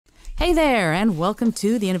Hey there, and welcome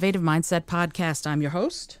to the Innovative Mindset Podcast. I'm your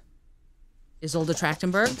host, Isolde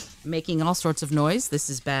Trachtenberg, making all sorts of noise. This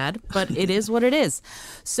is bad, but it is what it is.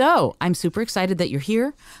 So I'm super excited that you're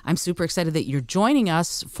here. I'm super excited that you're joining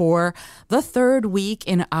us for the third week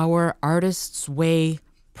in our Artist's Way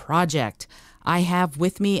project. I have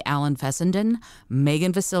with me Alan Fessenden,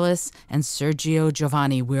 Megan Vasilis, and Sergio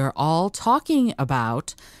Giovanni. We're all talking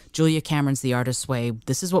about Julia Cameron's The Artist's Way.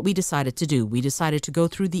 This is what we decided to do. We decided to go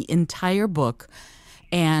through the entire book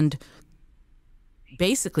and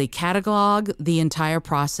basically catalog the entire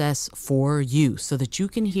process for you so that you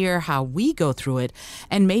can hear how we go through it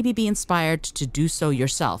and maybe be inspired to do so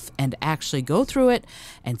yourself and actually go through it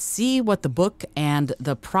and see what the book and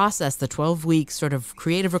the process, the 12-week sort of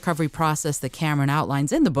creative recovery process that Cameron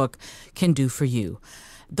outlines in the book can do for you.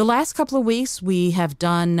 The last couple of weeks, we have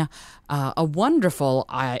done a wonderful,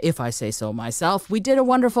 if I say so myself, we did a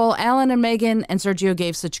wonderful, Alan and Megan and Sergio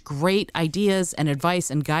gave such great ideas and advice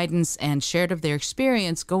and guidance and shared of their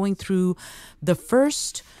experience going through the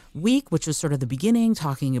first week, which was sort of the beginning,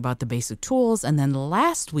 talking about the basic tools. And then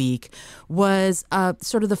last week was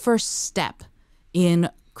sort of the first step in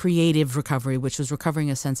creative recovery, which was recovering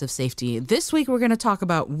a sense of safety. This week, we're going to talk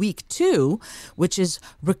about week 2, which is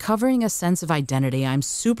recovering a sense of identity. I'm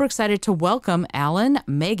super excited to welcome Alan,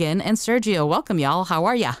 Megan, and Sergio. Welcome, y'all. How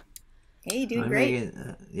are ya? Hey, doing Hi, great.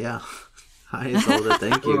 Megan. Hi, Isolde.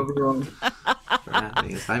 Thank you for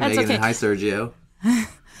having us. Hi, That's Megan, okay. and hi, Sergio.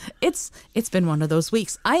 It's been one of those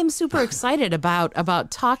weeks. I am super excited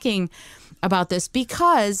about talking about this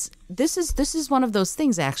because this is one of those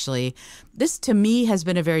things, actually. This, to me, has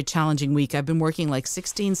been a very challenging week. I've been working like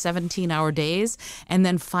 16, 17-hour days and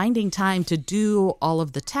then finding time to do all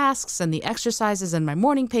of the tasks and the exercises and my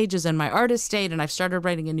morning pages and my artist state, and I've started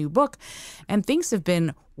writing a new book, and things have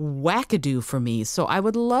been wackadoo for me. So I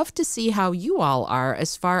would love to see how you all are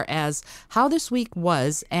as far as how this week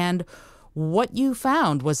was and what you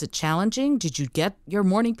found. Was it challenging? Did you get your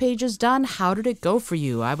morning pages done? How did it go for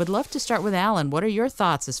you? I would love to start with Alan. What are your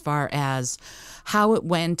thoughts as far as how it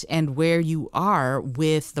went and where you are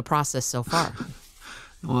with the process so far?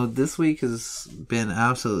 Well, this week has been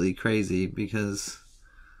absolutely crazy because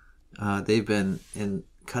they've been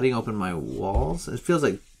cutting open my walls. It feels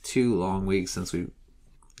like 2 long weeks since we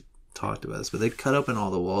talked about this, but they cut open all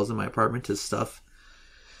the walls in my apartment to stuff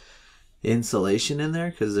insulation in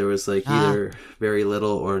there because there was like either very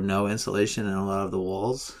little or no insulation in a lot of the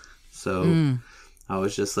walls. So I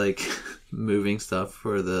was just like moving stuff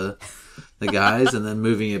for the guys and then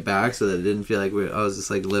moving it back so that it didn't feel like I was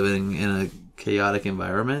just like living in a chaotic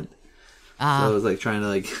environment. So I was like trying to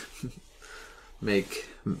like make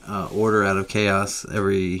order out of chaos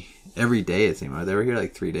every day, it seemed like. They were here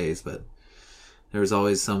like 3 days, but there was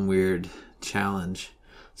always some weird challenge.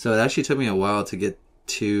 So it actually took me a while to get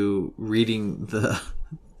to reading the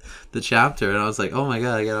chapter, and I was like, oh my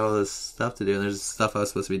god, I got all this stuff to do, and there's stuff I was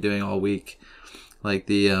supposed to be doing all week, like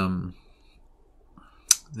the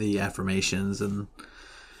affirmations and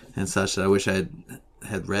such that I wish I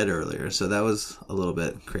had read earlier. So that was a little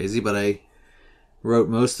bit crazy, but I wrote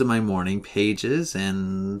most of my morning pages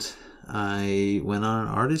and I went on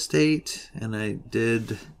an artist date and I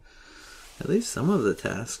did at least some of the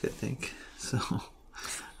task, I think. So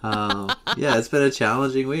yeah, it's been a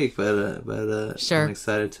challenging week, but Sure. I'm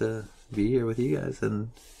excited to be here with you guys and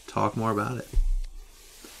talk more about it.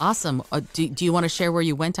 Awesome. Do you want to share where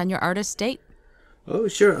you went on your artist date? Oh,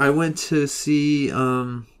 sure. I went to see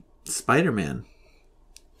Spider-Man.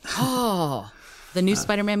 Oh, the new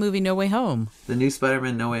Spider-Man movie, No Way Home. The new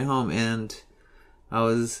Spider-Man No Way Home, and I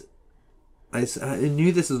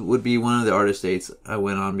knew this would be one of the artist dates I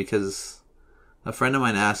went on because a friend of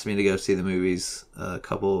mine asked me to go see the movies a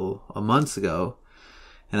couple of months ago,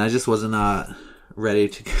 and I just was not ready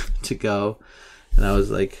to go. And I was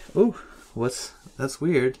like, "Oh, that's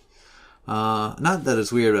weird." Not that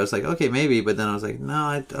it's weird, but I was like, "Okay, maybe." But then I was like, "No,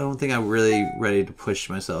 I don't think I'm really ready to push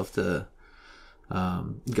myself to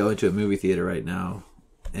go into a movie theater right now."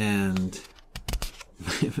 And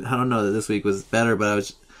I don't know that this week was better,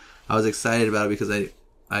 but I was excited about it because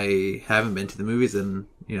I haven't been to the movies in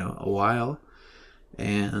a while.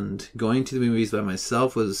 And going to the movies by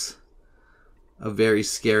myself was a very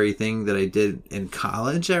scary thing that I did in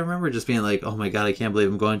college. I remember just being like, oh my god, I can't believe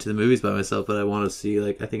I'm going to the movies by myself, but I want to see,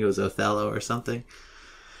 like, I think it was Othello or something.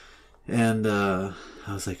 And I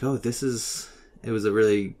was like, oh, it was a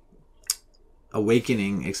really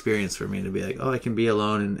awakening experience for me to be like, oh, I can be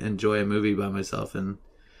alone and enjoy a movie by myself and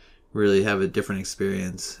really have a different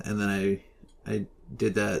experience. And then I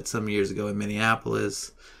did that some years ago in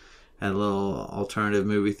Minneapolis at a little alternative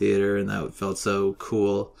movie theater, and that felt so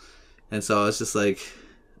cool. And so I was just like,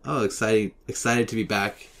 excited to be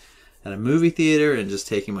back at a movie theater and just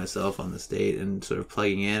taking myself on this date and sort of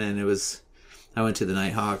plugging in. And I went to the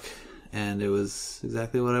Nighthawk, and it was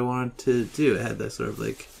exactly what I wanted to do. It had that sort of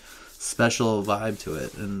like special vibe to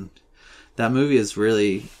it, and that movie is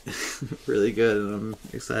really, really good, and I'm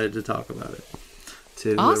excited to talk about it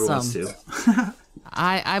to whoever wants to.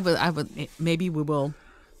 I would. Maybe we'll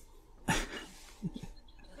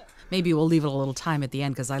leave it a little time at the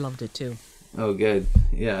end because I loved it too. Oh, good.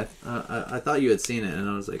 Yeah, I thought you had seen it, and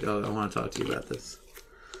I was like, oh, I want to talk to you about this.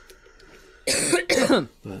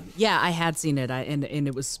 Yeah, I had seen it, and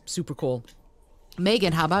it was super cool.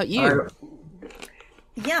 Megan, how about you?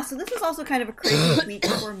 Yeah, so this was also kind of a crazy week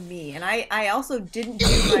for me, and I also didn't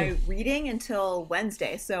do my reading until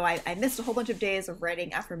Wednesday, so I missed a whole bunch of days of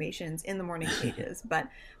writing affirmations in the morning pages. But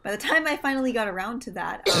by the time I finally got around to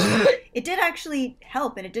that, it did actually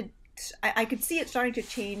help, and it did. I could see it starting to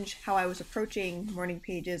change how I was approaching morning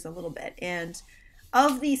pages a little bit. And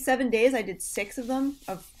of the 7 days, I did 6 of them,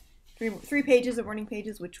 of three pages of morning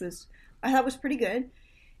pages, which I thought was pretty good.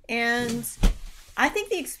 And I think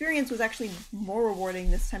the experience was actually more rewarding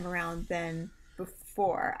this time around than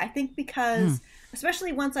before. I think because,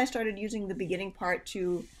 especially once I started using the beginning part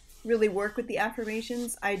to really work with the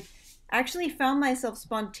affirmations, I actually found myself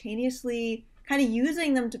spontaneously kind of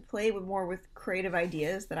using them to play with creative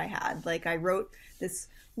ideas that I had. Like I wrote this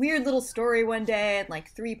weird little story one day and like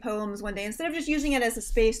 3 poems one day, instead of just using it as a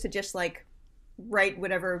space to just like write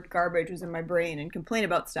whatever garbage was in my brain and complain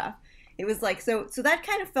about stuff. It was like, so that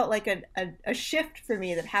kind of felt like a shift for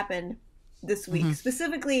me that happened this week,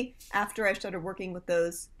 specifically after I started working with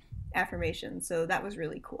those affirmations. So that was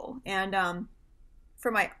really cool. And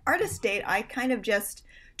for my artist date, I kind of just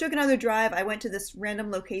took another drive. I went to this random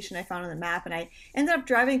location I found on the map, and I ended up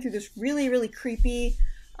driving through this really, really creepy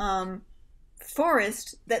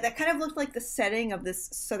forest that kind of looked like the setting of this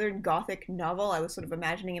Southern Gothic novel I was sort of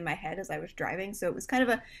imagining in my head as I was driving. So it was kind of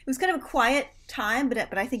a quiet time,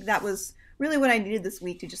 but I think that was really what I needed this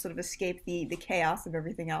week to just sort of escape the chaos of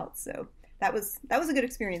everything else. So that was a good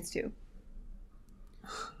experience too.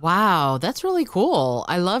 Wow, that's really cool.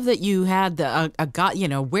 I love that you had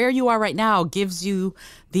where you are right now gives you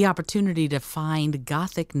the opportunity to find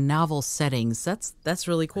Gothic novel settings. That's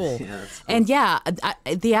really cool. Yeah, that's cool. And yeah,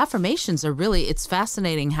 the affirmations are really, it's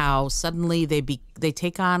fascinating how suddenly they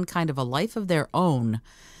take on kind of a life of their own,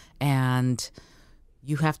 and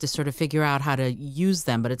you have to sort of figure out how to use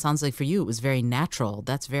them. But it sounds like for you, it was very natural.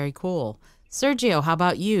 That's very cool. Sergio, how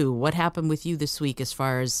about you? What happened with you this week as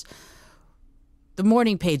far as the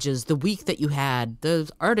morning pages, the week that you had,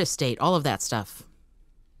 the artist date, all of that stuff?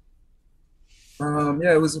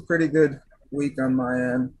 Yeah, it was a pretty good week on my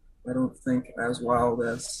end. I don't think as wild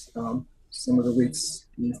as some of the weeks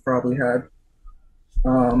you've probably had.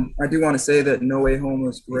 I do want to say that No Way Home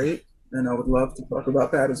was great, and I would love to talk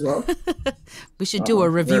about that as well. We should do a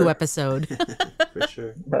review episode. For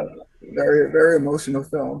sure. Very, very emotional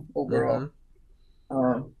film overall.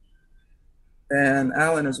 Mm-hmm. And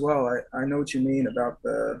Alan as well, I know what you mean about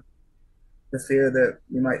the fear that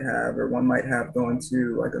you might have or one might have going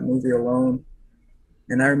to like a movie alone.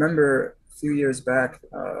 And I remember a few years back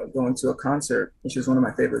going to a concert, which is one of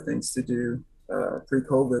my favorite things to do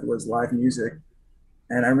pre-COVID, was live music.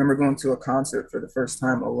 And I remember going to a concert for the first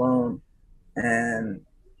time alone and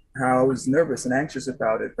how I was nervous and anxious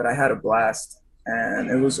about it, but I had a blast. And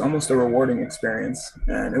it was almost a rewarding experience,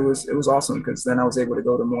 and it was awesome because then I was able to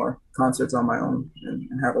go to more concerts on my own and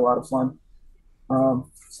have a lot of fun.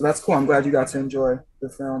 So that's cool. I'm glad you got to enjoy the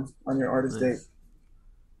film on your artist date.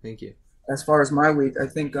 Thank you. As far as my week, I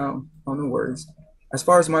think no worries. As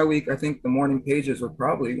far as my week, I think the morning pages were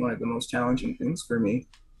probably one of the most challenging things for me.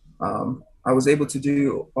 I was able to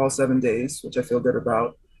do all 7 days, which I feel good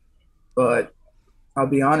about, but I'll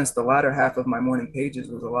be honest, the latter half of my morning pages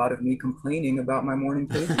was a lot of me complaining about my morning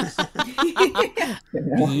pages.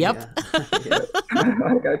 Yep.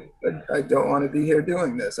 I don't want to be here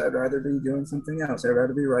doing this. I'd rather be doing something else. I'd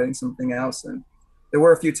rather be writing something else. And there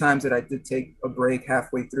were a few times that I did take a break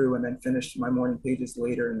halfway through and then finished my morning pages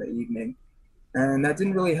later in the evening. And that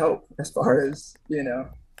didn't really help as far as,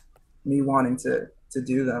 me wanting to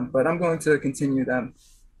do them. But I'm going to continue them.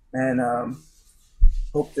 And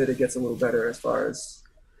hope that it gets a little better as far as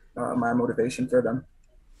my motivation for them.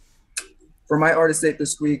 For my artist date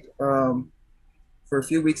this week, for a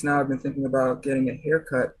few weeks now, I've been thinking about getting a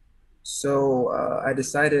haircut. So I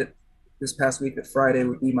decided this past week that Friday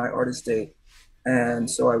would be my artist date. And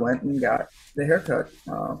so I went and got the haircut,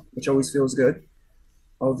 which always feels good.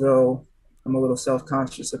 Although I'm a little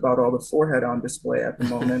self-conscious about all the forehead on display at the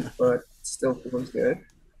moment, but it still feels good.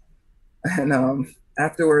 And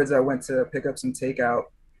afterwards, I went to pick up some takeout,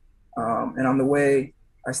 And on the way,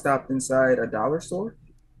 I stopped inside a dollar store,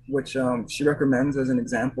 which she recommends as an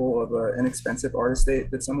example of an inexpensive artist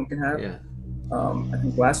date that someone can have. Yeah. I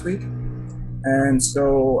think last week. And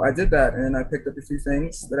so I did that, and I picked up a few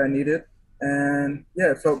things that I needed. And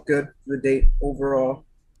yeah, it felt good, the date overall.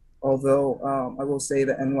 Although I will say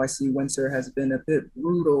the NYC winter has been a bit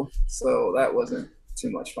brutal, so that wasn't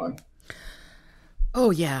too much fun.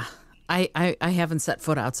 Oh yeah. I haven't set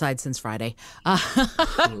foot outside since Friday,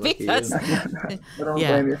 because I don't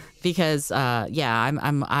yeah, blame you. because yeah,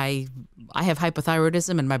 I have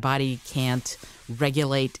hypothyroidism and my body can't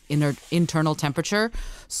regulate internal temperature.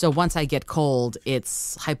 So once I get cold,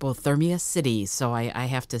 it's hypothermia city. So I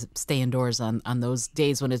have to stay indoors on those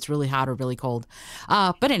days when it's really hot or really cold.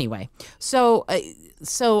 But anyway, so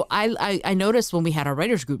I noticed when we had our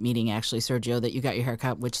writers group meeting, actually, Sergio, that you got your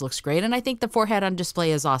haircut, which looks great, and I think the forehead on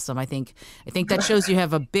display is awesome. I think that shows you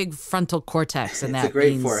have a big frontal cortex, and It's that a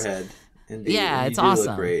great means, forehead. Indeed. Yeah, And it's you do awesome.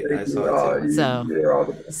 Look great. I Thank you. saw it too. So- You're all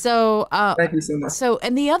the best. So Thank you so much. so,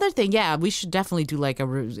 and the other thing, yeah, we should definitely do like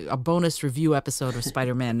a bonus review episode of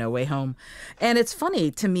Spider-Man No Way Home. And it's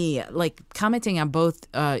funny to me, like commenting on both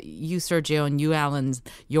you, Sergio, and you, Alan,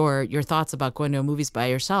 your thoughts about going to the movies by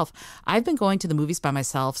yourself. I've been going to the movies by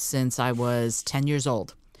myself since I was 10 years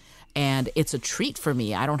old. And it's a treat for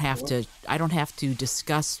me. I don't have to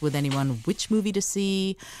discuss with anyone which movie to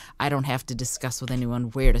see. I don't have to discuss with anyone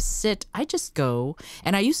where to sit. I just go.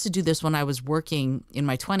 And I used to do this when I was working in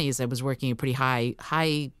my 20s. I was working a pretty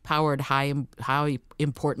high powered, high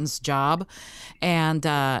importance job. And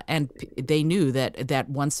they knew that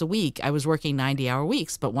once a week, I was working 90-hour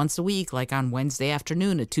weeks, but once a week, like on Wednesday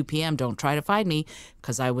afternoon at 2 p.m., don't try to find me,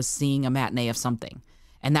 because I was seeing a matinee of something.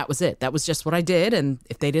 And that was it. That was just what I did. And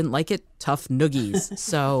if they didn't like it, tough noogies.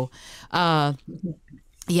 So,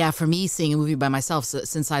 yeah, for me, seeing a movie by myself,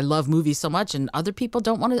 since I love movies so much and other people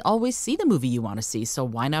don't want to always see the movie you want to see. So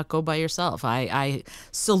why not go by yourself? I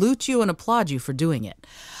salute you and applaud you for doing it.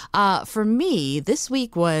 For me, this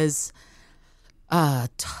week was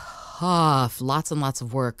tough. Lots and lots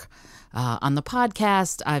of work. On the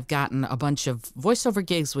podcast, I've gotten a bunch of voiceover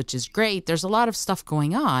gigs, which is great. There's a lot of stuff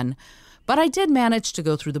going on. But I did manage to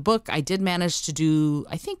go through the book. I did manage to do,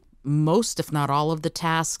 I think, most, if not all, of the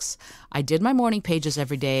tasks. I did my morning pages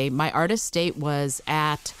every day. My artist date was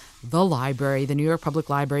at the library, the New York Public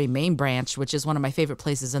Library main branch, which is one of my favorite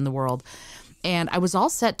places in the world. And I was all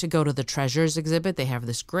set to go to the Treasures exhibit. They have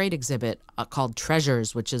this great exhibit called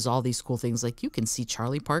Treasures, which is all these cool things. Like you can see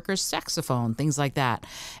Charlie Parker's saxophone, things like that.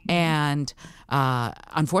 And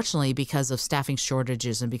unfortunately, because of staffing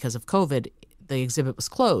shortages and because of COVID, the exhibit was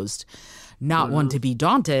closed. Not one to be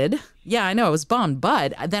daunted. Yeah, I know, I was bummed.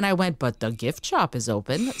 But then I went, but the gift shop is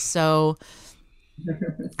open. So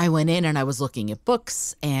I went in and I was looking at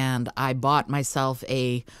books, and I bought myself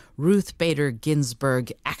a Ruth Bader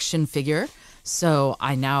Ginsburg action figure. So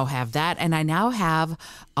I now have that. And I now have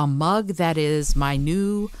a mug that is my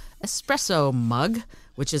new espresso mug,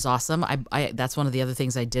 which is awesome. I that's one of the other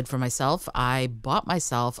things I did for myself. I bought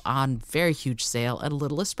myself on very huge sale a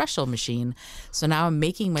little espresso machine. So now I'm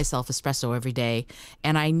making myself espresso every day.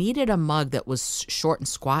 And I needed a mug that was short and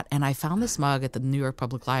squat. And I found this mug at the New York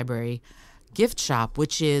Public Library gift shop,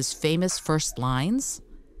 which is Famous First Lines.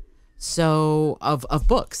 So of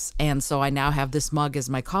books. And so I now have this mug as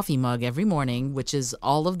my coffee mug every morning, which is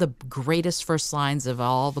all of the greatest first lines of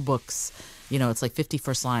all the books. You know, it's like 50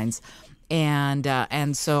 first lines.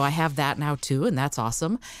 And so I have that now too, and that's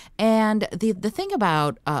awesome. And the thing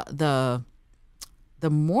about the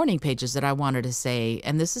morning pages that I wanted to say,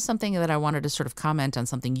 and this is something that I wanted to sort of comment on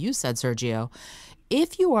something you said, Sergio.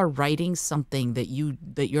 If you are writing something that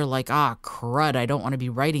you're like, crud, I don't want to be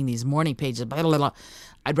writing these morning pages, blah, blah, blah.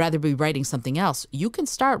 I'd rather be writing something else. You can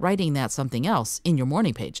start writing that something else in your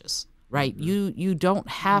morning pages, right? You don't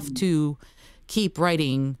have to keep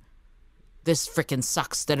writing this frickin'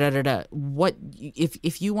 sucks, da-da-da-da. What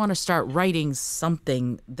if you want to start writing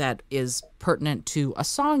something that is pertinent to a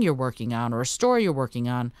song you're working on or a story you're working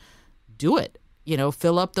on, do it. You know,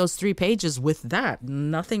 fill up those 3 pages with that.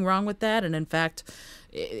 Nothing wrong with that. And in fact,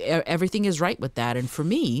 everything is right with that. And for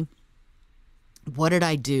me, what did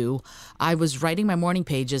I do? I was writing my morning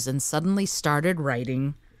pages and suddenly started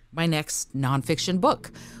writing my next nonfiction book,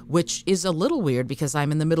 which is a little weird because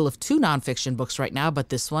I'm in the middle of 2 nonfiction books right now, but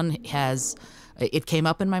this one it came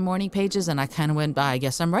up in my morning pages and I kind of went, I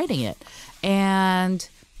guess I'm writing it. And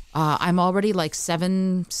I'm already like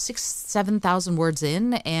 7,000 words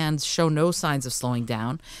in and show no signs of slowing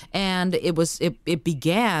down. And it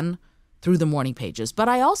began through the morning pages, but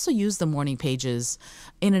I also use the morning pages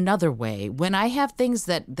in another way. When I have things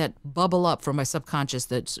that bubble up from my subconscious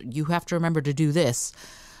that you have to remember to do this,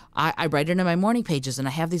 I write it in my morning pages, and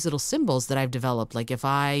I have these little symbols that I've developed. Like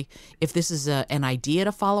if this is an idea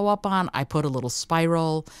to follow up on, I put a little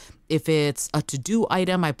spiral. If it's a to-do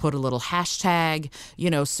item, I put a little hashtag,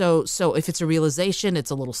 so if it's a realization,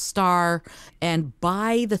 it's a little star. And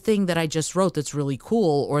by the thing that I just wrote that's really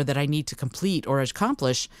cool or that I need to complete or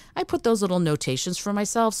accomplish, I put those little notations for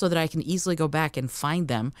myself so that I can easily go back and find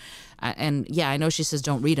them. And yeah, I know she says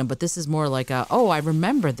don't read them, but this is more like I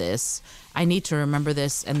remember this. I need to remember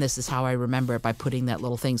this, and this is how I remember it, by putting that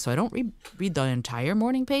little thing. So I don't read the entire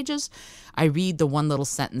morning pages. I read the one little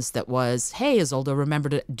sentence that was, hey, Isolde, remember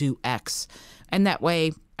to do X. And that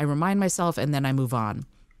way I remind myself, and then I move on.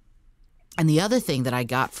 And the other thing that I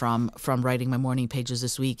got from writing my morning pages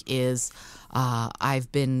this week is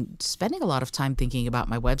I've been spending a lot of time thinking about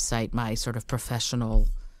my website, my sort of professional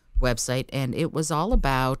website, and it was all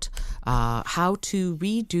about how to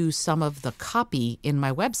redo some of the copy in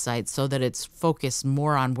my website so that it's focused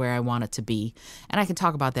more on where I want it to be. And I can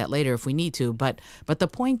talk about that later if we need to, but the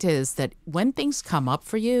point is that when things come up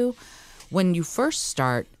for you, when you first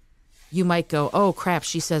start, you might go, oh crap,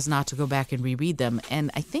 she says not to go back and reread them.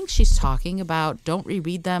 And I think she's talking about don't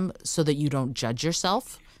reread them so that you don't judge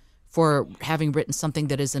yourself for having written something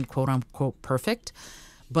that isn't quote unquote perfect.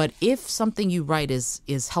 But if something you write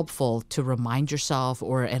is helpful to remind yourself,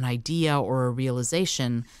 or an idea or a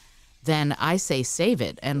realization, then I say save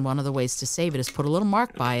it. And one of the ways to save it is put a little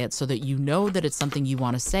mark by it so that you know that it's something you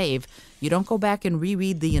want to save. You don't go back and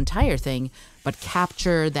reread the entire thing, but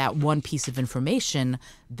capture that one piece of information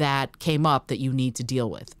that came up that you need to deal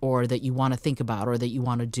with, or that you want to think about, or that you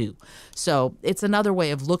want to do. So it's another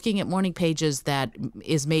way of looking at morning pages that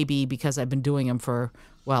is maybe because I've been doing them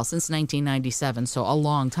since 1997, so a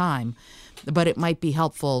long time. But it might be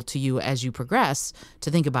helpful to you as you progress to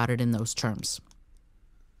think about it in those terms.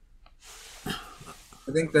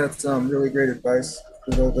 I think that's really great advice,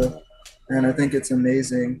 Isolde. And I think it's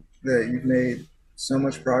amazing that you've made so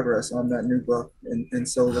much progress on that new book in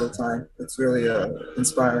so little time. It's really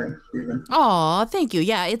inspiring, even. Oh, thank you.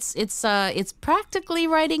 Yeah, it's practically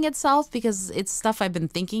writing itself because it's stuff I've been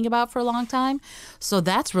thinking about for a long time. So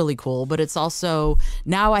that's really cool. But it's also,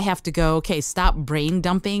 now I have to go, okay, stop brain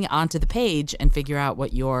dumping onto the page and figure out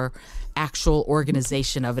what your actual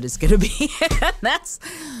organization of it is going to be. That's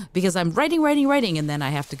because I'm writing, and then I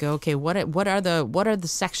have to go, okay, what are the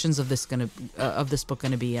sections of this book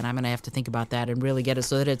going to be, and I'm going to have to think about that and really get it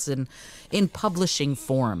so that it's in publishing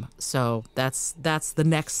form. So that's the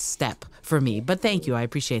next step for me. But thank you, I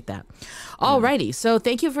appreciate that. Alrighty, so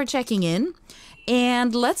thank you for checking in,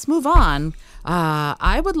 and let's move on.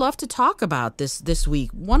 I would love to talk about this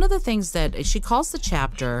week. One of the things that she calls the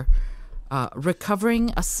chapter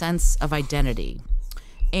recovering a sense of identity.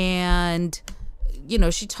 And,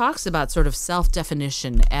 she talks about sort of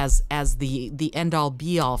self-definition as the end-all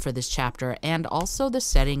be-all for this chapter, and also the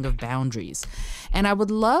setting of boundaries. And I would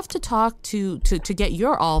love to talk to get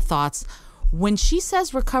your all thoughts. When she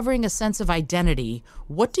says recovering a sense of identity,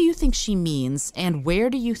 what do you think she means, and where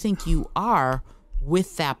do you think you are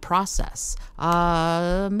with that process?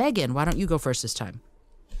 Megan, why don't you go first this time,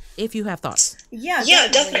 if you have thoughts? Yeah,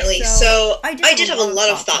 definitely. So I did have a lot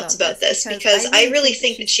of thoughts about this because I really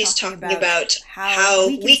think that she's talking about how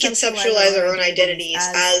we conceptualize our own identities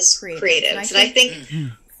as creatives. And I think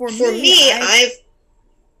for me, I've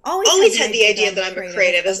always had the idea that I'm a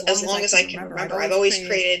creative as long as I can remember. I've always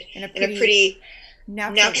created in a pretty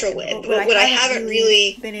natural way. But what I haven't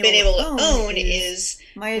really been able to own is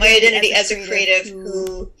my identity as a creative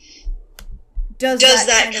who does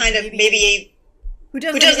that kind of maybe who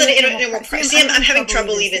does that in a more I'm having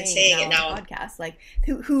trouble even saying it now. Podcast, like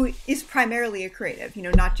who is primarily a creative,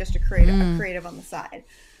 not just a creative on the side.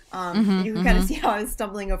 You can kind of see how I was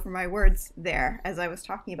stumbling over my words there as I was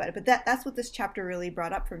talking about it. But that's what this chapter really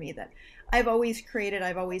brought up for me, that I've always created,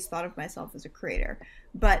 I've always thought of myself as a creator.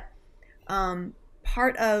 But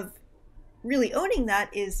part of really owning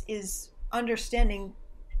that is understanding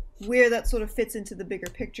where that sort of fits into the bigger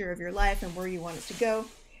picture of your life and where you want it to go,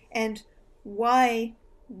 and why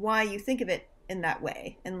you think of it in that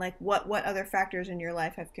way, and like what other factors in your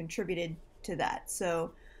life have contributed to that.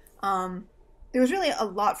 So there was really a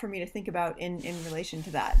lot for me to think about in relation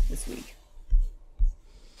to that this week.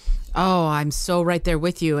 Oh, I'm so right there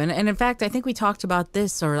with you. And in fact, I think we talked about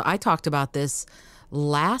this, or I talked about this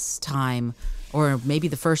last time, or maybe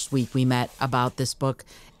the first week we met, about this book,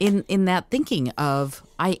 in that thinking of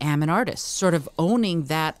I am an artist, sort of owning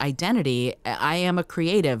that identity. I am a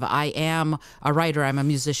creative. I am a writer. I'm a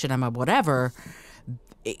musician. I'm a whatever,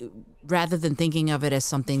 rather than thinking of it as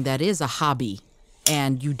something that is a hobby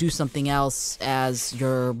and you do something else as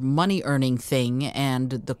your money earning thing,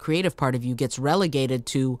 and the creative part of you gets relegated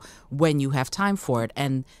to when you have time for it.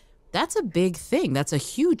 And that's a big thing. That's a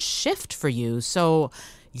huge shift for you. So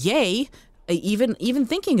yay. Even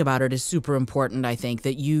thinking about it is super important. I think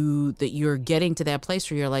that you're getting to that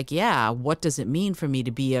place where you're like, yeah, what does it mean for me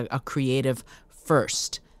to be a creative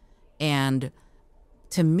first? And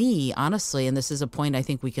to me, honestly, and this is a point I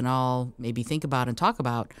think we can all maybe think about and talk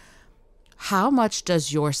about, how much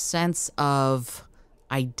does your sense of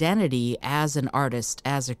identity as an artist,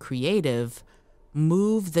 as a creative,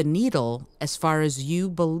 move the needle as far as you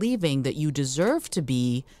believing that you deserve to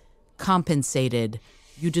be compensated?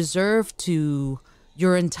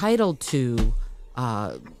 You're entitled to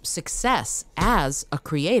success as a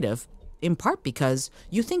creative, in part because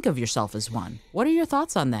you think of yourself as one. What are your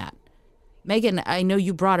thoughts on that? Megan, I know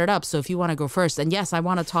you brought it up, so if you want to go first, and yes, I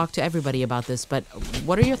want to talk to everybody about this, but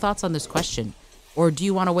what are your thoughts on this question? Or do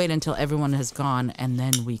you want to wait until everyone has gone and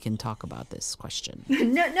then we can talk about this question?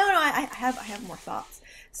 No, I have more thoughts.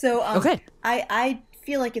 So okay. I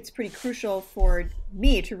feel like it's pretty crucial for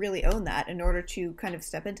me to really own that in order to kind of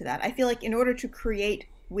step into that. I feel like in order to create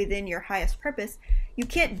within your highest purpose, you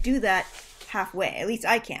can't do that halfway. At least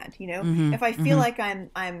I can't, you know? Mm-hmm, if I feel like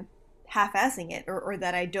I'm half-assing it or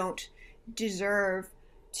that I don't deserve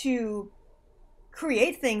to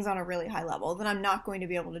create things on a really high level, then I'm not going to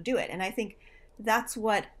be able to do it. And I think that's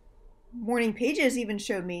what Morning Pages even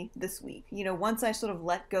showed me this week. You know, once I sort of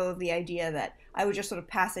let go of the idea that I was just sort of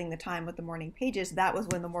passing the time with the Morning Pages, that was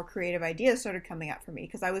when the more creative ideas started coming out for me,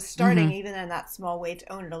 because I was starting even in that small way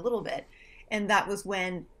to own it a little bit. And that was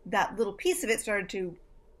when that little piece of it started to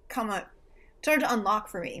unlock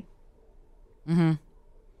for me. Mm-hmm.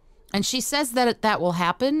 And she says that that will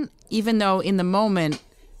happen, even though in the moment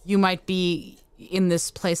you might be in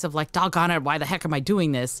this place of like, doggone it, why the heck am I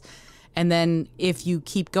doing this? And then if you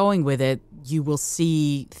keep going with it, you will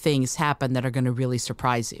see things happen that are going to really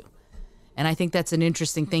surprise you. And I think that's an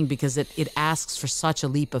interesting thing because it asks for such a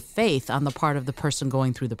leap of faith on the part of the person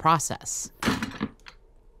going through the process.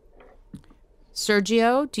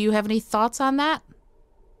 Sergio, do you have any thoughts on that?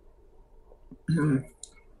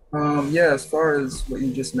 Yeah, as far as what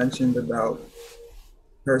you just mentioned about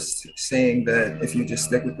her saying that if you just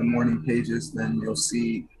stick with the Morning Pages, then you'll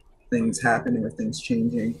see things happening or things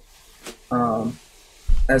changing.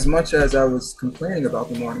 As much as I was complaining about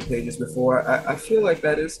the Morning Pages before, I feel like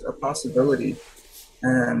that is a possibility.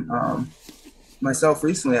 And myself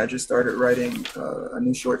recently, I just started writing a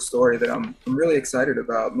new short story that I'm really excited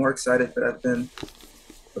about, more excited than I've been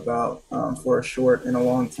about for a short in a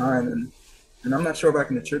long time. And I'm not sure if I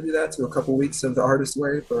can attribute that to a couple weeks of The Artist's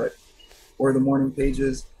Way, or the Morning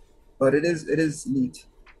Pages, but it is neat.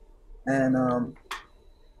 And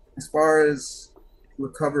as far as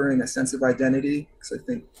recovering a sense of identity, because I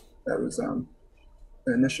think that was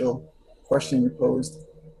the initial question you posed,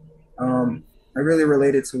 I really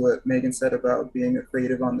related to what Megan said about being a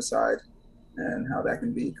creative on the side and how that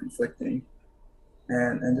can be conflicting,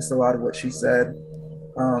 and just a lot of what she said.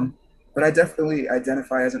 But I definitely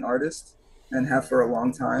identify as an artist and have for a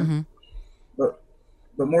long time.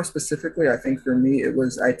 But more specifically, I think for me, it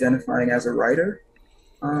was identifying as a writer,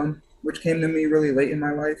 which came to me really late in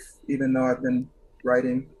my life, even though I've been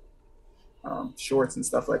writing shorts and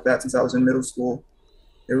stuff like that since I was in middle school.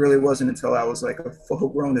 It really wasn't until I was like a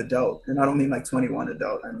full-grown adult, and I don't mean like 21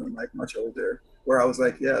 adult, I mean like much older, where I was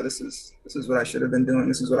like, yeah, this is what I should have been doing.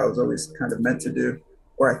 This is what I was always kind of meant to do,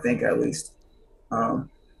 or I think at least.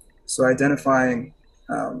 So identifying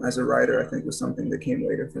as a writer, I think, was something that came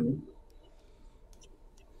later for me.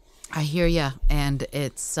 I hear you, and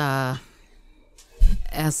it's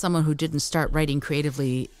as someone who didn't start writing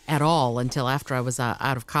creatively at all until after I was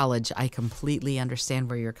out of college, I completely understand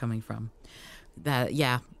where you're coming from. That,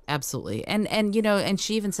 yeah, absolutely. And you know, and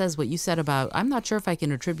she even says what you said about, I'm not sure if I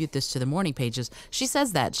can attribute this to the Morning Pages. She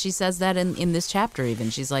says that in this chapter even.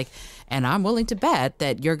 She's like, and I'm willing to bet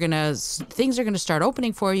that things are gonna start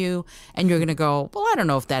opening for you, and you're gonna go, well, I don't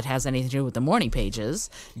know if that has anything to do with the Morning Pages, ...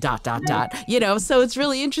 You know, so it's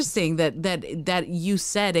really interesting that you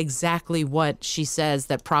said exactly what she says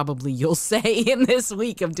that probably you'll say in this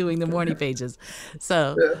week of doing the Morning Pages.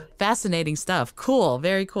 So fascinating stuff. Cool,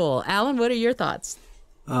 very cool. Alan, what are your thoughts?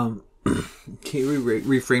 Can you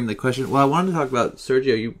reframe the question? Well, I wanted to talk about,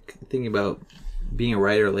 Sergio, you thinking about being a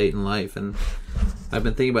writer late in life, and I've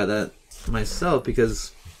been thinking about that myself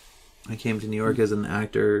because I came to New York as an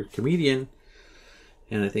actor, comedian,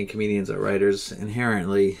 and I think comedians are writers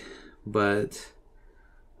inherently, but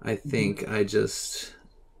I think I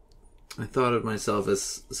thought of myself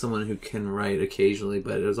as someone who can write occasionally,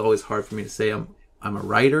 but it was always hard for me to say I'm I'm a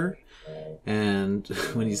writer. And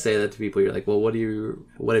when you say that to people, you're like, well, what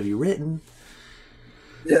have you written?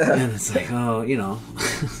 Yeah. And it's like, oh,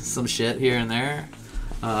 some shit here and there.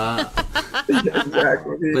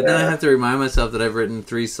 Exactly. But then I have to remind myself that I've written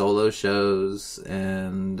 3 solo shows,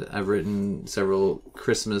 and I've written several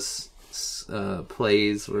Christmas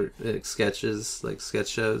plays or sketches, like sketch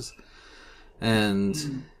shows.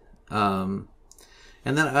 And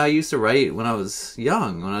and then I used to write when I was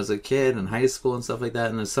young, when I was a kid in high school and stuff like that.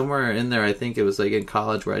 And then somewhere in there, I think it was like in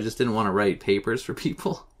college, where I just didn't want to write papers for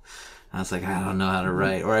people. I was like, I don't know how to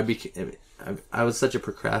write. Or I was such a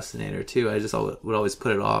procrastinator too. I just would always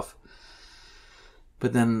put it off.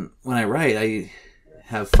 But then when I write, I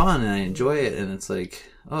have fun and I enjoy it. And it's like,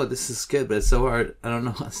 oh, this is good, but it's so hard. I don't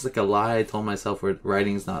know. It's like a lie I told myself, where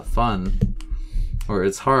writing's not fun or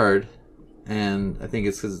it's hard. And I think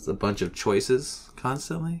it's because it's a bunch of choices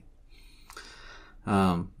constantly.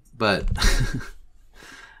 But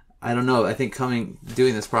I don't know. I think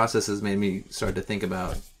doing this process has made me start to think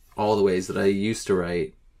about all the ways that I used to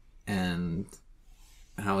write, and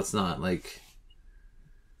how it's not like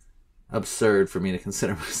absurd for me to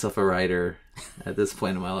consider myself a writer at this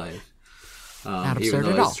point in my life. Not absurd even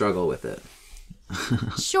though at I all. struggle with it.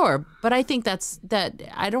 Sure, but I think that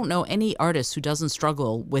I don't know any artist who doesn't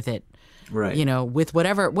struggle with it. Right. With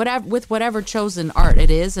whatever chosen art it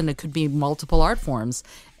is, and it could be multiple art forms,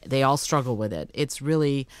 they all struggle with it. It's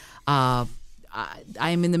really, I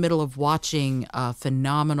am in the middle of watching a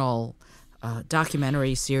phenomenal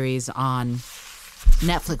documentary series on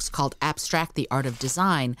Netflix called Abstract: The Art of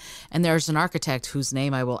Design. And there's an architect whose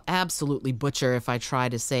name I will absolutely butcher if I try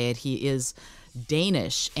to say it. He is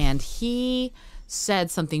Danish, and he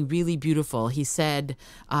said something really beautiful. He said,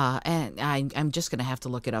 and I'm just going to have to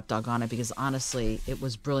look it up, doggone it, because honestly, it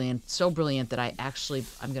was brilliant. So brilliant that I'm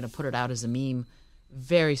going to put it out as a meme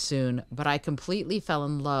very soon. But I completely fell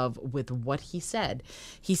in love with what he said.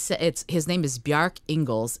 He said, his name is Bjarke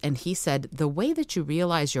Ingels, and he said, the way that you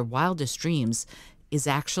realize your wildest dreams is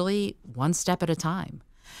actually one step at a time.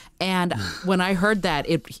 And when I heard that,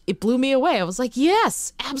 it blew me away. I was like,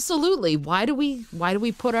 yes, absolutely. Why do we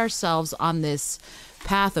put ourselves on this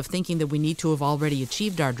path of thinking that we need to have already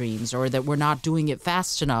achieved our dreams, or that we're not doing it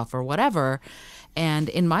fast enough, or whatever? And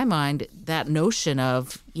in my mind, that notion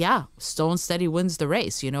of, slow and steady wins the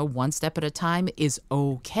race, one step at a time is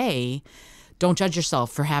okay. Don't judge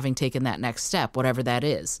yourself for having taken that next step, whatever that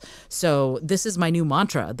is. So this is my new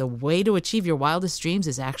mantra. The way to achieve your wildest dreams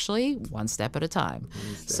is actually one step at a time.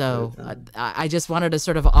 So I just wanted to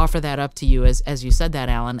sort of offer that up to you as you said that,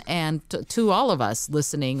 Alan, and to all of us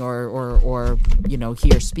listening or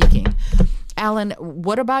here speaking. Alan,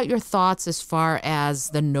 what about your thoughts as far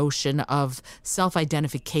as the notion of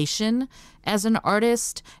self-identification as an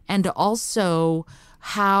artist, and also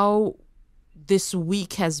how this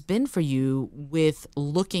week has been for you with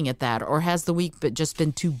looking at that? Or has the week just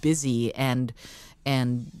been too busy and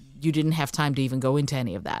you didn't have time to even go into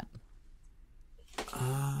any of that?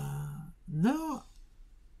 No.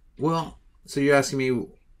 Well, so you're asking me,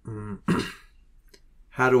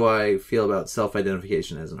 how do I feel about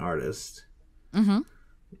self-identification as an artist? Mm-hmm.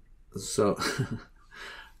 So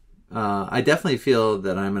I definitely feel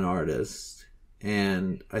that I'm an artist,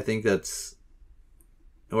 and I think that's,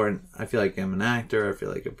 or I feel like I'm an actor, I feel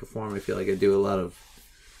like a performer, I feel like I do a lot of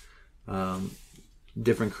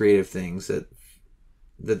different creative things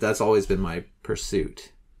that's always been my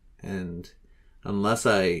pursuit. And unless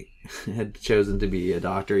I had chosen to be a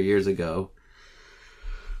doctor years ago,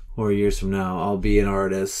 or years from now, I'll be an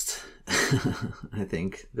artist. I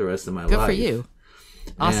think the rest of my life. Good for you.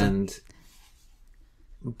 Awesome.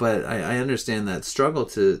 But I understand that struggle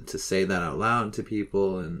to say that out loud to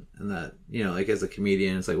people, and that, like as a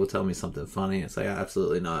comedian, it's like, well, tell me something funny. It's like,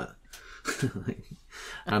 absolutely not. Like,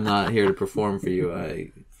 I'm not here to perform for you.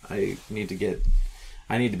 I need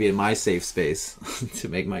to be in my safe space to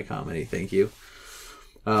make my comedy. Thank you.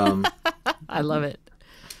 I love it.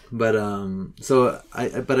 But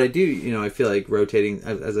I do, I feel like rotating,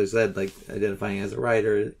 as I said, like identifying as a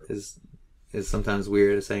writer is sometimes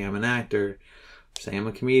weird. Saying I'm an actor, saying I'm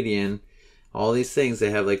a comedian, all these things, they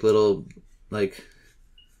have like little like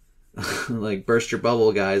burst your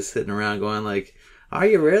bubble guys sitting around going like, are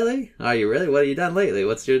you really? What have you done lately?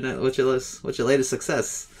 What's your latest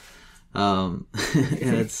success? And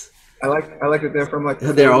it's I like that they're from like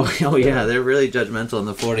they're all they're really judgmental in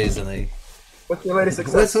the 40s, and they, what's your latest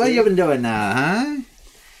success? What you been doing now,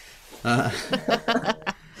 huh?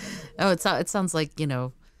 It sounds like,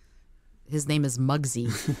 his name is Muggsy.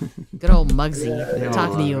 Good old Muggsy.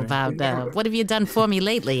 Talking to you about what have you done for me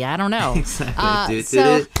lately? I don't know. Exactly.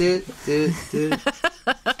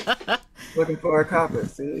 Looking for a copper,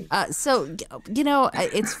 see? So,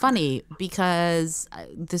 it's funny because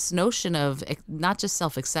this notion of not just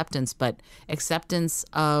self-acceptance, but acceptance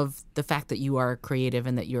of the fact that you are creative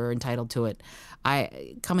and that you're entitled to it.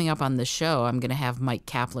 Coming up on this show, I'm going to have Mike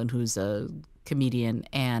Kaplan, who's a comedian,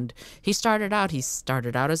 and he started out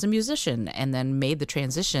as a musician and then made the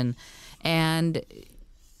transition. And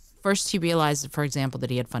first he realized, for example,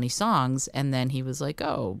 that he had funny songs, and then he was like,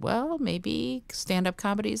 oh, well, maybe stand-up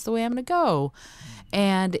comedy is the way I'm going to go.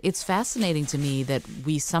 And it's fascinating to me that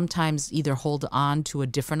we sometimes either hold on to a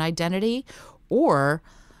different identity or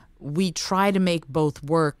we try to make both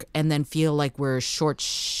work and then feel like we're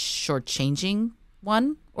shortchanging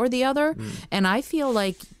one or the other. And I feel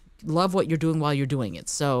like love what you're doing while you're doing it.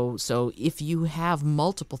 So if you have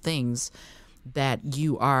multiple things that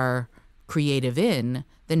you are creative in,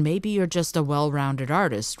 then maybe you're just a well-rounded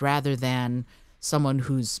artist rather than someone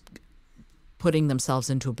who's putting themselves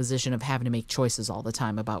into a position of having to make choices all the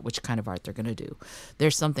time about which kind of art they're going to do.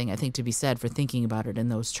 There's something, I think, to be said for thinking about it in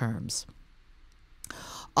those terms.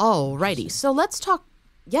 Alrighty, so let's talk.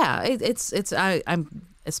 Yeah, I'm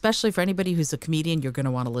especially for anybody who's a comedian, you're going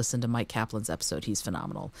to want to listen to Mike Kaplan's episode. He's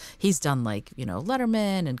phenomenal. He's done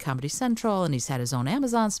Letterman and Comedy Central, and he's had his own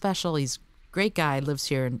Amazon special. He's great guy, lives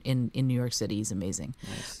here in New York City. He's amazing.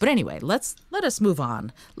 Nice. But anyway, let us move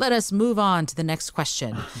on. Let us move on to the next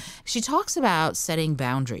question. She talks about setting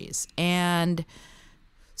boundaries, and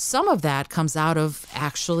some of that comes out of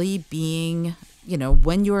actually being,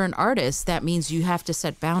 when you're an artist, that means you have to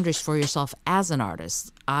set boundaries for yourself as an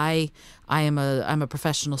artist. I'm a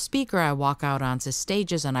professional speaker. I walk out onto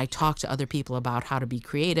stages and I talk to other people about how to be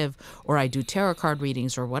creative, or I do tarot card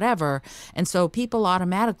readings or whatever. And so people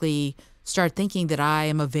automatically start thinking that I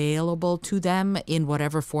am available to them in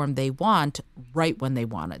whatever form they want, right when they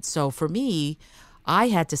want it. So for me, I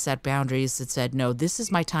had to set boundaries that said, no, this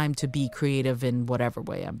is my time to be creative in whatever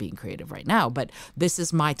way I'm being creative right now. But this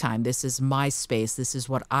is my time. This is my space. This is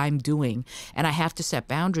what I'm doing. And I have to set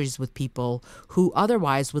boundaries with people who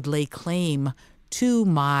otherwise would lay claim to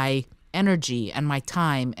my energy and my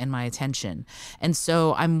time and my attention. And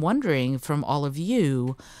so I'm wondering from all of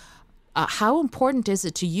you, how important is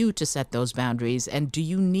it to you to set those boundaries? And do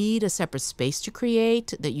you need a separate space to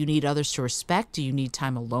create that you need others to respect? Do you need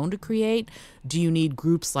time alone to create? Do you need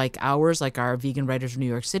groups like ours, like our Vegan Writers of New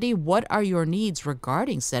York City? What are your needs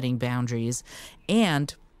regarding setting boundaries?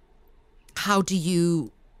 And how do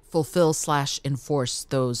you fulfill / enforce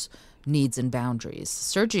those needs and boundaries?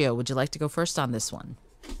 Sergio, would you like to go first on this one?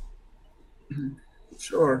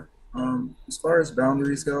 Sure. As far as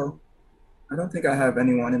boundaries go, I don't think I have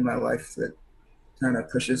anyone in my life that kind of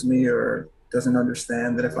pushes me or doesn't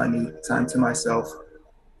understand that if I need time to myself,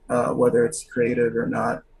 whether it's creative or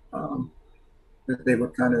not, that they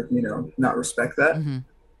would kind of, not respect that,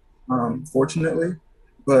 fortunately.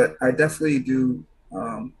 But I definitely do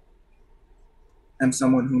am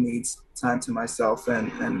someone who needs time to myself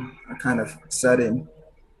and a kind of setting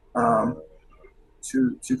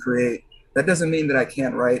to create. That doesn't mean that I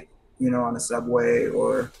can't write, on a subway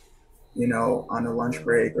or on a lunch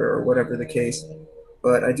break or whatever the case.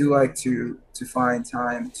 But I do like to find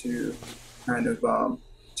time to kind of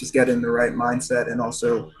just get in the right mindset. And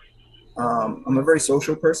also, I'm a very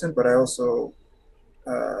social person, but I also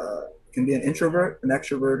can be an introvert, an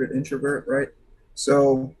extroverted introvert, right?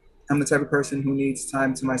 So I'm the type of person who needs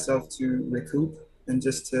time to myself to recoup and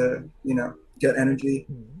just to, get energy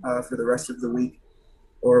for the rest of the week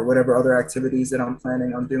or whatever other activities that I'm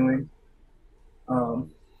planning on doing.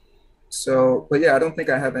 But yeah, I don't think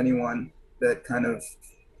I have anyone that kind of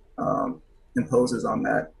imposes on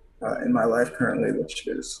that in my life currently, which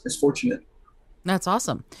is fortunate. That's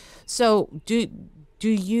awesome. So do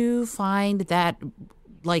you find that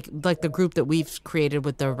like the group that we've created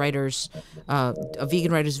with the writers,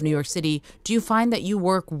 Vegan Writers of New York City, do you find that you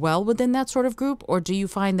work well within that sort of group, or do you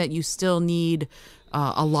find that you still need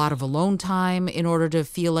a lot of alone time in order to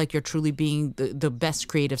feel like you're truly being the best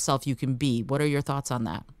creative self you can be? What are your thoughts on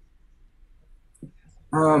that?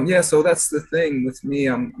 Yeah, so that's the thing with me.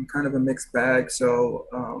 I'm kind of a mixed bag. So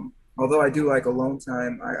although I do like alone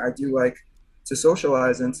time, I do like to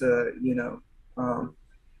socialize and to,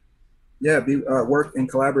 work and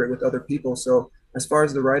collaborate with other people. So as far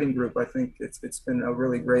as the writing group, I think it's been a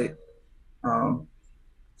really great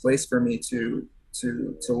place for me to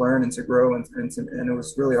learn and to grow, and it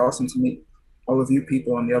was really awesome to meet all of you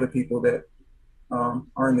people and the other people that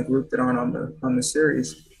are in the group that aren't on the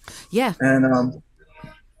series. Yeah. And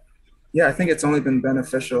yeah, I think it's only been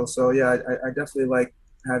beneficial. So yeah, I definitely like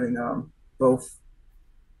having both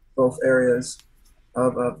areas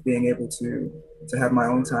of being able to have my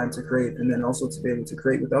own time to create, and then also to be able to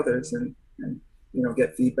create with others. And and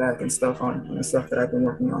get feedback and stuff on the stuff that I've been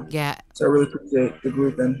working on. Yeah. So I really appreciate the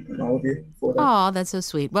group and all of you for that. Oh, that's so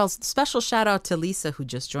sweet. Well, special shout out to Lisa, who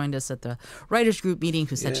just joined us at the writers group meeting,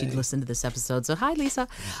 who said she'd listened to this episode. So hi, Lisa.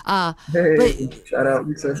 Hey, shout out,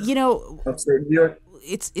 Lisa. Upstate New York.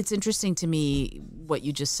 It's interesting to me what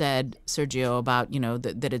you just said, Sergio, about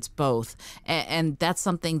that it's both, and that's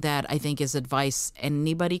something that I think is advice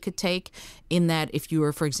anybody could take. In that, if you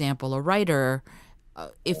are, for example, a writer,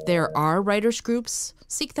 if there are writers groups,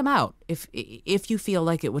 seek them out. If you feel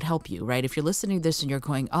like it would help you, right? If you're listening to this and you're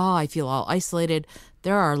going, oh, I feel all isolated,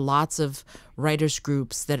 there are lots of writers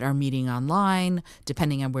groups that are meeting online.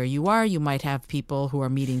 Depending on where you are, you might have people who are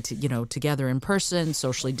meeting together in person,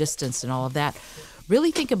 socially distanced, and all of that.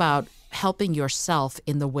 Really think about helping yourself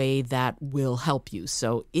in the way that will help you.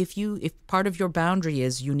 So if part of your boundary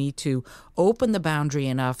is you need to open the boundary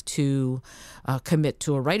enough to commit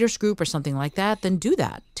to a writer's group or something like that, then do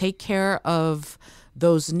that. Take care of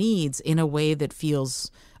those needs in a way that feels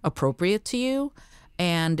appropriate to you.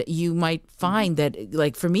 And you might find that,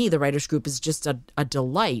 like for me, the writer's group is just a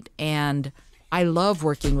delight. And I love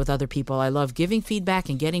working with other people. I love giving feedback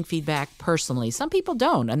and getting feedback personally. Some people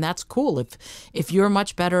don't, and that's cool. If you're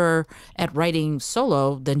much better at writing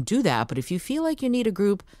solo, then do that. But if you feel like you need a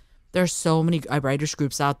group, there's so many writers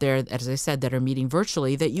groups out there, as I said, that are meeting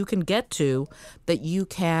virtually that you can get to, that you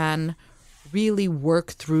can really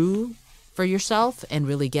work through for yourself and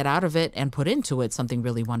really get out of it and put into it something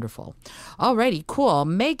really wonderful. Alrighty, cool.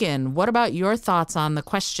 Megan, what about your thoughts on the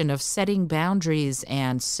question of setting boundaries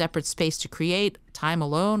and separate space to create time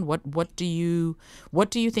alone? What do you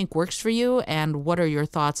think works for you, and what are your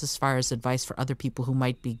thoughts as far as advice for other people who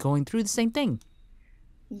might be going through the same thing?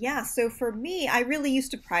 Yeah, so for me, I really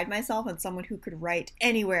used to pride myself on someone who could write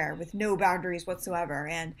anywhere with no boundaries whatsoever.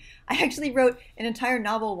 And I actually wrote an entire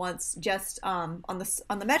novel once just on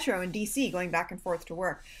the metro in DC, going back and forth to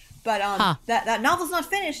work. But that novel's not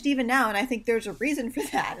finished even now, and I think there's a reason for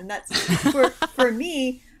that. And that's for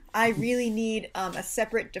me, I really need a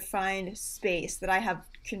separate, defined space that I have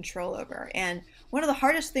control over. And one of the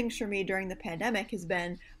hardest things for me during the pandemic has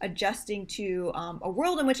been adjusting to a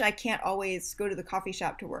world in which I can't always go to the coffee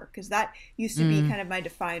shop to work, because that used to be kind of my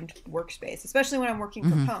defined workspace, especially when I'm working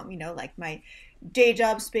from home. Like my day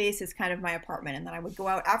job space is kind of my apartment, and then I would go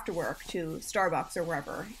out after work to Starbucks or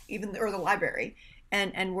wherever, or the library,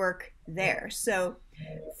 and work there. So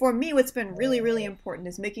for me, what's been really, really important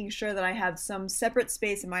is making sure that I have some separate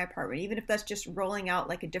space in my apartment, even if that's just rolling out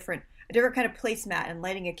like a different kind of placemat and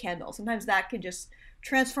lighting a candle. Sometimes that can just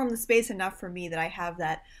transform the space enough for me that I have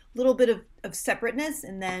that little bit of separateness,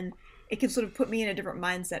 and then it can sort of put me in a different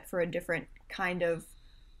mindset for a different kind of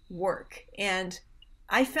work. And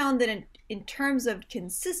I found that in terms of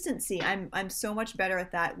consistency, I'm so much better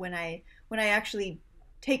at that when I actually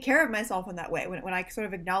take care of myself in that way, when I sort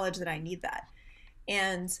of acknowledge that I need that.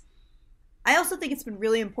 And I also think it's been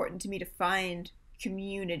really important to me to find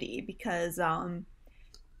community, because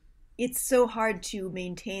it's so hard to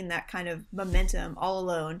maintain that kind of momentum all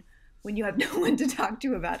alone when you have no one to talk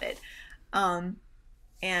to about it.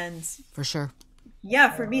 And for sure.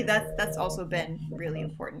 Yeah, for me, that's also been really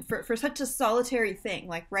important for such a solitary thing.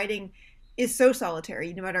 Like writing is so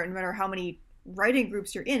solitary, no matter how many writing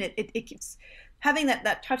groups you're in. It keeps having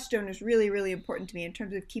that touchstone is really, really important to me in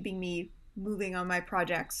terms of keeping me moving on my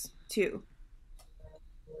projects too.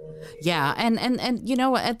 Yeah, and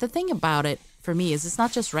the thing about it for me is it's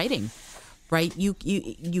not just writing, right? You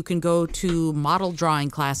can go to model drawing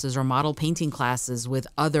classes or model painting classes with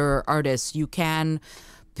other artists. You can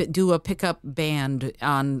do a pickup band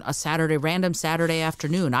on a random Saturday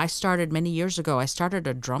afternoon. Many years ago, I started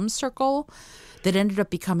a drum circle that ended up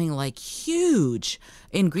becoming like huge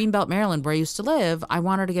in Greenbelt, Maryland, where I used to live. I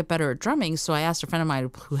wanted to get better at drumming, so I asked a friend of mine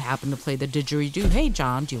who happened to play the didgeridoo, hey,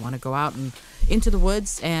 John, do you want to go out and into the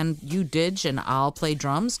woods and you didge and I'll play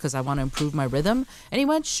drums because I want to improve my rhythm? And he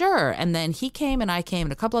went, sure. And then he came and I came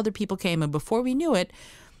and a couple other people came, and before we knew it,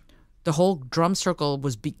 the whole drum circle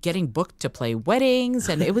was getting booked to play weddings,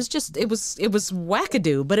 and it was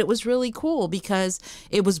wackadoo, but it was really cool because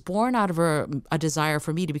it was born out of a desire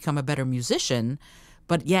for me to become a better musician,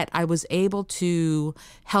 but yet I was able to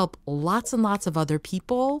help lots and lots of other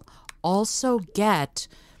people also get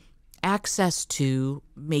access to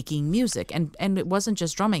making music. And it wasn't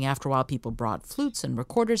just drumming. After a while, people brought flutes and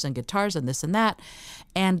recorders and guitars and this and that.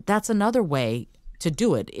 And that's another way to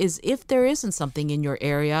do it, is if there isn't something in your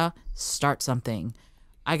area, start something.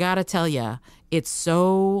 I gotta tell you, it's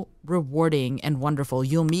so rewarding and wonderful.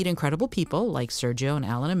 You'll meet incredible people like Sergio and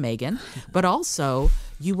Alan and Megan, but also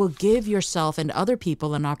you will give yourself and other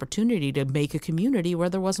people an opportunity to make a community where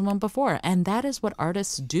there wasn't one before. And that is what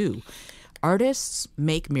artists do. artists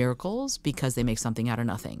make miracles because they make something out of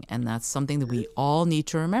nothing. And that's something that we all need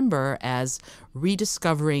to remember as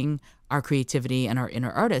rediscovering our creativity and our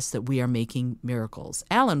inner artists, that we are making miracles.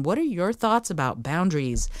 Alan, what are your thoughts about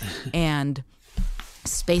boundaries and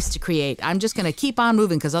space to create? I'm just going to keep on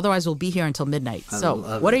moving because otherwise we'll be here until midnight.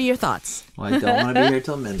 So what are your thoughts? Well, I don't want to be here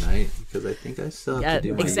till midnight because I think I still have to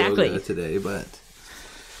do my yoga today, but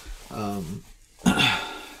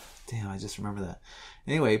damn, I just remember that.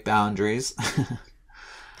 Anyway, boundaries.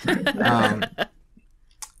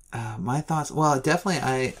 My thoughts. Well,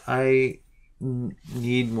 definitely, I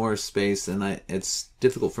need more space, and it's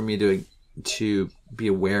difficult for me to be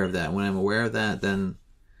aware of that. When I'm aware of that, then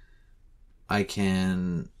I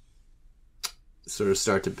can sort of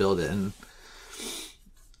start to build it. And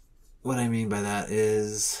what I mean by that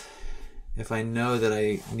is, if I know that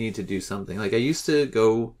I need to do something, like I used to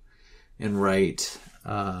go and write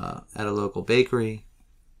at a local bakery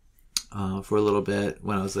for a little bit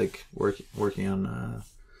when I was like working on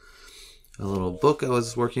a little book I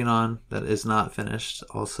was working on that is not finished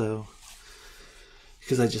also,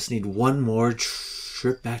 because I just need one more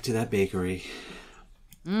trip back to that bakery.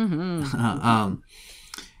 And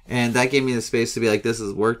that gave me the space to be like, this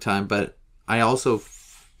is work time, but I also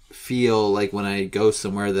feel like when I go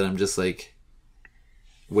somewhere that I'm just like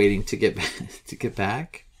waiting to get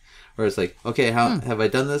back, or it's like, okay, how have I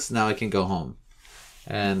done this? Now I can go home.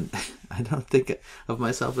 And I don't think of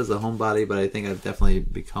myself as a homebody, but I think I've definitely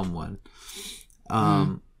become one.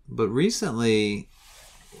 But recently,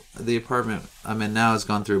 the apartment I'm in now has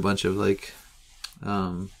gone through a bunch of like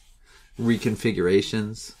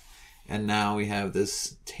reconfigurations, and now we have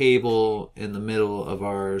this table in the middle of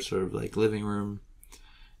our sort of like living room,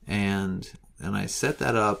 and I set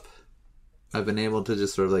that up. I've been able to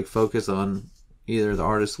just sort of like focus on either the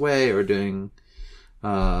artist's way or doing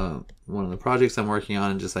one of the projects I'm working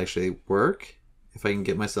on and just actually work if I can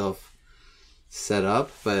get myself set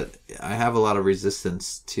up. But I have a lot of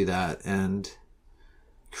resistance to that, and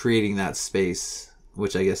creating that space,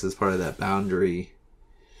 which I guess is part of that boundary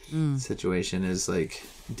situation, is like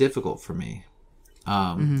difficult for me.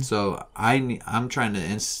 So I'm trying to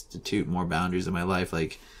institute more boundaries in my life,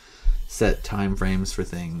 like set time frames for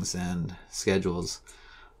things and schedules.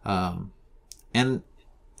 And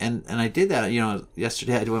I did that,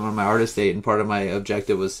 yesterday I went on my artist date, and part of my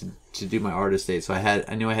objective was to do my artist date. So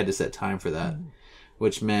I knew I had to set time for that,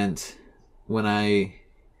 which meant when I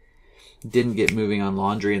didn't get moving on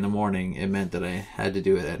laundry in the morning, it meant that I had to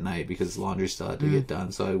do it at night because laundry still had to get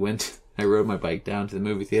done. So I rode my bike down to the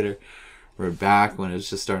movie theater, rode back when it was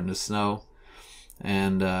just starting to snow,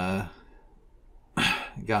 and got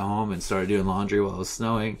home and started doing laundry while it was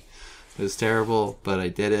snowing. It was terrible, but I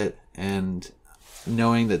did it. And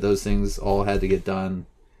knowing that those things all had to get done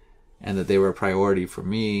and that they were a priority for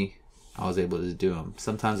me, I was able to do them.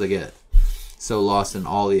 Sometimes I get so lost in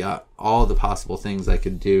all the possible things I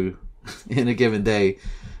could do in a given day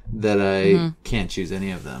that I can't choose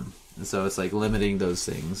any of them. And so it's like limiting those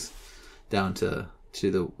things down to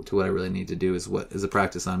what I really need to do is a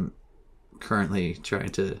practice I'm currently trying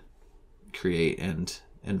to create and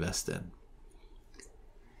invest in.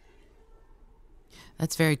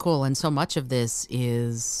 That's very cool. And so much of this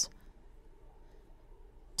is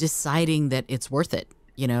deciding that it's worth it,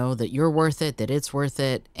 that you're worth it, that it's worth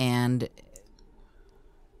it. And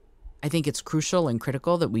I think it's crucial and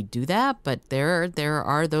critical that we do that. But there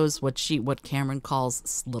are those, what Cameron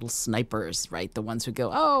calls little snipers, right? The ones who go,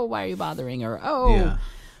 oh, why are you bothering? Or,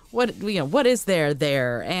 what is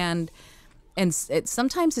there? And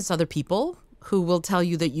sometimes it's other people who will tell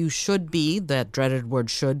you that you should be, that dreaded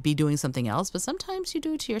word should be, doing something else, but sometimes you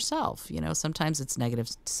do it to yourself. Sometimes it's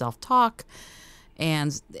negative self-talk,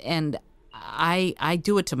 and I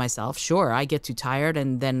do it to myself. Sure, I get too tired,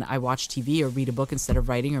 and then I watch TV or read a book instead of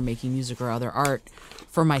writing or making music or other art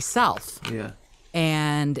for myself. Yeah.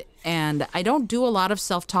 And I don't do a lot of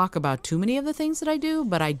self-talk about too many of the things that I do,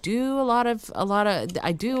 but I do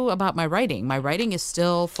I do about my writing. My writing is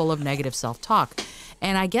still full of negative self-talk.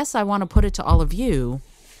 And I guess I want to put it to all of you.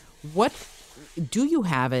 What do you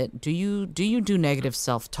have it? Do you do negative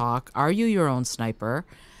self-talk? Are you your own sniper?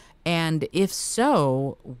 And if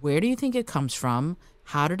so, where do you think it comes from?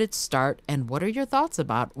 How did it start? And what are your thoughts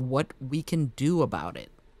about what we can do about it?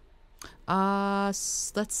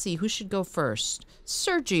 Let's see. Who should go first?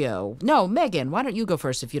 Sergio. No, Megan. Why don't you go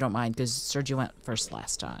first if you don't mind? Because Sergio went first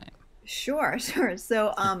last time. Sure.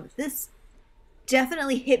 So this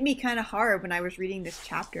definitely hit me kind of hard when I was reading this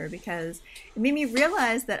chapter, because it made me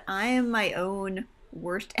realize that I am my own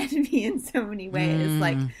worst enemy in so many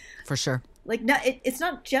ways. For sure. It's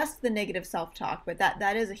not just the negative self-talk, but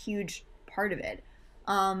that is a huge part of it.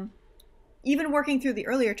 even working through the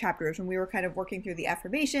earlier chapters when we were kind of working through the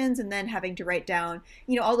affirmations and then having to write down,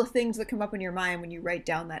 all the things that come up in your mind when you write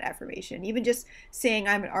down that affirmation, even just saying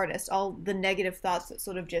I'm an artist, all the negative thoughts that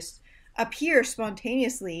sort of just appear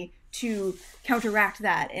spontaneously to counteract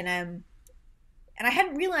that. And I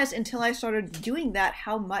hadn't realized until I started doing that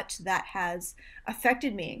how much that has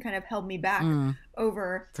affected me and kind of held me back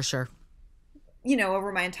over, for sure,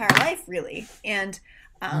 over my entire life, really. And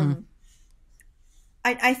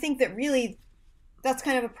I think that really that's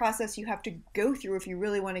kind of a process you have to go through if you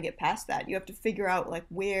really want to get past that. You have to figure out like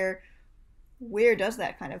where does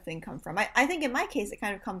that kind of thing come from? I think in my case, it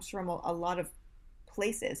kind of comes from a lot of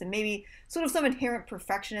places, and maybe sort of some inherent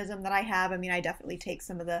perfectionism that I have. I mean, I definitely take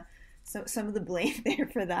some of the blame there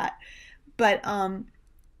for that. But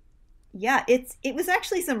yeah, it was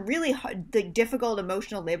actually some really difficult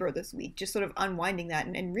emotional labor this week, just sort of unwinding that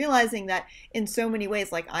and realizing that in so many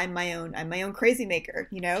ways, like I'm my own crazy maker,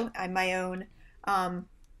 I'm my own, my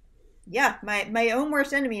own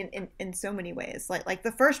worst enemy in so many ways. Like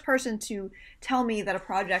the first person to tell me that a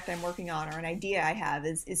project I'm working on or an idea I have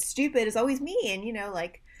is stupid is always me. And,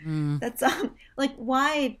 that's, like,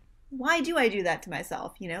 why do I do that to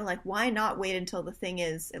myself? Like, why not wait until the thing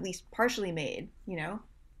is at least partially made,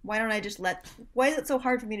 Why don't I just why is it so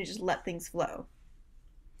hard for me to just let things flow?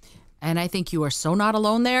 And I think you are so not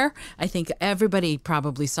alone there. I think everybody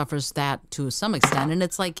probably suffers that to some extent. And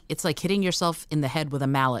it's like hitting yourself in the head with a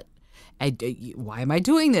mallet. Why am I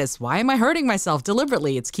doing this? Why am I hurting myself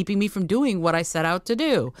deliberately? It's keeping me from doing what I set out to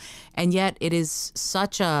do. And yet it is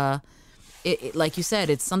such like you said,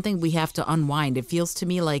 it's something we have to unwind. It feels to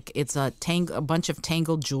me like it's a bunch of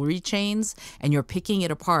tangled jewelry chains, and you're picking it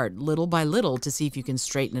apart little by little to see if you can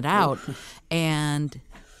straighten it out. And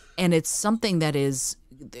it's something that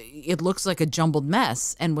it looks like a jumbled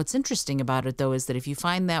mess. And what's interesting about it, though, is that if you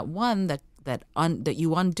find that one that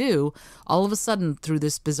you undo, all of a sudden through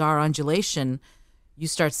this bizarre undulation, you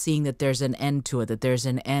start seeing that there's an end to it, that there's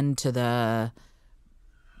an end to the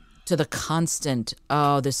constant,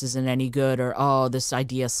 oh, this isn't any good, or oh, this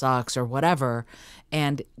idea sucks, or whatever.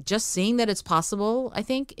 And just seeing that it's possible, I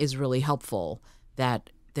think, is really helpful, that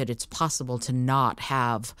it's possible to not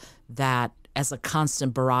have that as a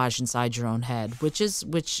constant barrage inside your own head, which is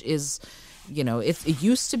it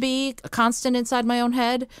used to be a constant inside my own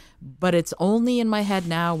head, but it's only in my head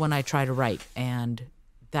now when I try to write. And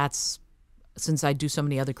that's, since I do so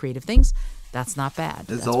many other creative things, that's not bad.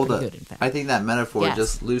 It's all good, in fact. I think that metaphor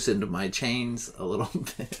just loosened my chains a little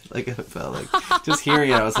bit. Like, I felt like just hearing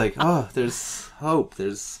it, I was like, oh, there's hope.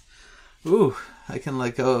 I can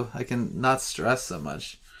let go. I can not stress so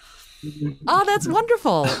much. Oh, that's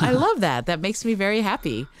wonderful. I love that. That makes me very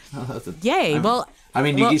happy. Yay.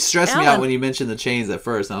 You stressed me out when you mentioned the chains at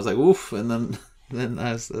first. And I was like, oof. And then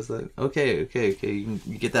I was like, okay. You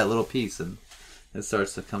get that little piece and it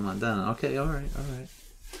starts to come undone. Okay, all right.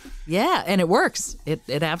 Yeah, and it works. It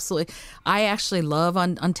absolutely. I actually love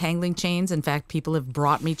untangling chains. In fact, people have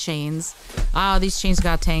brought me chains. These chains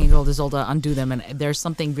got tangled. Isolde, undo them, and there's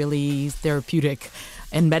something really therapeutic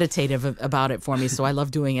and meditative about it for me. So I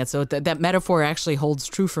love doing it. So that metaphor actually holds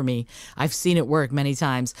true for me. I've seen it work many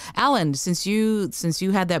times. Alan, since you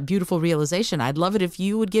had that beautiful realization, I'd love it if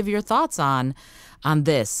you would give your thoughts on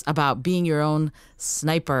this, about being your own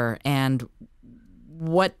sniper, and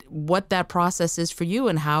what that process is for you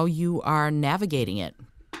and how you are navigating it.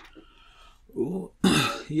 Ooh,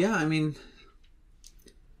 yeah, I mean,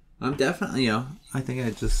 I'm definitely, I think I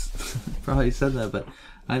just probably said that, but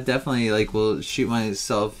I definitely will shoot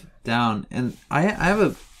myself down. And I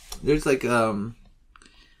have there's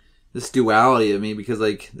this duality of me, because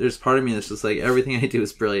there's part of me that's just everything I do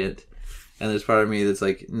is brilliant. And there's part of me that's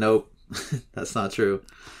nope, that's not true.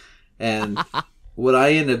 And what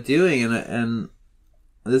I end up doing, and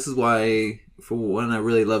this is why, for one, I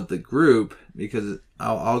really love the group, because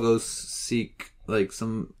I'll go seek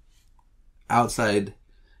some outside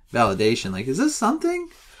validation. Is this something?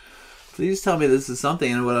 Please tell me this is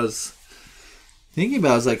something. And what I was thinking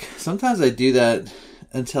about is sometimes I do that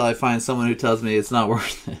until I find someone who tells me it's not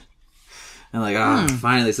worth it. And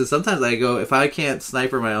finally. So sometimes I go, if I can't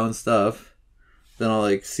sniper my own stuff, then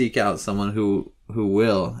I'll seek out someone who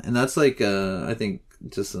will. And that's I think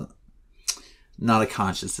just not a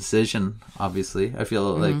conscious decision, obviously. I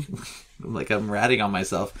feel like I'm ratting on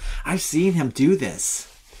myself. I've seen him do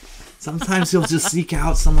this. Sometimes he'll just seek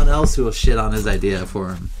out someone else who will shit on his idea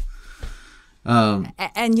for him. And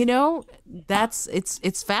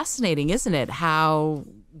it's fascinating, isn't it? How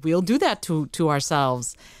we'll do that to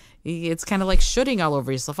ourselves. It's kind of like shooting all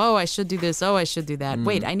over yourself. Oh, I should do this. Oh, I should do that.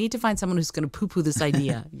 Wait, I need to find someone who's going to poo-poo this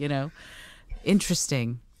idea.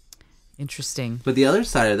 Interesting. Interesting. But the other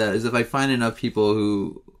side of that is if I find enough people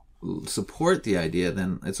who support the idea,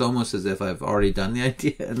 then it's almost as if I've already done the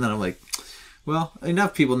idea. And then I'm like, well,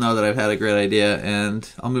 enough people know that I've had a great idea and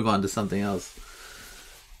I'll move on to something else.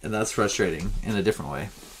 And that's frustrating in a different way,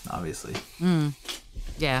 obviously.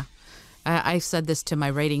 Yeah. I've said this to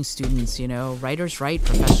my writing students, writers write,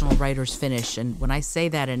 professional writers finish. And when I say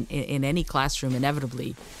that in any classroom,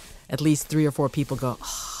 inevitably, at least 3 or 4 people go,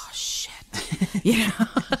 oh, shit.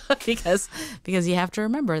 because you have to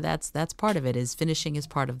remember that's part of it, is finishing is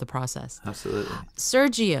part of the process. Absolutely.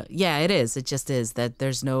 Sergio, yeah, it is. It just is. That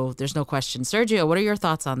there's no question. Sergio, what are your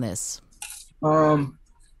thoughts on this?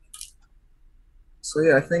 So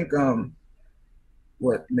yeah, I think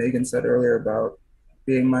what Megan said earlier about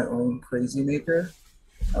being my own crazy maker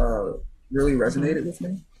really resonated with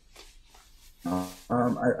me.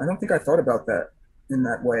 I don't think I thought about that in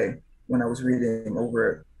that way when I was reading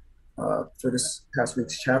over it for this past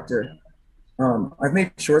week's chapter. I've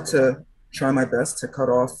made sure to try my best to cut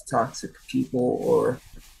off toxic people or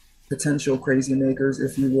potential crazy makers,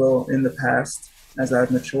 if you will, in the past as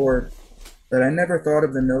I've matured. But I never thought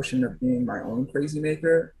of the notion of being my own crazy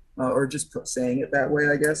maker, or just saying it that way,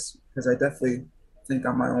 I guess, because I definitely think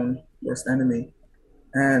I'm my own worst enemy.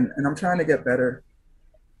 And I'm trying to get better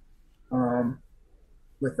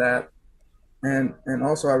with that. And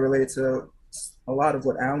also I relate to a lot of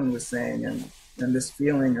what Alan was saying, and this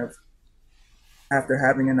feeling of, after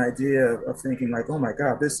having an idea of thinking like, oh my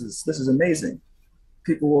God, this is amazing.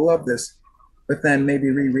 People will love this. But then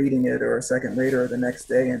maybe rereading it or a second later or the next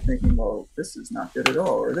day and thinking, well, this is not good at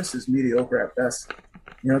all, or this is mediocre at best.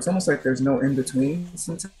 It's almost like there's no in between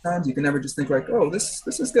sometimes. You can never just think like, oh, this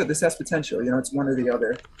is good, this has potential. It's one or the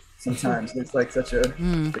other sometimes. It's like such a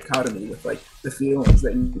dichotomy with like the feelings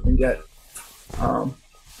that you can get.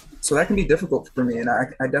 So that can be difficult for me. And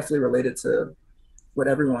I definitely related to what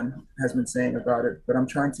everyone has been saying about it, but I'm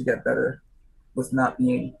trying to get better with not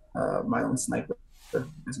being my own sniper,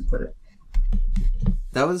 as you put it.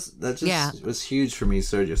 That was huge for me,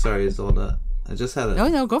 Sergio. Sorry, Isolde. I just had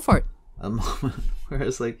No, go for it. A moment where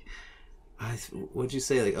it's like, what'd you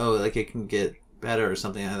say? Like, oh, like it can get better or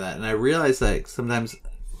something like that. And I realized that sometimes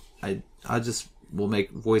I just will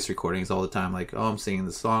make voice recordings all the time. Like, oh, I'm singing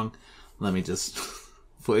the song, let me just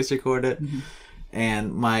voice record it. Mm-hmm.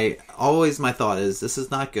 And my thought is, this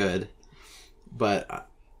is not good, but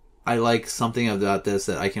I like something about this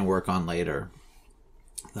that I can work on later,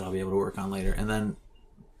 that I'll be able to work on later. And then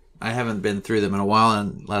I haven't been through them in a while,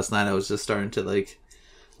 and last night I was just starting to like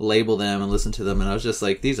label them and listen to them, and I was just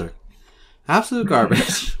like, these are absolute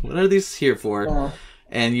garbage. What are these here for?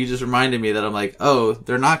 And you just reminded me that I'm like, oh,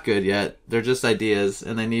 they're not good yet. They're just ideas,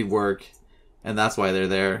 and they need work, and that's why they're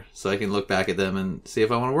there, so I can look back at them and see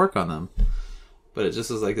if I want to work on them. But it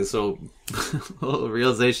just was like this little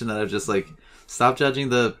realization that I've just like stopped judging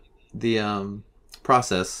the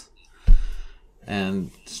process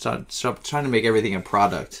and stop trying to make everything a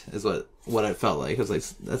product, is what it felt like. It was like,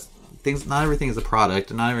 not everything is a product,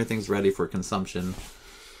 and not everything's ready for consumption.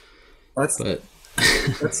 That's a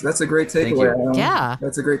great takeaway. Yeah,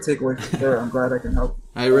 that's a great takeaway for sure. I'm glad I can help.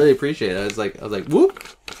 I really appreciate it. I was like, whoop,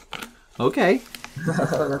 okay.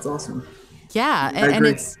 That's awesome. Yeah, and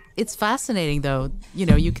it's fascinating though.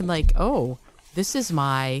 You can like, oh, this is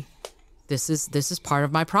part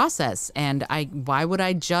of my process, and why would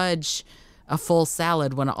I judge a full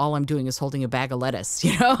salad when all I'm doing is holding a bag of lettuce?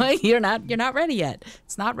 You're not ready yet.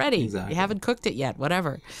 It's not ready. Exactly. You haven't cooked it yet.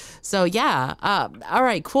 Whatever. So yeah. All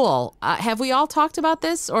right. Cool. Have we all talked about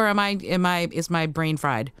this, or is my brain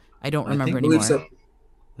fried? I don't remember anymore. So.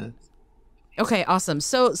 Okay. Awesome.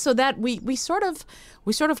 So that we sort of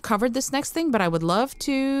covered this next thing, but I would love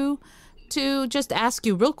to just ask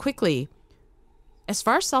you real quickly, as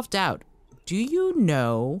far as self-doubt, do you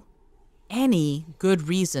know any good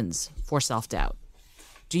reasons for self-doubt?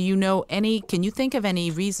 Do you know can you think of any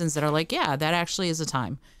reasons that are like, yeah, that actually is a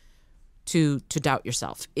time to doubt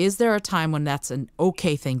yourself? Is there a time when that's an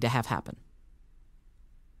okay thing to have happen?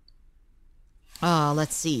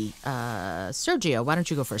 Let's see. Sergio, why don't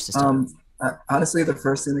you go first this time? Honestly, the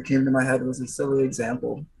first thing that came to my head was a silly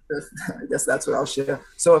example. I guess that's what I'll share.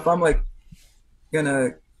 So if I'm like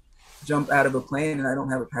gonna jump out of a plane and I don't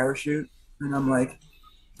have a parachute, and I'm like,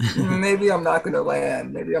 maybe I'm not going to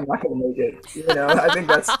land. Maybe I'm not going to make it. I think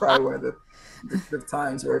that's probably one of the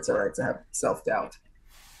times where it's all right to have self-doubt.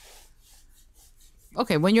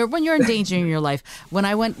 Okay, when you're endangering your life. When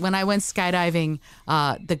I went skydiving,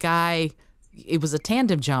 the guy, it was a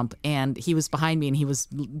tandem jump, and he was behind me, and he was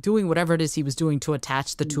doing whatever it is he was doing to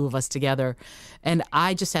attach the two of us together. And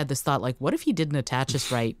I just had this thought, like, what if he didn't attach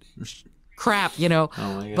us right? crap, you know.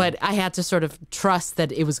 Oh my God. But I had to sort of trust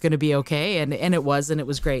that it was going to be okay, and it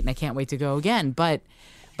was great, and I can't wait to go again. But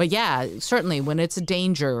yeah, certainly when it's a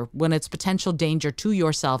danger, when it's potential danger to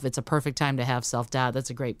yourself, it's a perfect time to have self-doubt. That's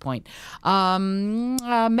a great point.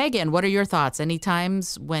 Megan, what are your thoughts? Any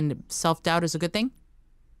times when self-doubt is a good thing?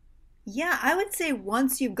 Yeah, I would say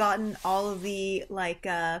once you've gotten all of the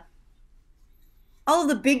all of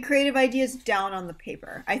the big creative ideas down on the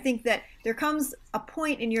paper, I think that there comes a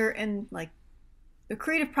point in the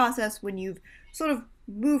creative process when you've sort of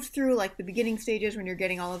moved through like the beginning stages, when you're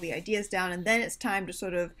getting all of the ideas down, and then it's time to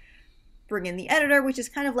sort of bring in the editor, which is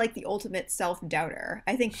kind of like the ultimate self-doubter.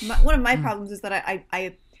 I think one of my problems is that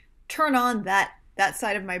I turn on that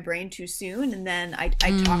side of my brain too soon, and then I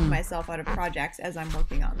talk myself out of projects as I'm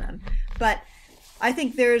working on them. But I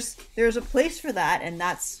think there's a place for that, and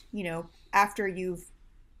that's, you know, after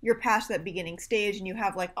you're past that beginning stage and you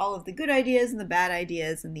have like all of the good ideas and the bad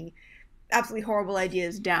ideas and the absolutely horrible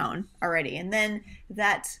ideas down already, and then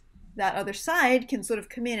that other side can sort of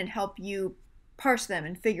come in and help you parse them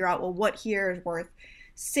and figure out, well, what here is worth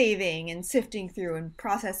saving and sifting through and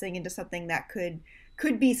processing into something that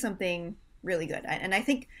could be something really good. And I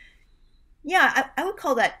think, yeah, I would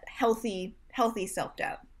call that healthy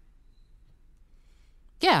self-doubt.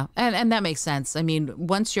 Yeah, and that makes sense. I mean,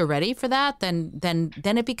 once you're ready for that, then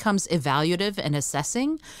it becomes evaluative and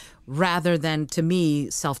assessing rather than, to me,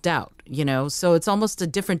 self-doubt, you know? So it's almost a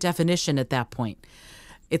different definition at that point.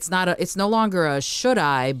 It's no longer a should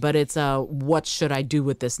I, but it's a what should I do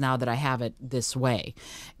with this now that I have it this way?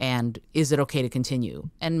 And is it okay to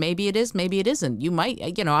continue? And maybe it is, maybe it isn't. You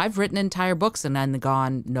might, you know, I've written entire books and then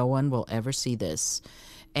gone, no one will ever see this.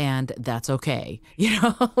 And that's okay, you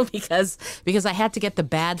know, because I had to get the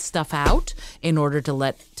bad stuff out in order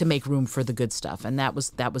to make room for the good stuff. And that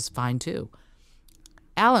was fine too.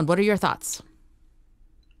 Alan, what are your thoughts?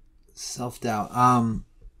 Self-doubt.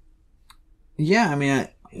 Yeah, I mean,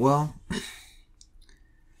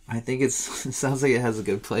 I think it sounds like it has a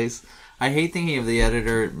good place. I hate thinking of the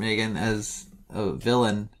editor, Megan, as a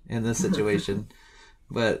villain in this situation.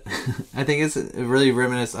 But I think it's really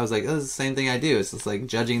reminiscent. I was like, oh, it's the same thing I do. It's just like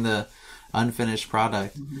judging the unfinished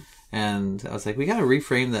product. Mm-hmm. And I was like, we got to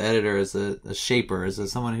reframe the editor as a shaper,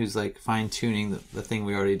 as someone who's like fine-tuning the thing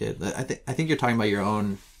we already did. I think you're talking about your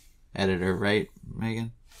own editor, right,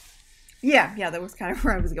 Megan? Yeah, that was kind of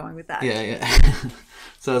where I was going with that. Yeah.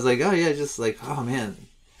 So I was like, oh, yeah, just like, oh, man.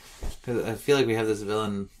 Because I feel like we have this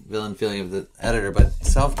villain feeling of the editor, but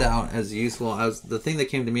self-doubt as useful. The thing that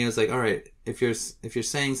came to me was like, all right, if you're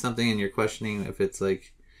saying something and you're questioning if it's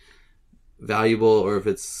like valuable or if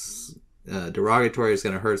it's derogatory, it's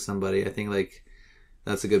going to hurt somebody. I think like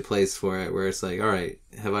that's a good place for it, where it's like, all right,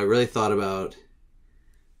 have I really thought about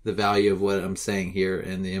the value of what I'm saying here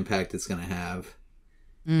and the impact it's going to have?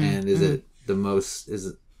 And is it the most?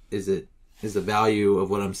 Is the value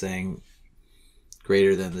of what I'm saying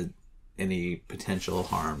greater than any potential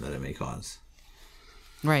harm that it may cause?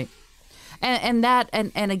 Right. And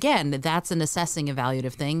again, that's an assessing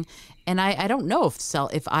evaluative thing. And I don't know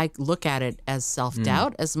if I look at it as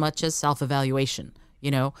self-doubt as much as self-evaluation. You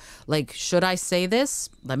know, like, should I say this?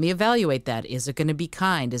 Let me evaluate that. Is it going to be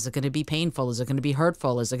kind? Is it going to be painful? Is it going to be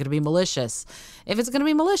hurtful? Is it going to be malicious? If it's going to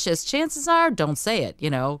be malicious, chances are don't say it, you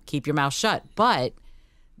know, keep your mouth shut. But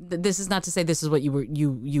this is not to say this is what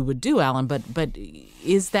you would do, Alan, but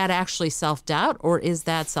is that actually self-doubt or is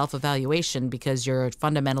that self-evaluation because you're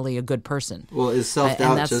fundamentally a good person? Well, is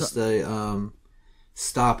self-doubt just a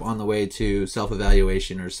stop on the way to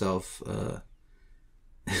self-evaluation or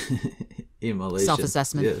immolation?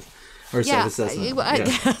 Self-assessment? Yes. Or self-assessment. I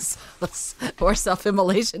guess. Or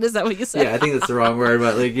self-immolation. Is that what you said? Yeah, I think that's the wrong word,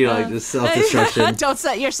 but like, you know, like just self-destruction. Don't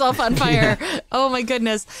set yourself on fire. Oh my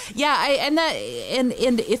goodness. Yeah,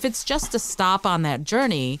 and if it's just a stop on that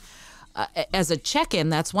journey, as a check-in,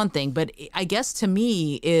 that's one thing. But I guess to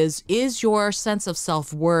me is your sense of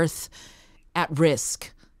self-worth at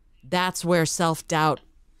risk? That's where self-doubt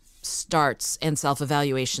starts and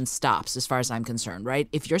self-evaluation stops, as far as I'm concerned, right?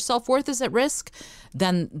 If your self-worth is at risk,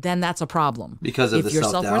 then that's a problem. Because of if the your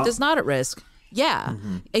self-doubt? self-worth is not at risk, yeah,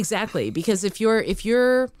 exactly. Because if you're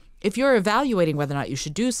evaluating whether or not you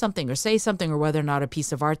should do something or say something, or whether or not a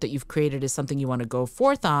piece of art that you've created is something you want to go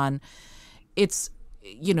forth on, it's,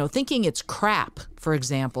 you know, thinking it's crap, for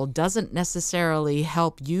example, doesn't necessarily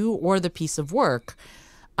help you or the piece of work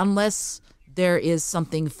unless there is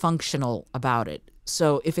something functional about it.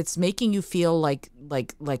 So if it's making you feel like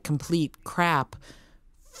complete crap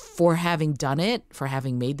for having done it, for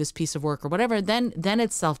having made this piece of work or whatever, then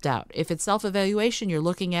it's self-doubt. If it's self-evaluation, you're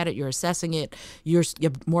looking at it, you're assessing it, you're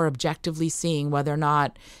more objectively seeing whether or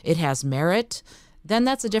not it has merit, then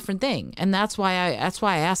that's a different thing. And that's why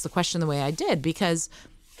I asked the question the way I did, because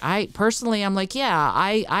I personally, I'm like, yeah,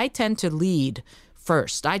 I tend to lead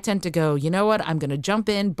first. I tend to go, you know what, I'm going to jump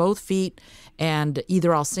in both feet and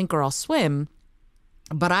either I'll sink or I'll swim.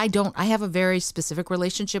 But I have a very specific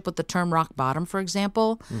relationship with the term rock bottom, for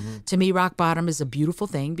example. To me, rock bottom is a beautiful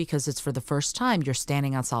thing because it's for the first time you're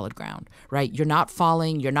standing on solid ground, right? You're not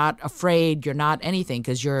falling, you're not afraid, you're not anything,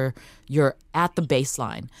 because you're at the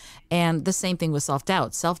baseline. And the same thing with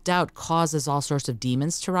self-doubt. Self-doubt causes all sorts of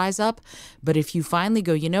demons to rise up. But if you finally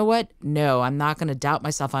go, you know what? No, I'm not going to doubt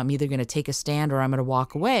myself. I'm either going to take a stand or I'm going to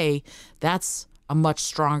walk away. That's a much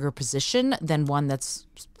stronger position than one that's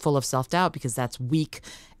full of self-doubt, because that's weak,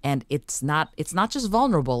 and it's not just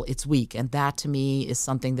vulnerable, it's weak. And that to me is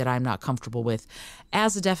something that I'm not comfortable with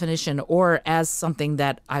as a definition or as something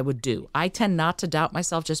that I would do. I tend not to doubt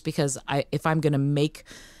myself, just because if I'm going to make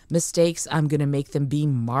mistakes, I'm going to make them be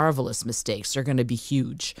marvelous mistakes. They're going to be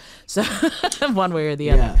huge. So one way or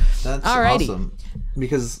the other. Yeah, that's Alrighty. Awesome.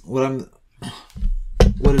 Because what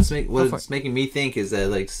it's making me think is that,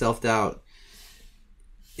 like, self-doubt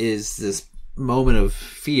is this moment of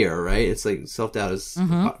fear, right? It's like self-doubt is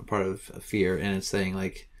part of fear, and it's saying,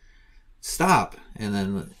 like, stop. And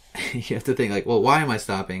then you have to think, like, well, why am I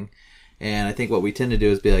stopping? And I think what we tend to do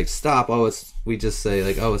is be like, stop. We just say,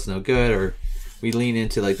 like, oh, it's no good, or we lean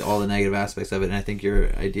into, like, all the negative aspects of it. And I think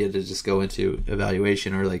your idea to just go into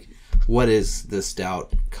evaluation, or, like, what is this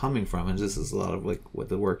doubt coming from? And this is a lot of, like, what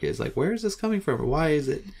the work is. Like, where is this coming from? Or why is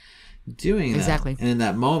it doing that? Exactly. And in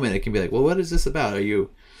that moment, it can be like, well, what is this about? Are you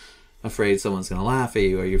afraid someone's going to laugh at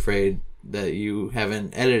you? Are you afraid that you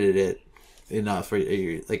haven't edited it enough? Or are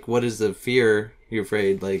you, like, what is the fear? You're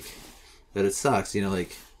afraid, like, that it sucks, you know,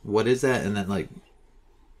 like, what is that? And then, like,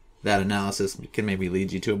 that analysis can maybe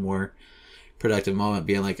lead you to a more productive moment,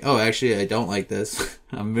 being like, oh, actually, I don't like this.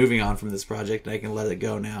 I'm moving on from this project. I can let it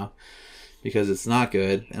go now because it's not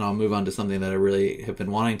good, and I'll move on to something that I really have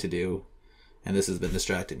been wanting to do, and this has been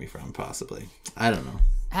distracting me from, possibly. I don't know.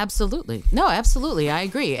 Absolutely. No, absolutely. I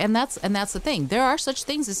agree. And that's the thing. There are such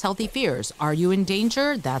things as healthy fears. Are you in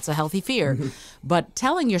danger? That's a healthy fear. But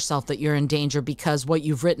telling yourself that you're in danger because what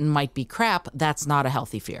you've written might be crap, that's not a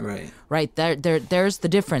healthy fear. Right. Right. There's the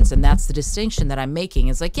difference. And that's the distinction that I'm making.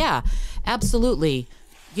 It's like, yeah, absolutely.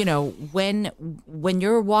 You know, when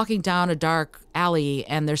you're walking down a dark alley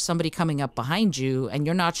and there's somebody coming up behind you and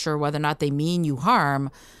you're not sure whether or not they mean you harm,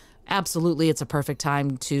 absolutely, it's a perfect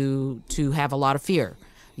time to have a lot of fear.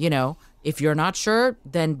 You know, if you're not sure,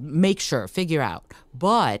 then make sure, figure out.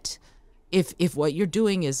 But if what you're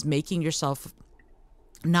doing is making yourself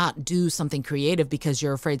not do something creative because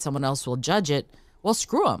you're afraid someone else will judge it, well,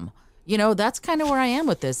 screw them. You know, that's kind of where I am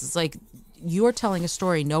with this. It's like, you're telling a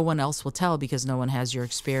story no one else will tell because no one has your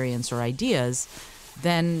experience or ideas.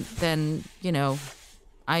 Then you know,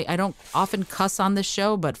 I don't often cuss on this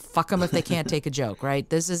show, but fuck them if they can't take a joke, right?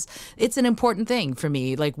 It's an important thing for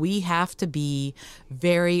me. Like, we have to be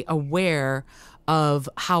very aware of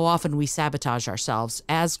how often we sabotage ourselves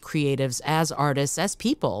as creatives, as artists, as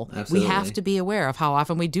people. Absolutely. We have to be aware of how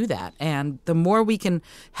often we do that. And the more we can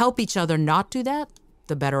help each other not do that,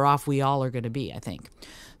 the better off we all are going to be, I think.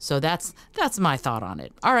 So that's my thought on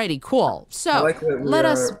it. All righty, cool. So I like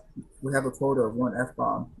that we have a quota of 1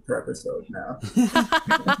 F-bomb per episode now.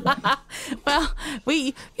 Well,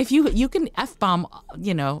 if you can F-bomb,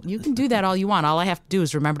 you know, you can do that all you want. All I have to do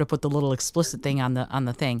is remember to put the little explicit thing on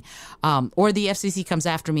the thing. Or the FCC comes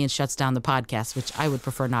after me and shuts down the podcast, which I would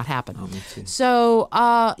prefer not happen. Oh, me too. So,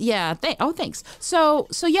 yeah, thanks. So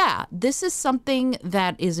yeah, this is something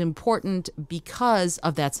that is important because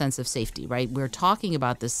of that sense of safety, right? We're talking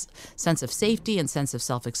about this sense of safety and sense of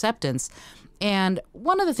self-acceptance. And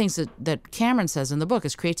one of the things that Cameron says in the book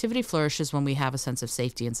is creativity flourishes when we have a sense of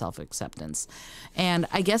safety and self-acceptance. And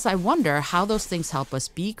I guess I wonder how those things help us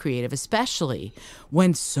be creative, especially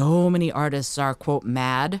when so many artists are, quote,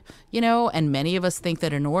 mad, you know, and many of us think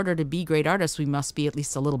that in order to be great artists, we must be at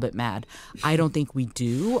least a little bit mad. I don't think we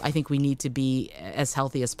do. I think we need to be as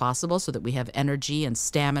healthy as possible so that we have energy and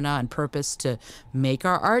stamina and purpose to make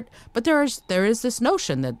our art. But there is this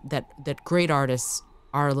notion that great artists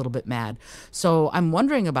are a little bit mad. So I'm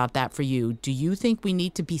wondering about that for you. Do you think we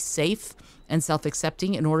need to be safe and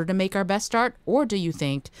self-accepting in order to make our best art? Or do you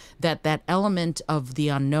think that element of the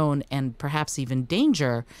unknown and perhaps even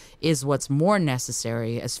danger is what's more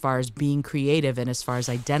necessary as far as being creative and as far as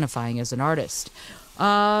identifying as an artist?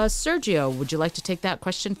 Sergio, would you like to take that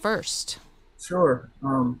question first? Sure.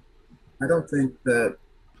 I don't think that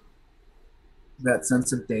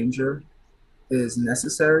sense of danger is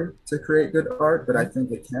necessary to create good art, but I think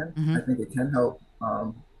it can. Mm-hmm. I think it can help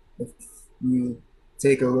if you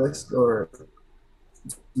take a risk or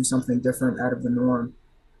do something different out of the norm.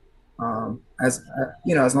 As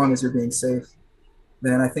you know, as long as you're being safe,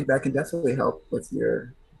 then I think that can definitely help with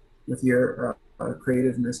your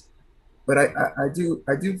creativeness. But I do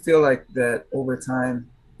feel like that over time,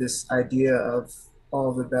 this idea of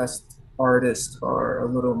all the best artists are a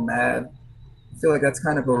little mad. I feel like that's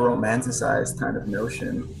kind of a romanticized kind of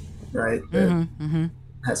notion, right? That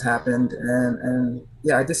has happened, and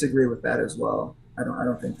yeah, I disagree with that as well. I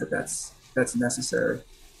don't think that that's necessary.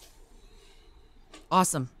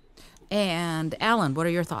 Awesome. And Alan, what are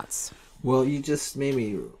your thoughts? Well, you just made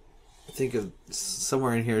me think of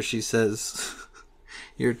somewhere in here. She says,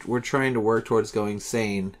 we're trying to work towards going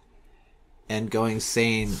sane, and going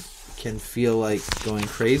sane can feel like going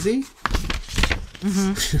crazy.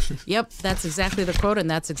 Yep, that's exactly the quote,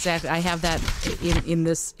 and that's exactly, I have that in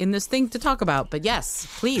this thing to talk about. But yes,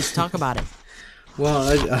 please talk about it. Well,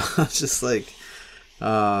 I was just like,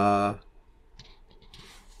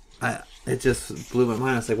 it just blew my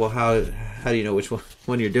mind. I was like, well, how do you know which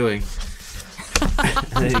one you're doing?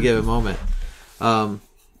 I need to give a moment,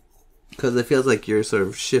 because it feels like you're sort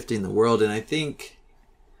of shifting the world, and I think,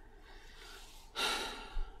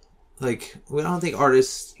 like, I don't think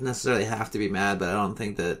artists necessarily have to be mad, but I don't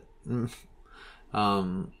think that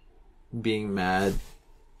being mad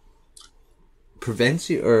prevents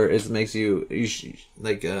you, or makes you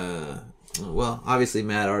like, well, obviously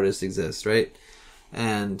mad artists exist, right?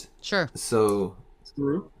 And sure, so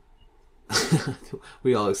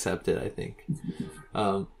we all accept it, I think.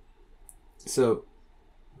 So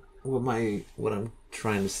what I'm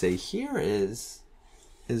trying to say here is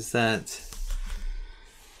that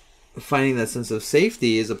finding that sense of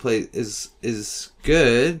safety is is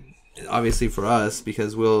good, obviously, for us,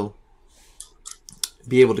 because we'll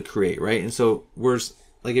be able to create, right? And so we're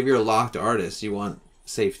like, if you're a locked artist, you want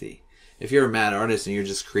safety. If you're a mad artist and you're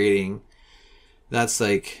just creating, that's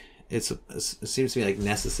like, it seems to me like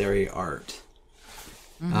necessary art.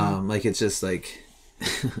 Like, it's just like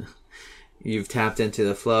you've tapped into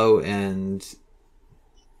the flow, and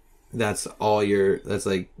that's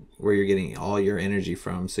like where you're getting all your energy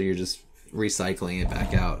from. So you're just recycling it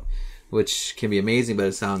back out, which can be amazing, but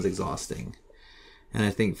it sounds exhausting. And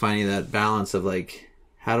I think finding that balance of like,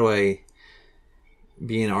 how do I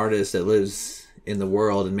be an artist that lives in the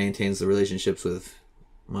world and maintains the relationships with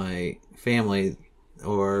my family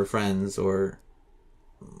or friends or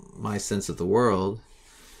my sense of the world,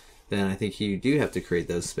 then I think you do have to create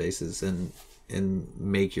those spaces and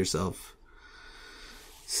make yourself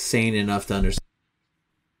sane enough to understand.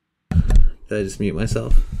 Did I just mute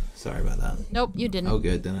myself? Sorry about that. Nope, you didn't. Oh,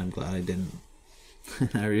 good. Then I'm glad I didn't.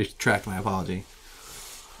 I retract my apology.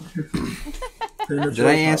 Did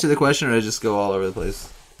I answer the question, or did I just go all over the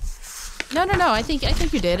place? No. I think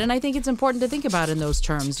you did, and I think it's important to think about it in those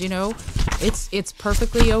terms. You know, it's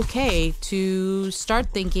perfectly okay to start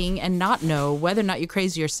thinking and not know whether or not you're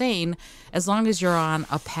crazy or sane, as long as you're on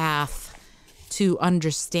a path to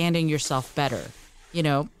understanding yourself better. You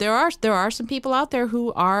know, there are some people out there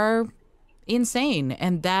who are insane,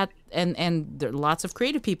 and there are lots of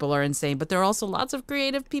creative people are insane, but there are also lots of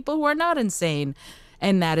creative people who are not insane,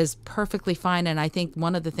 and that is perfectly fine. And I think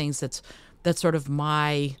one of the things that's sort of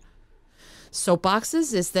my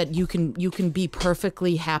soapboxes is that you can be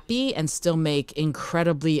perfectly happy and still make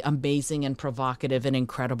incredibly amazing and provocative and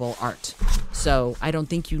incredible art. So I don't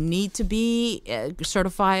think you need to be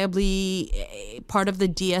certifiably part of the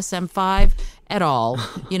DSM-5 at all.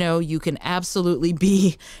 You know, you can absolutely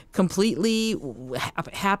be completely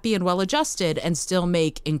happy and well-adjusted and still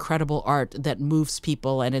make incredible art that moves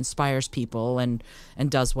people and inspires people and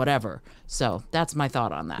does whatever. So that's my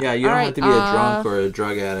thought on that. Yeah, you don't have to be a drunk or a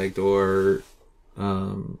drug addict or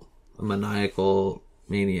a maniacal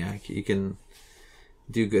maniac. You can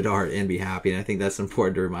do good art and be happy, and I think that's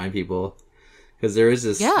important to remind people, because there's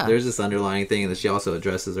this underlying thing that she also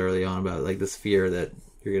addresses early on about like this fear that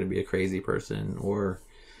you're going to be a crazy person or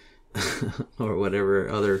or whatever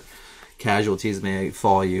other casualties may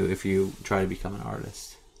fall you if you try to become an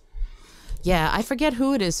artist. Yeah, I forget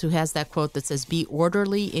who it is who has that quote that says, "Be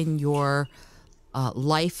orderly in your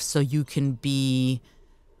life so you can be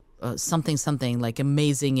something like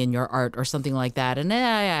amazing in your art," or something like that. And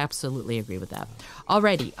I absolutely agree with that.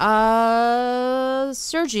 Alrighty.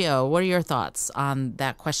 Sergio, what are your thoughts on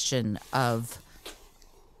that question of...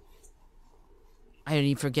 I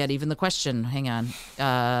didn't forget even the question. Hang on.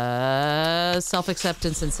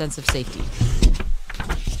 Self-acceptance and sense of safety.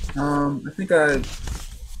 I think I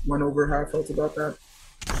went over how I felt about that.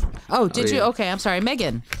 Oh, did you? Okay, I'm sorry.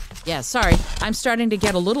 Megan. Yeah, sorry. I'm starting to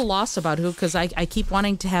get a little lost about who, because I keep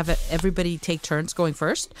wanting to have everybody take turns going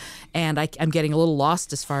first, and I'm getting a little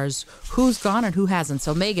lost as far as who's gone and who hasn't.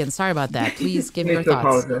 So Megan, sorry about that. Please give your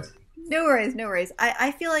thoughts. No worries.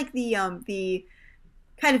 I feel like the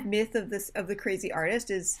kind of myth of the crazy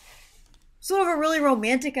artist is sort of a really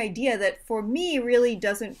romantic idea that for me really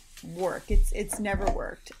doesn't work. It's never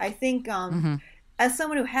worked. I think as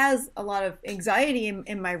someone who has a lot of anxiety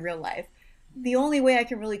in my real life, the only way I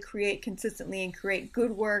can really create consistently and create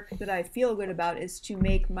good work that I feel good about is to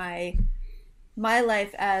make my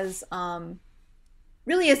life as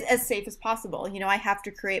really as safe as possible. You know, I have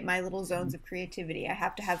to create my little zones of creativity. I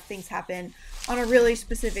have to have things happen on a really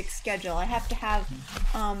specific schedule. I have to have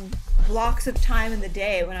blocks of time in the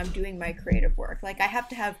day when I'm doing my creative work. Like I have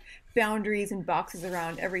to have boundaries and boxes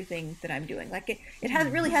around everything that I'm doing. Like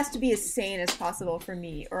it really has to be as sane as possible for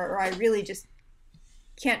me, or I really just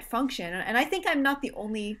can't function. And I think I'm not the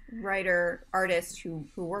only writer artist who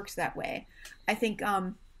works that way. I think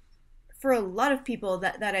for a lot of people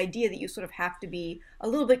that idea that you sort of have to be a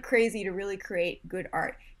little bit crazy to really create good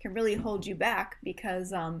art can really hold you back,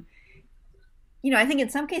 because you know, I think in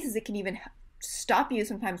some cases it can even stop you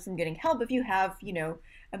sometimes from getting help if you have, you know,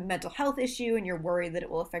 a mental health issue and you're worried that it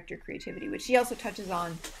will affect your creativity, which she also touches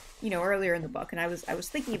on, you know, earlier in the book. And I was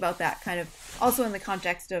thinking about that kind of also in the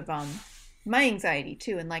context of my anxiety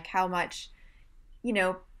too, and like how much, you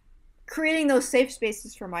know, creating those safe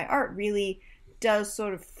spaces for my art really does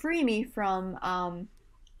sort of free me from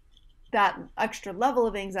that extra level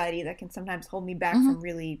of anxiety that can sometimes hold me back from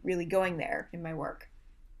really, really going there in my work.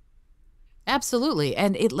 Absolutely.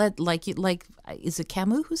 And it led like is it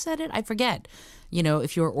Camus who said it? I forget. You know,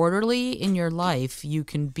 if you're orderly in your life, you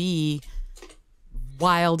can be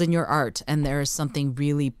wild in your art, and there is something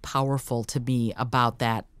really powerful to me about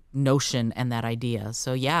that notion and that idea.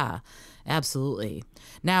 So yeah, absolutely.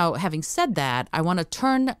 Now, having said that, I want to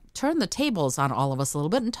turn the tables on all of us a little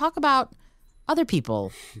bit and talk about other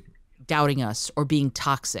people doubting us or being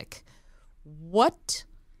toxic. What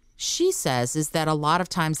she says is that a lot of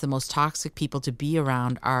times the most toxic people to be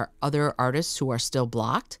around are other artists who are still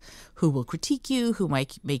blocked, who will critique you, who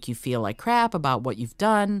might make you feel like crap about what you've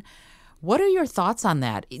done. What are your thoughts on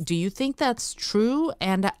that? Do you think that's true?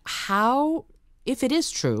 And how, if it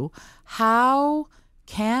is true, how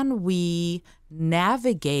can we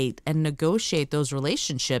navigate and negotiate those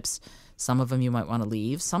relationships? Some of them you might want to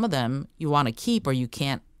leave. Some of them you want to keep or you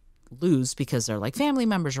can't lose because they're like family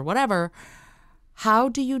members or whatever. How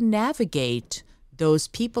do you navigate those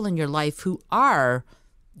people in your life who are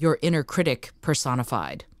your inner critic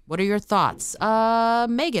personified? What are your thoughts?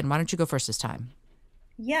 Megan, why don't you go first this time?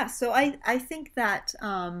 Yeah, so I think that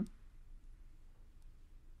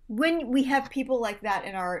when we have people like that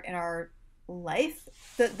in our life,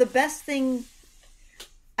 the best thing,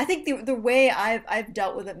 I think the way I've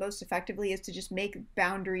dealt with it most effectively is to just make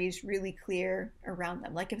boundaries really clear around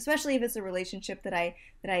them. Like especially if it's a relationship that I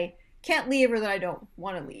can't leave or that I don't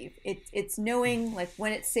want to leave. It's knowing like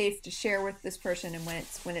when it's safe to share with this person and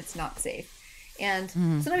when it's not safe. And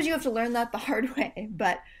sometimes you have to learn that the hard way.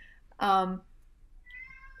 But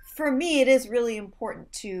for me, it is really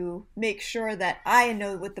important to make sure that I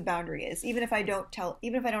know what the boundary is, even if I don't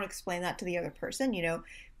explain that to the other person. You know,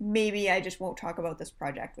 maybe I just won't talk about this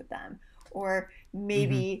project with them, or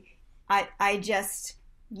maybe I just,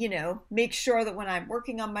 you know, make sure that when I'm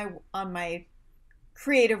working on my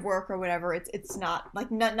creative work or whatever, it's not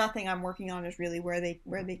like nothing I'm working on is really where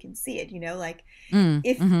they can see it. You know, like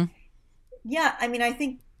yeah, I mean, I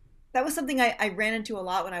think that was something I ran into a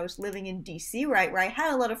lot when I was living in DC, where I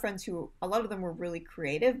had a lot of friends who, a lot of them were really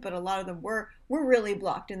creative, but a lot of them were really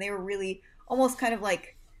blocked, and they were really almost kind of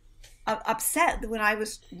like upset when I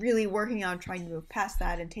was really working on trying to move past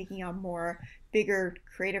that and taking on more bigger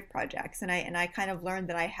creative projects. And I kind of learned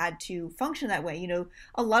that I had to function that way. You know,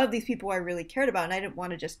 a lot of these people I really cared about, and I didn't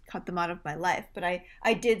want to just cut them out of my life, but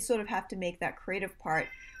I did sort of have to make that creative part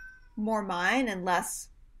more mine and less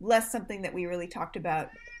something that we really talked about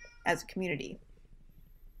as a community.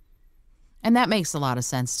 And that makes a lot of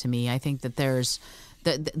sense to me. I think that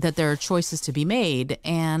that there are choices to be made,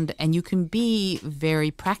 and you can be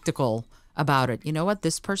very practical about it. You know what?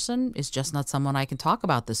 This person is just not someone I can talk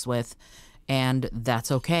about this with, and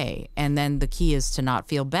that's okay. And then the key is to not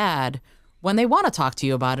feel bad when they want to talk to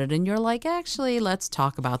you about it, and you're like, actually, let's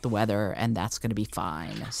talk about the weather, and that's going to be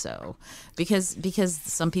fine. So, because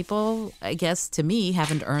some people, I guess, to me,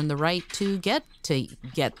 haven't earned the right to get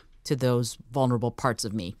to those vulnerable parts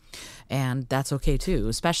of me, and that's okay too,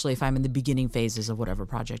 especially if I'm in the beginning phases of whatever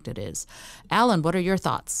project it is. Alan, what are your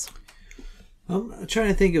thoughts? I'm trying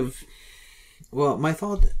to think of Well,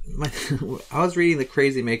 I was reading the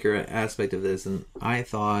crazy maker aspect of this, and I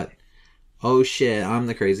thought, oh shit, I'm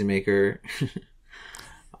the crazy maker.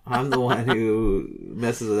 I'm the one who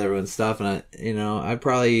messes with everyone's stuff, and I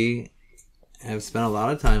probably have spent a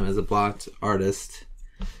lot of time as a blocked artist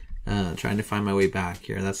trying to find my way back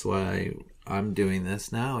here. That's why I'm doing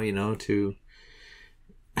this now, to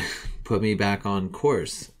put me back on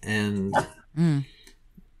course. And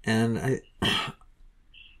and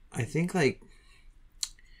I think like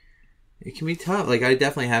it can be tough. Like I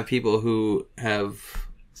definitely have people who have,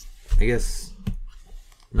 I guess,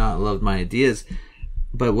 not loved my ideas,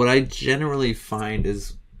 but what I generally find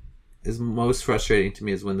is most frustrating to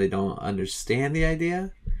me is when they don't understand the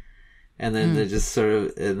idea, and then they just sort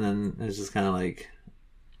of, and then it's just kind of like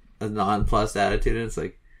a nonplussed attitude, and it's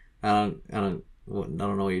like I don't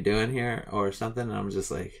know what you're doing here or something, and I'm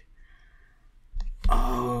just like,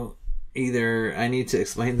 oh, either I need to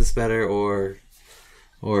explain this better or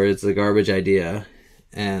it's a garbage idea,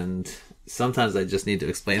 and sometimes I just need to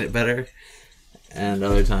explain it better, and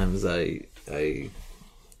other times I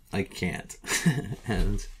can't,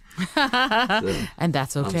 and so and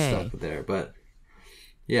that's okay. I'm stuck there, but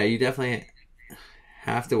yeah, you definitely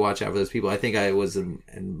have to watch out for those people. I think I was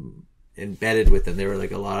embedded with them. There were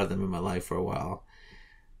like a lot of them in my life for a while,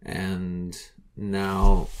 and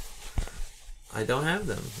now I don't have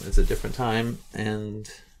them. It's a different time, and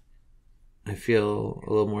I feel a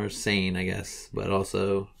little more sane, I guess, but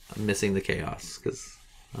also I'm missing the chaos because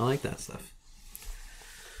I like that stuff.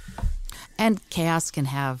 And chaos can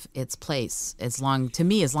have its place as long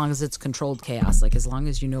as it's controlled chaos, like as long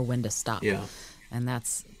as you know when to stop. Yeah. And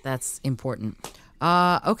that's important.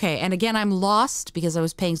 Okay. And again, I'm lost because I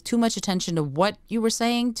was paying too much attention to what you were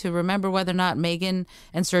saying to remember whether or not Megan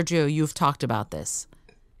and Sergio, you've talked about this.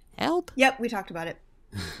 Help? Yep, we talked about it.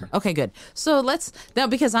 Okay, good. So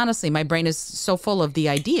because honestly, my brain is so full of the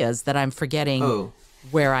ideas that I'm forgetting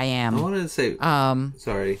where I am. I wanted to say,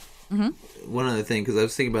 sorry. Mm-hmm. One other thing, because I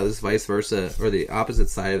was thinking about this vice versa, or the opposite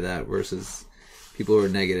side of that versus people who are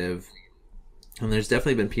negative. And there's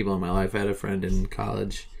definitely been people in my life. I had a friend in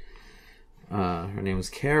college. Her name was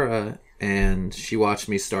Kara, and she watched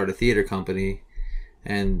me start a theater company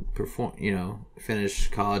and perform, finish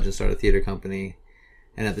college and start a theater company.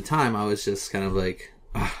 And at the time, I was just kind of like,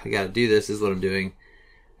 I got to do this. This is what I'm doing,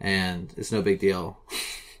 and it's no big deal.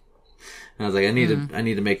 And I was like, I need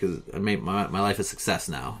to make my life a success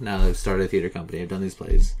now. Now that I've started a theater company, I've done these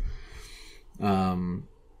plays. And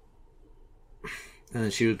then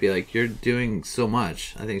she would be like, "You're doing so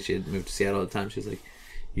much." I think she had moved to Seattle at the time. She was like,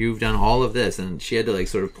 "You've done all of this," and she had to like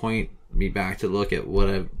sort of point me back to look at what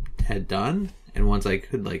I had done. And once I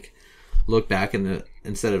could like look back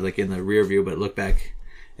instead of like in the rear view, but look back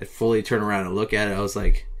and fully turn around and look at it, I was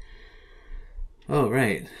like, "Oh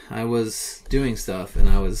right, I was doing stuff, and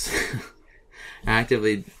I was."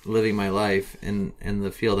 actively living my life in the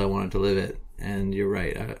field I wanted to live it, and you're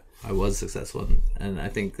right, I was successful, and I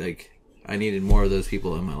think like I needed more of those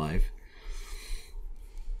people in my life.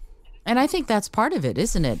 And I think that's part of it,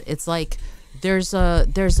 isn't it? It's like there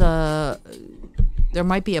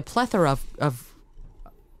might be a plethora of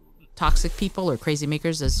toxic people or crazy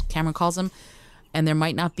makers, as Cameron calls them, and there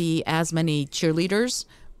might not be as many cheerleaders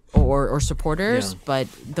or supporters, but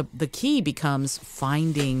the key becomes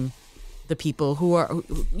finding the people who are,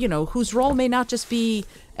 whose role may not just be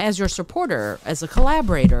as your supporter, as a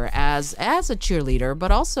collaborator, as a cheerleader,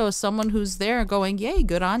 but also someone who's there going, yay,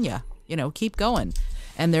 good on ya, keep going.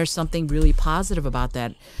 And there's something really positive about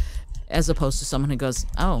that, as opposed to someone who goes,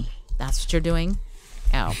 oh, that's what you're doing?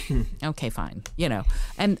 Oh, okay, fine.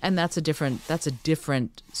 And that's a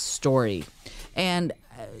different story. And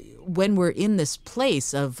when we're in this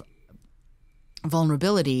place of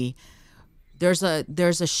vulnerability, there's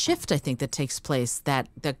a shift, I think, that takes place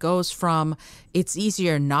that goes from it's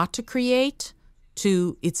easier not to create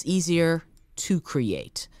to it's easier to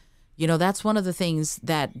create. That's one of the things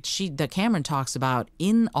that Cameron talks about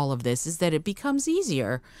in all of this, is that it becomes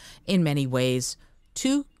easier in many ways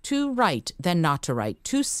to write than not to write,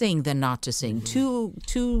 to sing than not to sing,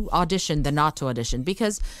 to audition than not to audition,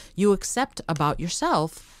 because you accept about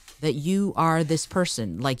yourself that you are this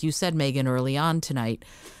person. Like you said, Megan, early on tonight,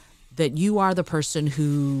 that you are the person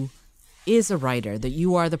who is a writer, that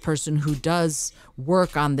you are the person who does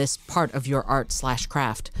work on this part of your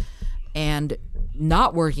art/craft, and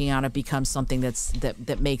not working on it becomes something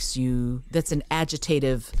that makes you, that's an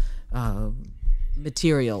agitative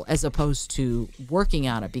material, as opposed to working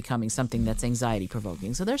on it becoming something that's anxiety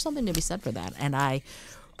provoking. So there's something to be said for that, and I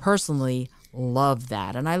personally love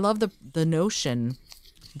that. And I love the notion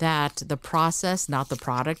that the process, not the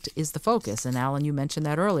product, is the focus. And Alan, you mentioned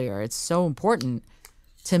that earlier. It's so important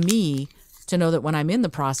to me to know that when I'm in the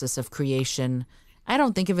process of creation, I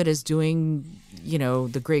don't think of it as doing,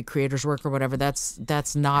 the great creator's work or whatever.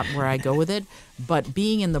 That's not where I go with it. But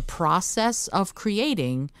being in the process of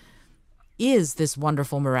creating is this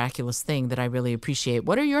wonderful, miraculous thing that I really appreciate.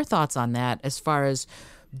 What are your thoughts on that as far as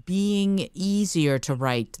being easier to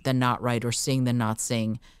write than not write, or sing than not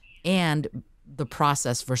sing, and the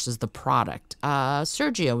process versus the product?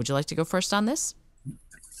 Sergio, would you like to go first on this?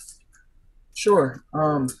 Sure.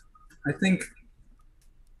 I think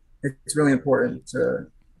it's really important to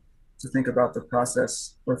think about the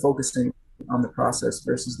process, or focusing on the process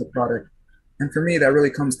versus the product. And for me, that really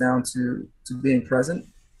comes down to being present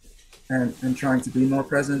and trying to be more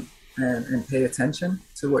present and pay attention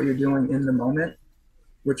to what you're doing in the moment,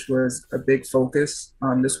 which was a big focus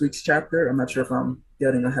on this week's chapter. I'm not sure if I'm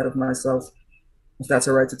getting ahead of myself, if that's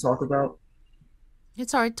all right to talk about.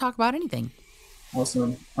 It's all right to talk about anything.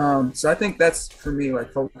 Awesome. So I think that's, for me,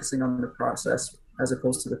 like focusing on the process as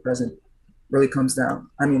opposed to the present really comes down.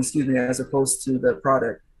 As opposed to the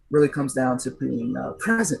product, really comes down to being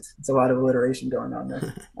present. It's a lot of alliteration going on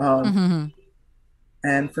there.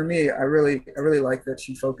 And for me, I really like that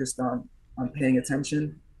she focused on paying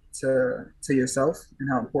attention to yourself and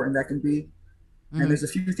how important that can be. And there's a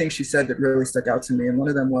few things she said that really stuck out to me. And one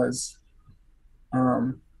of them was,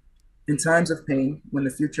 in times of pain, when the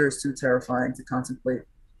future is too terrifying to contemplate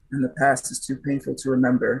and the past is too painful to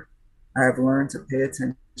remember, I have learned to pay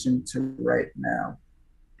attention to right now.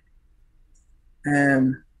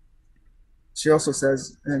 And she also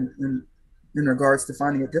says, in regards to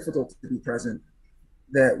finding it difficult to be present,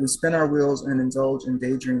 that we spin our wheels and indulge in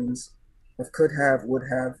daydreams of could have, would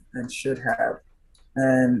have, and should have.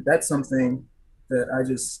 And that's something that I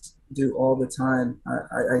just do all the time.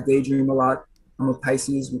 I daydream a lot. I'm a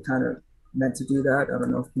Pisces. We kind of meant to do that. I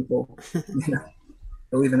don't know if people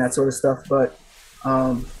believe in that sort of stuff, but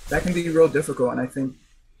that can be real difficult. And I think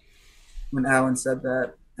when Alan said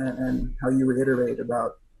that, and how you reiterate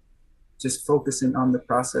about just focusing on the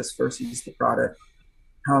process versus the product,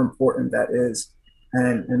 how important that is.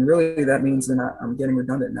 And really that means, and I'm getting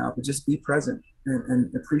redundant now, but just be present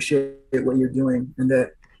and appreciate what you're doing, and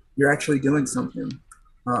that you're actually doing something.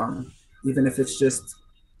 Even if it's just,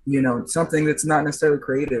 something that's not necessarily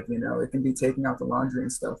creative, it can be taking out the laundry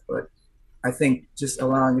and stuff. But I think just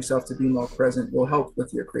allowing yourself to be more present will help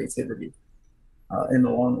with your creativity in the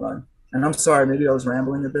long run. And I'm sorry, maybe I was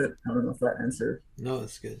rambling a bit. I don't know if that answered. No,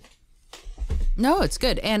 that's good. No, it's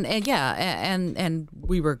good. And yeah, and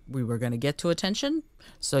we were going to get to attention,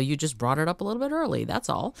 so you just brought it up a little bit early. That's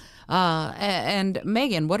all. And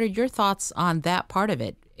Megan, what are your thoughts on that part of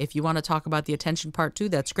it? If you want to talk about the attention part too,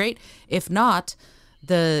 that's great. If not,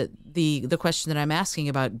 the question that I'm asking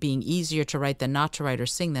about being easier to write than not to write, or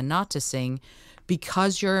sing than not to sing,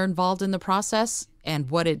 because you're involved in the process and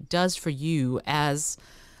what it does for you as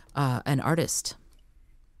an artist.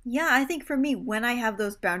 Yeah, I think for me, when I have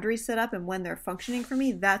those boundaries set up and when they're functioning for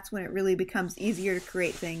me, that's when it really becomes easier to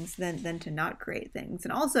create things than to not create things.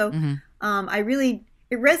 And also, it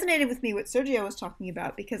resonated with me what Sergio was talking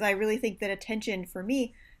about, because I really think that attention for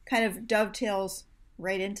me kind of dovetails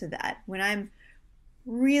right into that. When I'm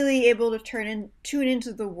really able to tune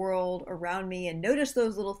into the world around me and notice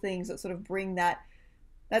those little things that sort of bring that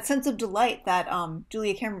sense of delight that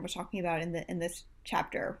Julia Cameron was talking about in this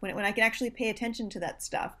chapter, when I can actually pay attention to that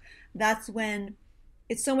stuff, that's when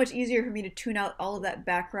it's so much easier for me to tune out all of that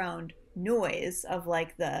background noise of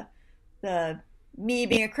like the me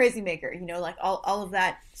being a crazy maker, like all of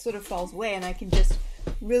that sort of falls away, and I can just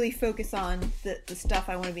really focus on the stuff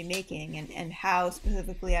I want to be making and how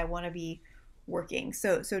specifically I want to be working.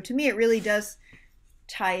 So to me, it really does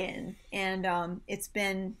tie in, and it's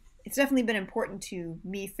definitely been important to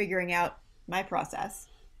me figuring out my process.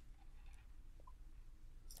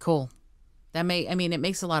 Cool. It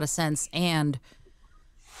makes a lot of sense. And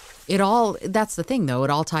that's the thing though, it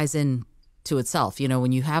all ties in to itself.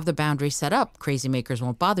 When you have the boundary set up, crazy makers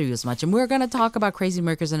won't bother you as much. And we're going to talk about crazy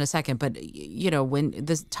makers in a second, but when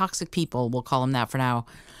the toxic people, we'll call them that for now,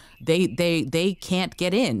 they can't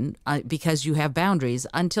get in because you have boundaries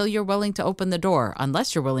until you're willing to open the door,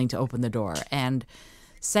 unless you're willing to open the door. And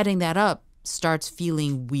setting that up starts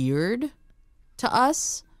feeling weird to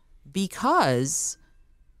us because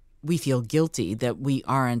we feel guilty that we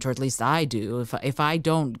aren't, or at least I do. If I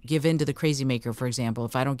don't give in to the crazy maker, for example,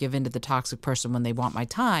 if I don't give in to the toxic person when they want my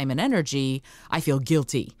time and energy, I feel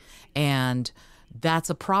guilty. And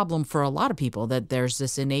that's a problem for a lot of people, that there's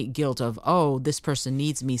this innate guilt of, oh, this person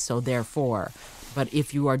needs me, so therefore. But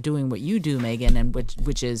if you are doing what you do, Megan, and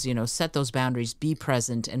which is, set those boundaries, be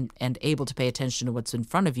present and able to pay attention to what's in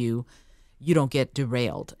front of you, you don't get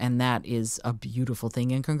derailed. And that is a beautiful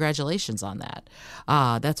thing. And congratulations on that.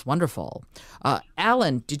 That's wonderful.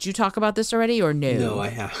 Alan, did you talk about this already or no? No, I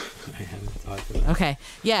haven't talked about it. Okay.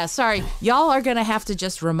 Yeah, sorry. Y'all are going to have to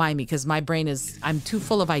just remind me because my brain I'm too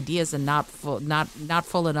full of ideas and not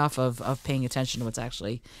full enough of paying attention to what's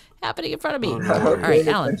actually happening in front of me. All right,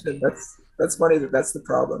 Alan. That's funny that's the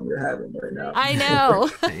problem you're having right now. I know.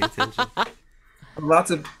 Pay attention.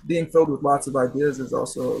 Being filled with lots of ideas is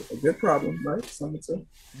also a good problem, right? Some would say.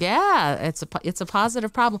 Yeah, it's a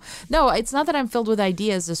positive problem. No, it's not that I'm filled with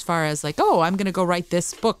ideas as far as like, oh, I'm going to go write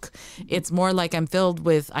this book. It's more like I'm filled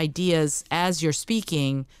with ideas as you're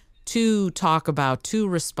speaking to talk about, to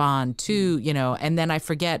respond to, and then I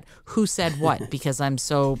forget who said what because I'm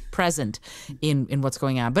so present in what's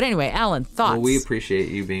going on. But anyway, Alan, thoughts? Well, we appreciate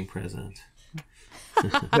you being present.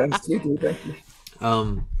 Thank you.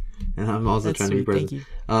 And I'm also That's trying to be sweet, present.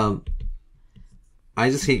 thank you.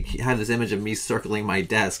 I just had this image of me circling my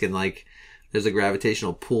desk and like there's a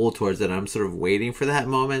gravitational pull towards it. I'm sort of waiting for that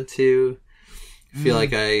moment to feel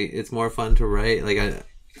like it's more fun to write. Like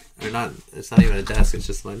it's not even a desk. It's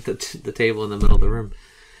just like the table in the middle of the room.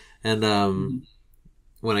 And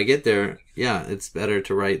when I get there, yeah, it's better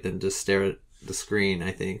to write than just stare at the screen,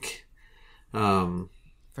 I think. For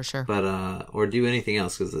sure. But or do anything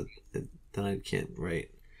else because then I can't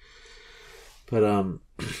write. But I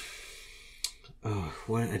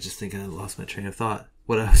just think I lost my train of thought.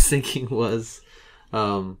 What I was thinking was,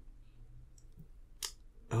 oh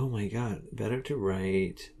my God, better to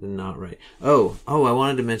write than not write. Oh, I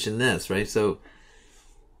wanted to mention this, right? So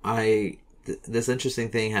this interesting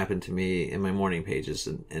thing happened to me in my morning pages,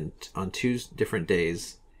 and on 2 different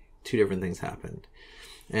days, 2 different things happened.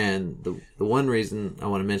 And the one reason I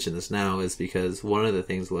want to mention this now is because one of the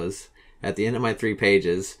things was at the end of my 3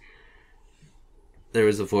 pages, there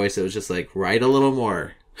was a voice that was just like, write a little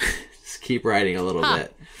more. Just keep writing a little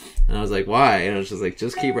bit. And I was like, why? And I was just like,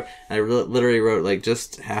 just keep. I literally wrote like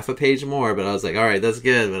just half a page more, but I was like, all right, that's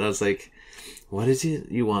good. But I was like, what is it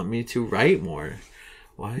you want me to write more?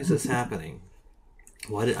 Why is this happening?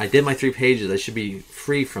 I did my 3 pages. I should be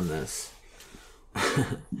free from this.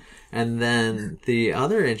 And then the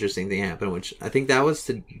other interesting thing happened, which I think that was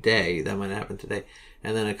today. That might have happened today.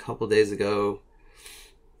 And then a couple days ago,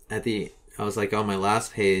 I was like on my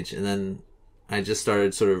last page, and then I just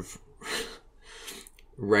started sort of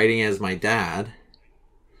writing as my dad,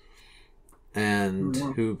 and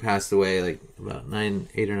who passed away like about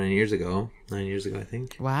 8 or 9 years ago. 9 years ago, I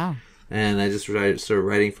think. Wow. And I just started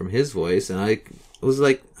writing from his voice, and I was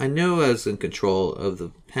like, I knew I was in control of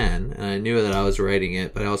the pen, and I knew that I was writing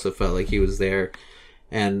it, but I also felt like he was there,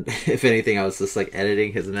 and if anything, I was just like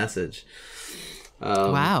editing his message.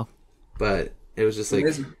 Wow. But it was just like,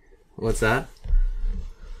 amazing. What's that?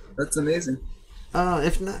 That's amazing.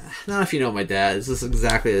 If not if you know my dad, this is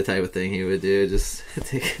exactly the type of thing he would do. Just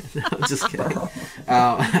no, I'm just kidding.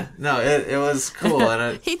 No, it was cool.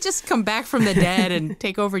 And he'd just come back from the dead and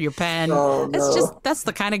take over your pen. That's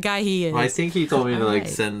the kind of guy he is. I think he told me to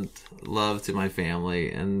send love to my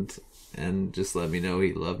family and just let me know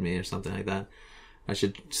he loved me or something like that. I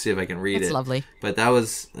should see if I can read it. That's lovely. But that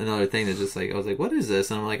was another thing that just I was like, what is this?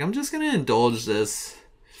 And I'm like, I'm just gonna indulge this.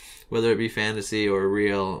 Whether it be fantasy or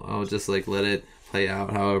real, I'll just let it play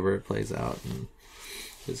out however it plays out. And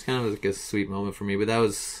it's kind of like a sweet moment for me. But that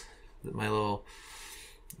was my little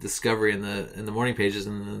discovery in the morning pages,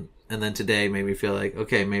 and then today made me feel like,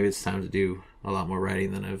 okay, maybe it's time to do a lot more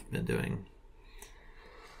writing than I've been doing.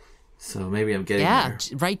 So maybe I'm getting there.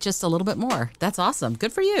 Write just a little bit more. That's awesome.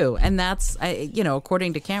 Good for you. And that's,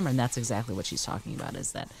 according to Cameron, that's exactly what she's talking about,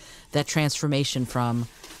 is that transformation from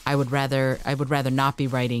I would rather not be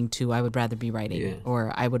writing to I would rather be writing,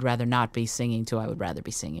 or I would rather not be singing to I would rather be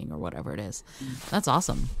singing, or whatever it is. That's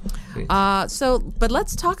awesome. But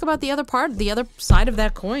let's talk about the other side of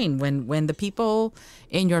that coin, when the people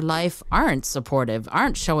in your life aren't supportive,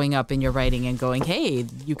 aren't showing up in your writing and going, hey,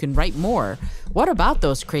 you can write more. What about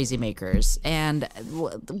those crazy makers? And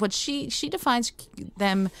what she defines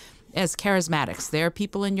them as charismatics. There are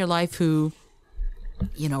people in your life who,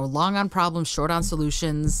 long on problems, short on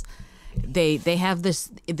solutions. They have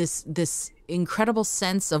this incredible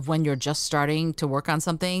sense of when you're just starting to work on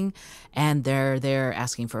something, and they're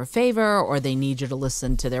asking for a favor, or they need you to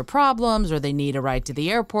listen to their problems, or they need a ride to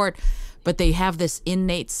the airport, but they have this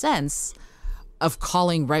innate sense of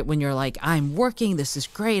calling right when you're like, I'm working, this is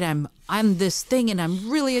great, I'm this thing, and I'm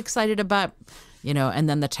really excited about you know, and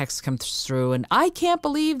then the text comes through and I can't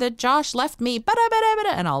believe that Josh left me,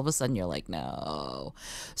 and all of a sudden you're like, no.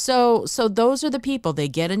 So those are the people. They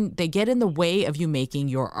get in the way of you making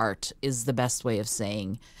your art, is the best way of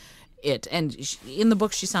saying it. And in the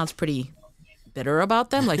book, she sounds pretty bitter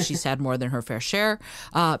about them, like she's had more than her fair share,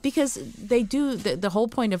 because they do. The whole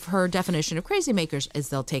point of her definition of crazy makers is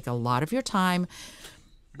they'll take a lot of your time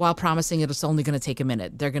while promising it's only going to take a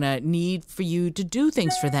minute. They're going to need for you to do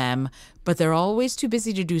things for them, but they're always too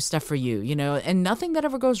busy to do stuff for you, you know, and nothing that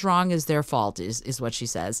ever goes wrong is their fault, is what she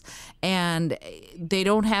says. And they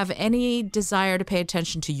don't have any desire to pay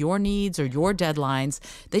attention to your needs or your deadlines.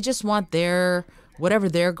 They just want whatever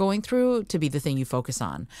they're going through to be the thing you focus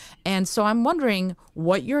on. And so I'm wondering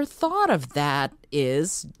what your thought of that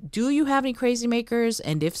is. Do you have any crazy makers?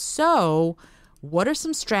 And if so, what are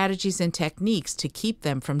some strategies and techniques to keep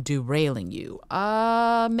them from derailing you?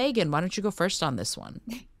 Megan, why don't you go first on this one?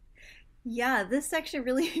 Yeah, this section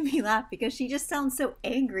really made me laugh because she just sounds so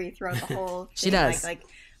angry throughout the whole thing. She does.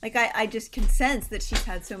 Like I just can sense that she's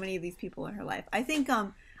had so many of these people in her life. I think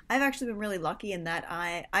I've actually been really lucky in that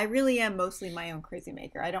I really am mostly my own crazy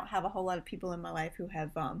maker. I don't have a whole lot of people in my life who have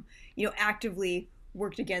actively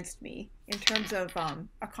worked against me in terms of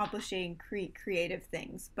accomplishing creative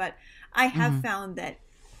things. But I have found that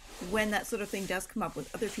when that sort of thing does come up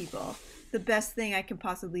with other people, the best thing I can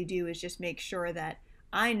possibly do is just make sure that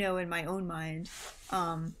I know in my own mind,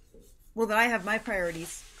 that I have my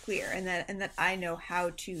priorities clear, and that I know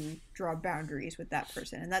how to draw boundaries with that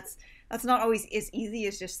person. And that's not always as easy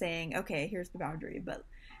as just saying, okay, here's the boundary. But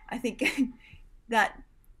I think that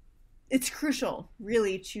it's crucial,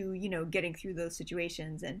 really, to, getting through those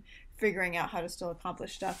situations and figuring out how to still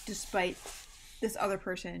accomplish stuff despite this other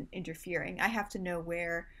person interfering. I have to know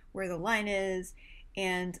where the line is,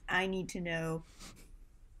 and I need to know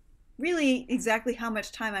really exactly how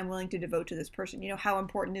much time I'm willing to devote to this person. How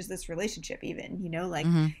important is this relationship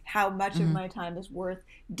even? How much of my time is worth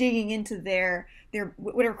digging into their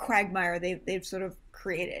whatever quagmire they've sort of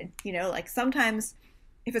created. Sometimes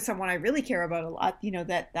if it's someone I really care about a lot,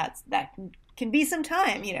 that can be some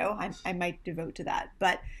time, I might devote to that.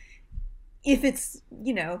 But if it's,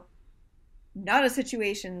 not a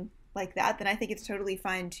situation like that, then I think it's totally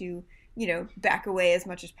fine to, back away as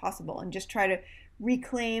much as possible and just try to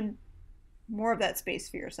reclaim more of that space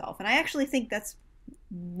for yourself. And I actually think that's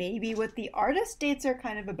maybe what the artist dates are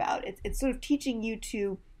kind of about. It's sort of teaching you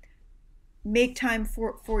to make time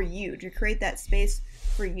for you, to create that space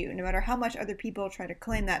for you, no matter how much other people try to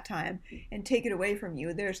claim that time and take it away from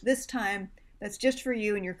you. There's this time that's just for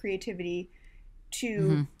you and your creativity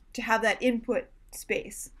to have that input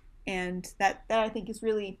space. And that I think is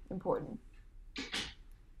really important.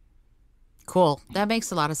 Cool. That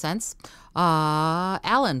makes a lot of sense.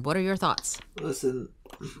 Alan, what are your thoughts? Listen,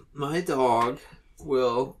 my dog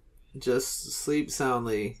will just sleep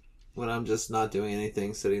soundly when I'm just not doing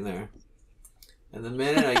anything, sitting there. And the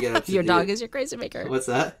minute I get up to your dog is your crazy maker. What's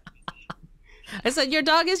that? I said your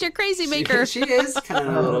dog is your crazy maker. She is kind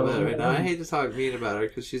of a little bit right now. I hate to talk mean about her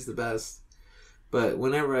because she's the best. But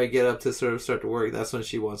whenever I get up to sort of start to work, that's when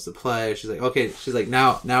she wants to play. She's like, okay. She's like,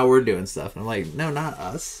 now we're doing stuff. And I'm like, no, not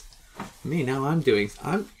us. Me, now I'm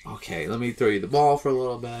okay. Let me throw you the ball for a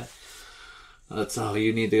little bit. That's all.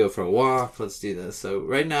 You need to go for a walk. Let's do this. So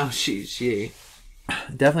right now she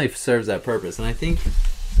definitely serves that purpose. And I think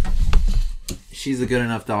she's a good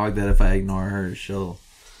enough dog that if I ignore her, she'll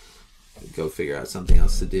go figure out something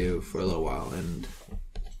else to do for a little while. And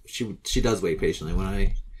she does wait patiently when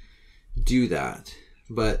I do that.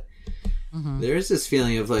 But there is this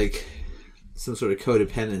feeling of like some sort of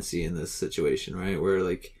codependency in this situation, right? Where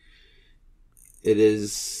like it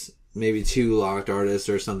is maybe two locked artists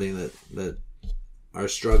or something that are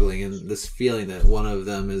struggling, and this feeling that one of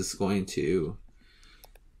them is going to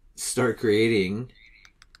start creating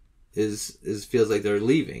is feels like they're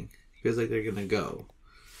leaving, feels like they're gonna go,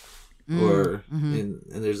 or and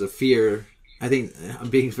there's a fear. I think I'm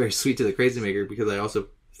being very sweet to the crazy maker because I also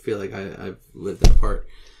feel like I've lived that part.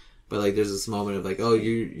 But like there's this moment of like, oh,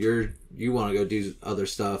 you want to go do other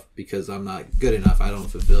stuff because I'm not good enough, I don't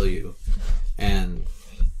fulfill you, and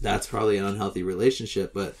that's probably an unhealthy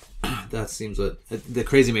relationship. But that seems what the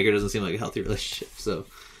crazy maker doesn't seem like a healthy relationship. So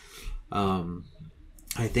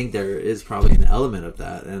I think there is probably an element of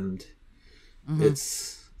that, and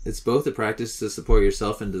it's both a practice to support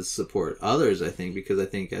yourself and to support others. I think because I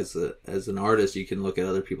think as an artist, you can look at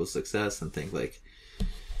other people's success and think like,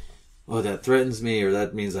 oh, that threatens me, or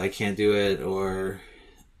that means I can't do it, or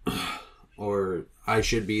I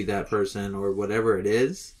should be that person, or whatever it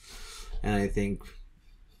is. And I think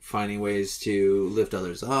finding ways to lift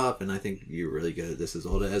others up, and I think you're really good at this as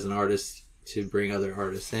an artist, to bring other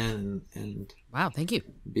artists in and wow, thank you.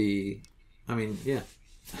 Yeah,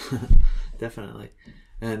 definitely.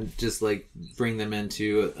 And just like bring them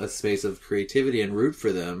into a space of creativity and root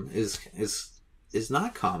for them is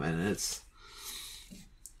not common. It's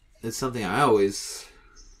something I always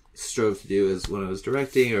strove to do as when I was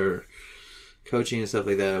directing or coaching and stuff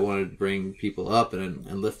like that. I wanted to bring people up and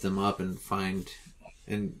lift them up and find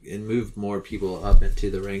and move more people up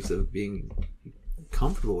into the ranks of being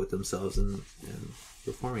comfortable with themselves and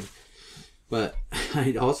performing. But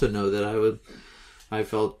I also know that I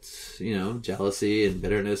felt, jealousy and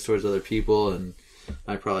bitterness towards other people, and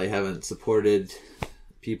I probably haven't supported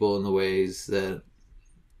people in the ways that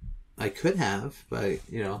I could have by,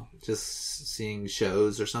 just seeing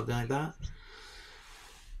shows or something like that.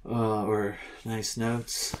 Or nice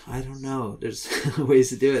notes. I don't know. There's ways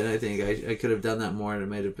to do it. I think I could have done that more, and it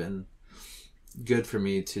might have been good for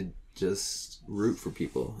me to just root for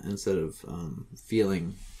people instead of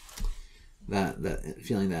feeling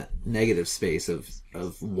that negative space of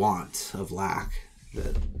want, of lack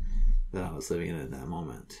that I was living in at that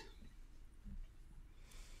moment.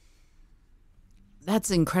 That's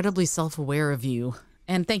incredibly self-aware of you.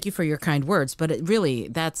 And thank you for your kind words, but it really,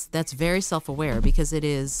 that's very self-aware, because it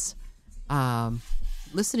is,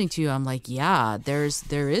 listening to you, I'm like, yeah, there is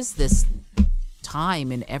this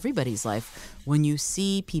time in everybody's life when you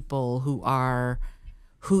see people who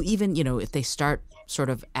even, if they start sort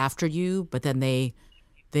of after you, but then they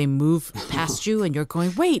move past you and you're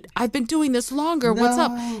going, wait, I've been doing this longer. No. What's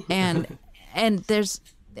up? And there's,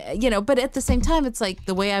 but at the same time, it's like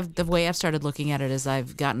the way I've started looking at it as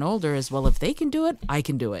I've gotten older is, well, if they can do it, I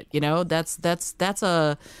can do it. That's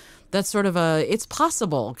sort of a, it's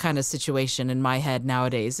possible kind of situation in my head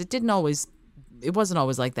nowadays. It wasn't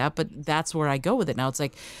always like that, but that's where I go with it now. It's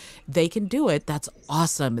like, they can do it. That's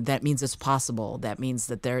awesome. That means it's possible. That means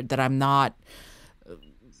that I'm not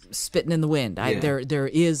spitting in the wind. There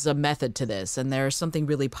is a method to this, and there's something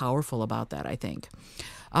really powerful about that, I think.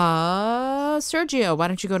 Sergio, why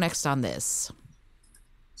don't you go next on this?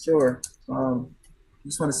 Sure.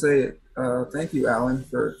 Just want to say thank you, Alan,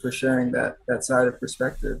 for sharing that side of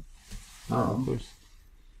perspective. Of course.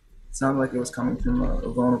 It sounded like it was coming from a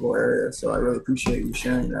vulnerable area, so I really appreciate you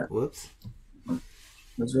sharing that. Whoops. It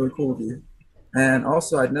was really cool of you. And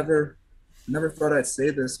also, I'd never thought I'd say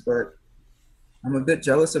this, but I'm a bit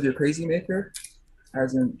jealous of your crazy maker,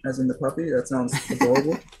 as in the puppy. That sounds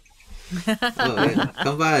adorable.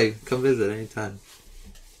 Come visit anytime.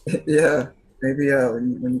 Yeah, maybe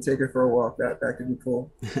when you take her for a walk, that could be cool.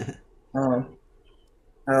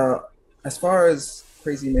 As far as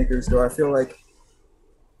crazy makers go, I feel like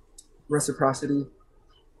reciprocity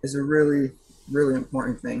is a really, really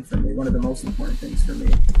important thing for me, one of the most important things for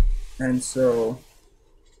me. And so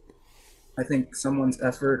I think someone's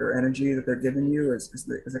effort or energy that they're giving you is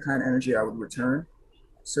the kind of energy I would return.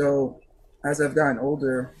 So as I've gotten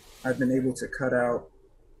older, I've been able to cut out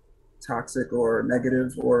toxic or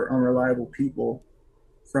negative or unreliable people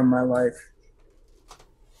from my life,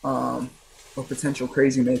 or potential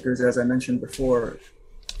crazy makers, as I mentioned before.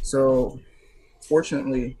 So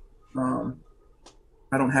fortunately,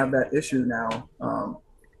 I don't have that issue now.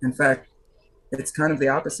 In fact, it's kind of the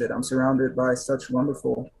opposite. I'm surrounded by such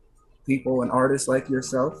wonderful people and artists like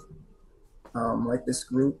yourself, like this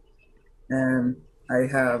group. And I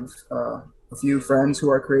have a few friends who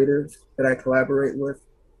are creative that I collaborate with.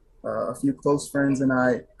 A few close friends and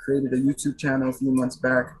I created a YouTube channel a few months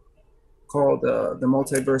back called The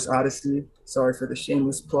Multiverse Odyssey. Sorry for the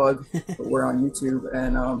shameless plug, but we're on YouTube.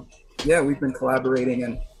 And we've been collaborating,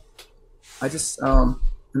 and I just am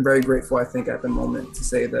very grateful, I think, at the moment to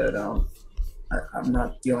say that I'm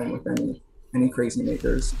not dealing with any crazy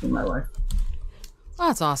makers in my life. Well,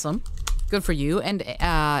 that's awesome. Good for you. And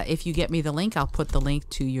if you get me the link, I'll put the link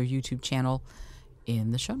to your YouTube channel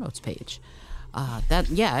in the show notes page.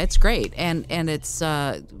 It's great. And it's,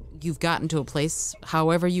 you've gotten to a place,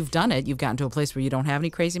 however you've done it, you've gotten to a place where you don't have any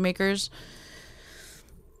crazy makers.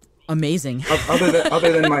 Amazing.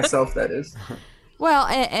 Other than myself, that is. Well,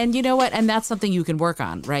 and you know what? And that's something you can work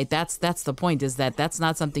on, right? That's the point, is that's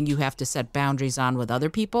not something you have to set boundaries on with other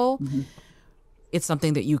people. Mm-hmm. It's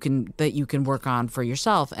something that you can work on for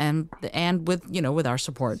yourself, and with with our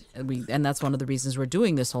support. And that's one of the reasons we're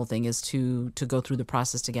doing this whole thing, is to go through the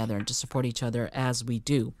process together and to support each other as we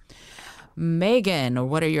do. Megan,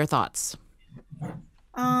 what are your thoughts?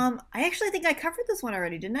 I actually think I covered this one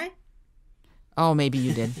already, didn't I? Oh, maybe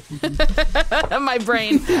you did. My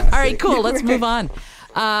brain. All right, cool. Let's move on.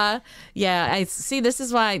 Yeah, I see. This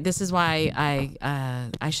is why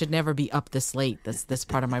I should never be up this late. That's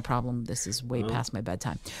part of my problem. This is way past my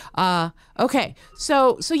bedtime. Okay.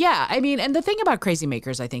 So yeah, I mean, and the thing about crazy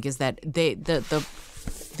makers, I think, is that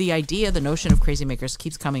the idea, the notion of crazy makers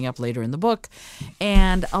keeps coming up later in the book.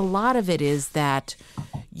 And a lot of it is that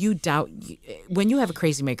you doubt, when you have a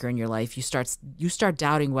crazy maker in your life, you start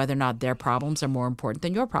doubting whether or not their problems are more important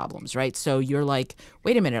than your problems, right? So you're like,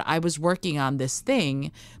 wait a minute, I was working on this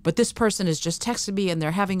thing, but this person has just texted me and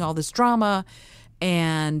they're having all this drama.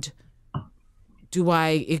 And do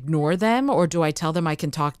I ignore them, or do I tell them I can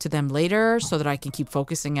talk to them later so that I can keep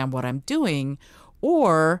focusing on what I'm doing?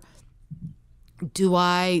 Or do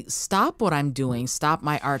I stop what I'm doing, stop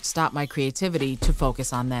my art, stop my creativity to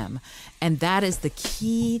focus on them? And that is the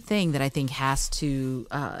key thing that I think has to,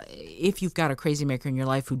 if you've got a crazy maker in your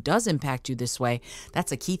life who does impact you this way,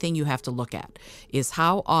 that's a key thing you have to look at, is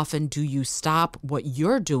how often do you stop what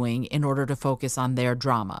you're doing in order to focus on their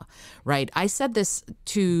drama, right? I said this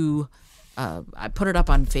to... I put it up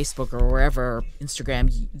on Facebook or wherever, Instagram,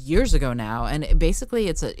 years ago now, and basically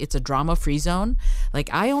it's a drama-free zone.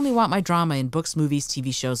 Like, I only want my drama in books, movies,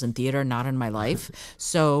 TV shows, and theater, not in my life.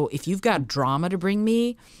 So if you've got drama to bring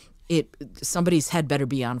me, somebody's head better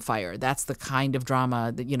be on fire. That's the kind of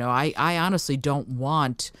drama that, I honestly don't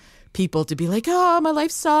want people to be like, oh, my life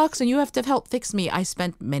sucks and you have to help fix me. I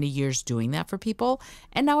spent many years doing that for people,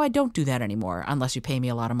 and now I don't do that anymore unless you pay me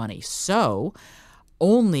a lot of money. So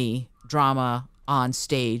only drama on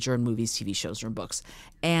stage or in movies, TV shows, or in books.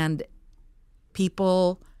 And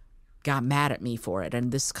people got mad at me for it.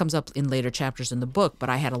 And this comes up in later chapters in the book, but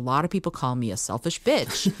I had a lot of people call me a selfish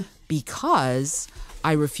bitch because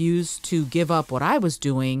I refused to give up what I was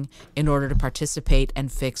doing in order to participate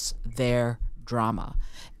and fix their drama.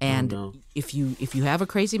 And if you have a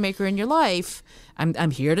crazy maker in your life,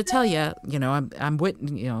 I'm here to tell you, I'm with,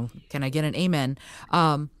 can I get an amen?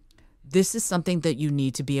 This is something that you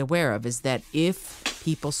need to be aware of, is that if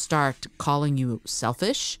people start calling you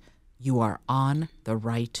selfish, you are on the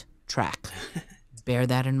right track. Bear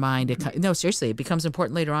that in mind. No, seriously, it becomes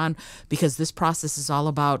important later on, because this process is all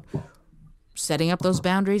about setting up those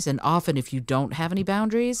boundaries. And often, if you don't have any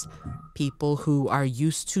boundaries, people who are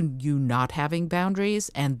used to you not having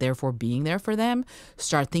boundaries and therefore being there for them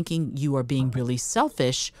start thinking you are being really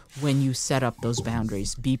selfish when you set up those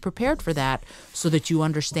boundaries. Be prepared for that so that you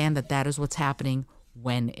understand that that is what's happening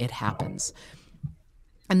when it happens.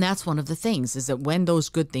 And that's one of the things, is that when those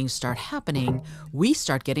good things start happening, we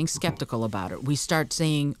start getting skeptical about it. We start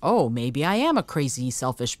saying, oh, maybe I am a crazy,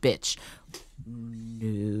 selfish bitch.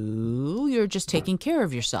 No, you're just taking care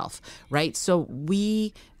of yourself, right? So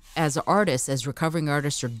we, as artists, as recovering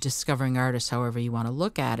artists or discovering artists, however you want to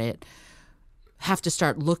look at it, have to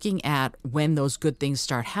start looking at when those good things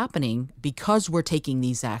start happening, because we're taking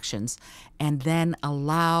these actions, and then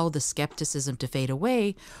allow the skepticism to fade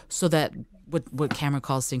away so that what Cameron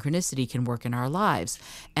calls synchronicity can work in our lives.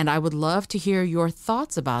 And I would love to hear your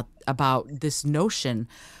thoughts about this notion,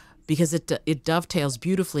 because it dovetails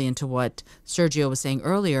beautifully into what Sergio was saying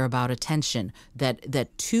earlier about attention,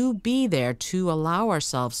 that to be there, to allow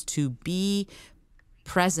ourselves to be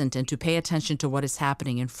present and to pay attention to what is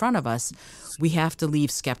happening in front of us, we have to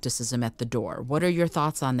leave skepticism at the door. What are your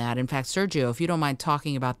thoughts on that? In fact, Sergio, if you don't mind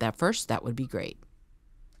talking about that first, that would be great.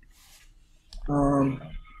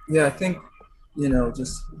 Yeah, I think,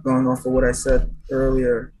 just going off of what I said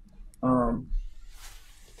earlier,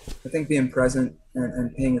 I think being present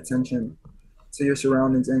and paying attention to your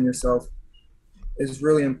surroundings and yourself is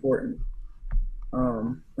really important.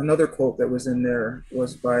 Another quote that was in there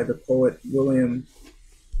was by the poet William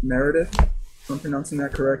Meredith, if I'm pronouncing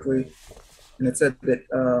that correctly. And it said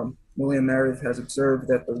that William Meredith has observed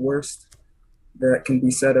that the worst that can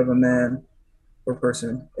be said of a man or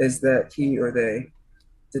person is that he or they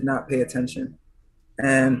did not pay attention.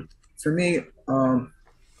 And for me,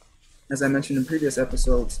 as I mentioned in previous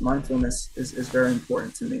episodes, mindfulness is very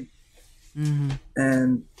important to me. Mm-hmm.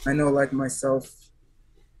 And I know, like myself,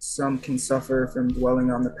 some can suffer from dwelling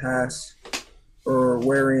on the past or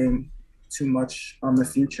worrying too much on the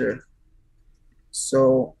future.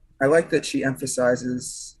 So I like that she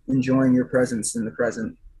emphasizes enjoying your presence in the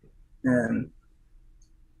present. And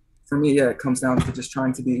for me, it comes down to just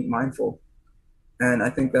trying to be mindful. And I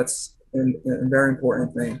think that's a very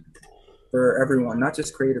important thing for everyone, not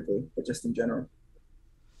just creatively, but just in general.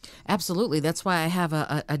 Absolutely. That's why I have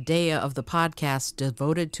a day of the podcast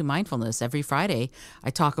devoted to mindfulness. Every Friday, I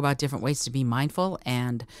talk about different ways to be mindful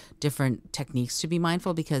and different techniques to be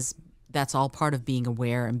mindful, because that's all part of being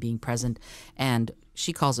aware and being present. And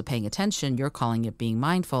she calls it paying attention. You're calling it being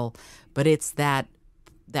mindful. But it's that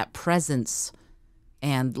presence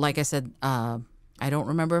And like I said, I don't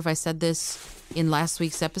remember if I said this in last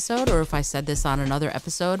week's episode or if I said this on another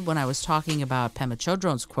episode when I was talking about Pema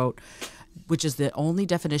Chodron's quote, which is the only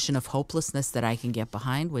definition of hopelessness that I can get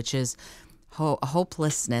behind, which is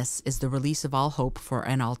hopelessness is the release of all hope for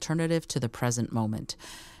an alternative to the present moment.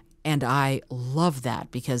 And I love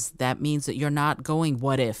that because that means that you're not going,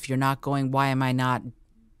 what if? You're not going, why am I not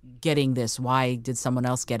getting this? Why did someone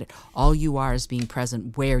else get it? All you are is being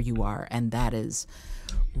present where you are. And that is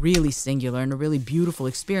really singular and a really beautiful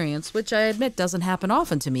experience, which I admit doesn't happen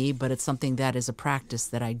often to me, but it's something that is a practice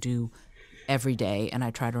that I do every day. And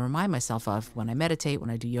I try to remind myself of when I meditate, when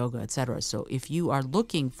I do yoga, etc. So if you are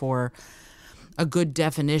looking for a good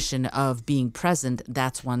definition of being present,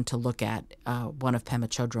 that's one to look at, one of Pema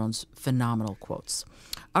Chodron's phenomenal quotes.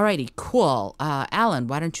 Alrighty, cool. Alan,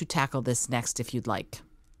 why don't you tackle this next if you'd like?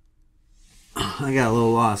 I got a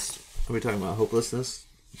little lost. Are we talking about hopelessness?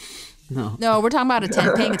 No, we're talking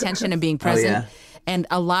about paying attention and being present and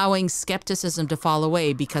allowing skepticism to fall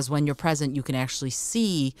away, because when you're present, you can actually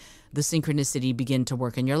see the synchronicity begin to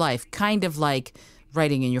work in your life, kind of like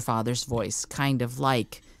writing in your father's voice, kind of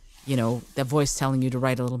like, that voice telling you to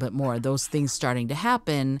write a little bit more. Those things starting to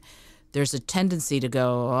happen, there's a tendency to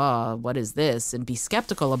go, oh, what is this? And be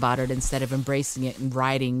skeptical about it instead of embracing it and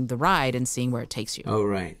riding the ride and seeing where it takes you. Oh,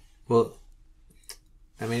 right. Well,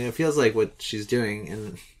 I mean, it feels like what she's doing,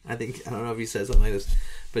 and I don't know if you said something like this,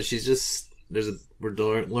 but she's just, we're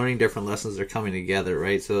learning different lessons that are coming together,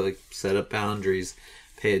 right? So, like, set up boundaries,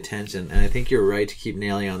 pay attention. And I think you're right to keep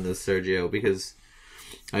nailing on this, Sergio, because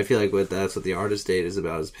I feel like that's what the artist date is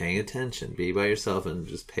about, is paying attention. Be by yourself and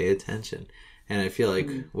just pay attention. And I feel like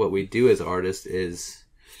what we do as artists is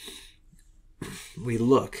we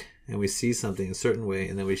look and we see something a certain way,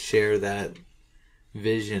 and then we share that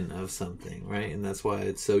vision of something, right? And that's why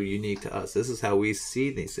it's so unique to us. This is how we see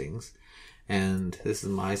these things, and this is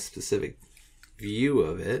my specific view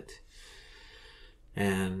of it.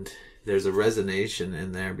 And there's a resonance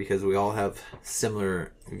in there because we all have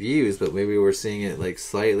similar views, but maybe we're seeing it like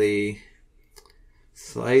slightly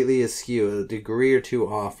askew, a degree or two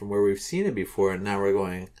off from where we've seen it before, and now we're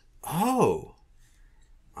going, oh,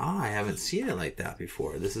 I haven't seen it like that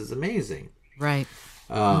before. This is amazing. Right.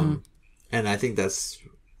 And I think that's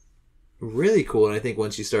really cool. And I think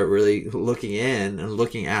once you start really looking in and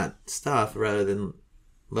looking at stuff rather than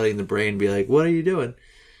letting the brain be like, what are you doing?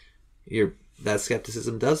 That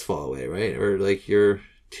skepticism does fall away, right? Or like you're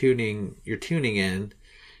tuning in,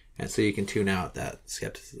 and so you can tune out that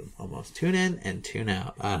skepticism almost. Tune in and tune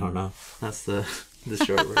out. I don't know. That's the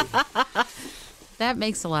short version. That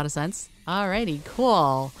makes a lot of sense. Alrighty,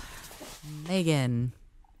 cool. Megan.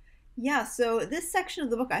 Yeah, so this section of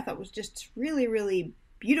the book I thought was just really, really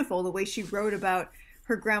beautiful, the way she wrote about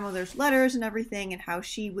her grandmother's letters and everything, and how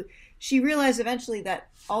she realized eventually that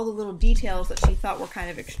all the little details that she thought were kind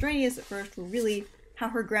of extraneous at first were really how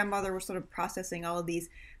her grandmother was sort of processing all of these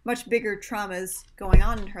much bigger traumas going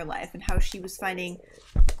on in her life, and how she was finding,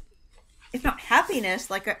 if not happiness,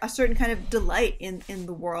 like a certain kind of delight in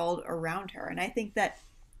the world around her. And I think that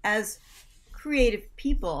as creative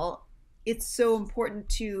people, it's so important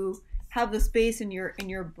to have the space in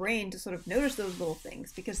your brain to sort of notice those little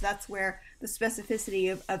things, because that's where the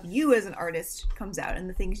specificity of you as an artist comes out, and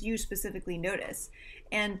the things you specifically notice.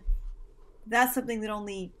 And that's something that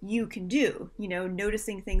only you can do,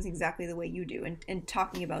 noticing things exactly the way you do, and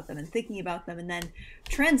talking about them and thinking about them, and then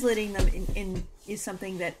translating them in is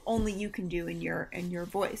something that only you can do in your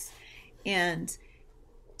voice. And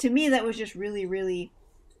to me, that was just really, really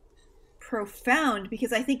profound,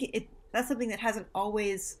 because I think that's something that hasn't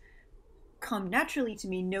always come naturally to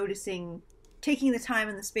me, taking the time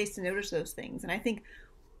and the space to notice those things. And I think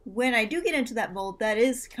when I do get into that mold, that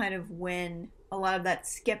is kind of when a lot of that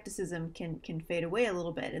skepticism can fade away a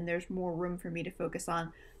little bit, and there's more room for me to focus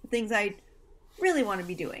on the things I really want to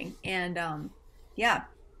be doing. And yeah.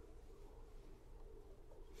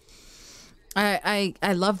 I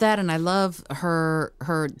love that, and I love her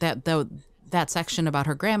that section about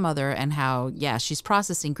her grandmother and how, she's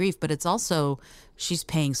processing grief, but it's also she's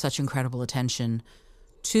paying such incredible attention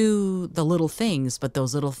to the little things, but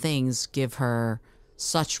those little things give her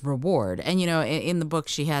such reward. And, in the book,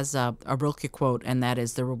 she has a Rilke quote, and that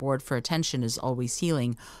is, the reward for attention is always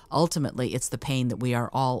healing. Ultimately, it's the pain that we are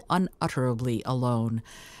all unutterably alone.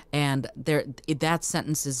 And that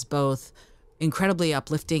sentence is both incredibly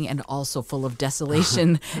uplifting and also full of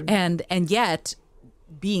desolation. and yet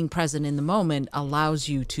being present in the moment allows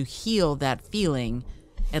you to heal that feeling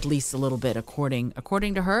at least a little bit, according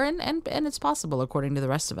to her, and it's possible according to the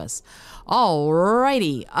rest of us.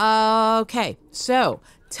 Alrighty. Okay. So,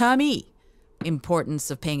 Tommy,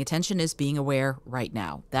 importance of paying attention is being aware right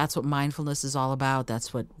now. That's what mindfulness is all about.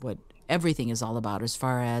 That's what everything is all about as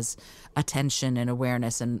far as attention and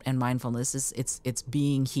awareness and mindfulness is. It's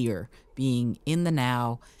being here, being in the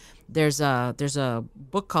now. There's a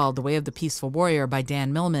book called The Way of the Peaceful Warrior by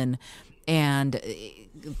Dan Millman, and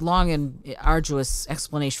long and arduous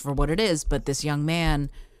explanation for what it is, but this young man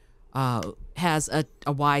has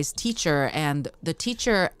a wise teacher, and the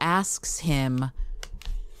teacher asks him,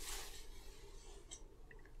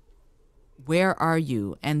 "Where are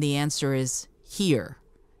you?" And the answer is here.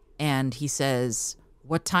 And he says,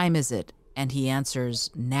 "What time is it?" And he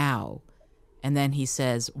answers, "Now." And then he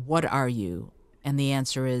says, "What are you?" And the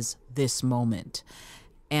answer is, "This moment."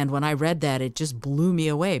 And when I read that, it just blew me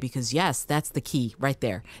away, because yes, that's the key right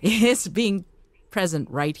there. It's being present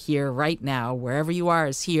right here, right now. Wherever you are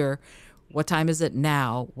is here. What time is it?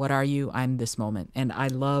 Now. What are you? I'm this moment. And I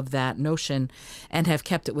love that notion and have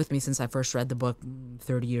kept it with me since I first read the book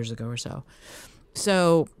 30 years ago or so.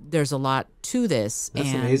 So there's a lot to this. That's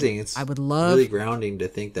and amazing. It's I would love really grounding to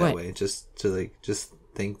think that What? way. Just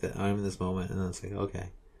think that I'm in this moment, and then it's like, okay,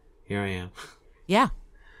 here I am. Yeah,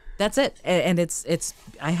 that's it. And it's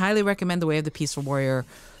I highly recommend The Way of the Peaceful Warrior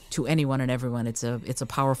to anyone and everyone. It's a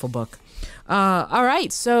powerful book. All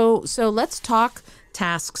right, so let's talk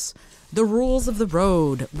tasks. The rules of the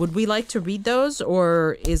road. Would we like to read those,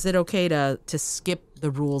 or is it okay to skip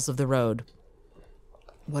the rules of the road?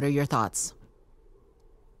 What are your thoughts?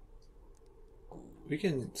 We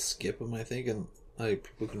can skip them, I think, and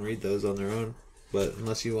people can read those on their own. But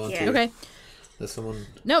unless you want to, Okay. Unless someone.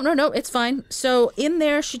 No, it's fine. So in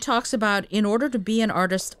there, she talks about, in order to be an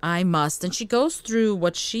artist, I must, and she goes through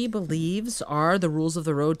what she believes are the rules of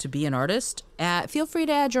the road to be an artist. Feel free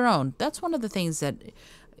to add your own. That's one of the things that,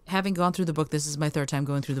 having gone through the book, this is my third time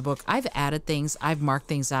going through the book, I've added things, I've marked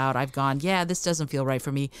things out, I've gone, yeah, this doesn't feel right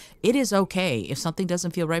for me. It is okay. If something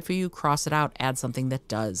doesn't feel right for you, cross it out, add something that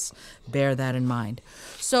does. Bear that in mind.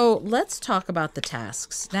 So let's talk about the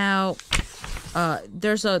tasks. Now,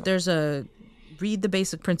 there's a read the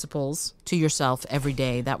basic principles to yourself every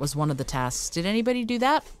day. That was one of the tasks. Did anybody do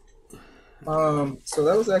that? So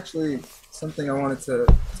that was actually something I wanted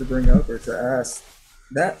to bring up or to ask.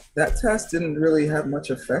 That task didn't really have much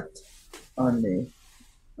effect on me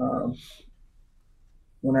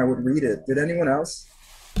when I would read it. Did anyone else?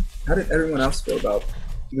 How did everyone else feel about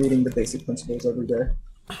reading the basic principles every day?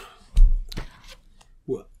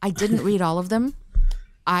 I didn't read all of them.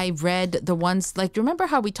 I read the ones, like, remember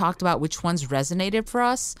how we talked about which ones resonated for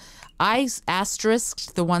us? I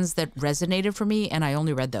asterisked the ones that resonated for me, and I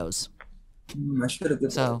only read those. I should have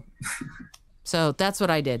did that. So that's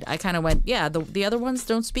what I did. I kind of went, yeah, the other ones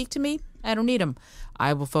don't speak to me. I don't need them.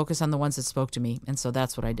 I will focus on the ones that spoke to me. And so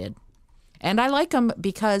that's what I did. And I like them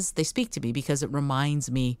because they speak to me, because it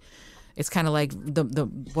reminds me. It's kind of like the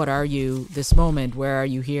what are you, this moment, where are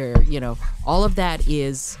you here? You know, all of that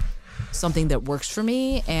is something that works for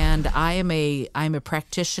me. And I'm a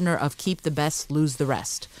practitioner of keep the best, lose the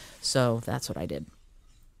rest. So that's what I did.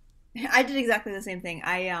 I did exactly the same thing.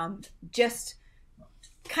 I just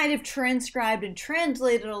kind of transcribed and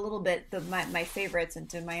translated a little bit my favorites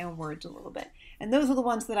into my own words a little bit. And those are the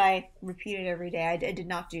ones that I repeated every day. I did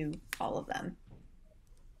not do all of them.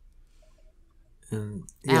 And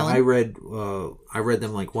yeah, Alan? I read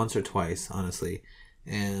them like once or twice, honestly.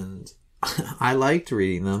 And I liked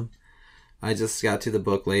reading them. I just got to the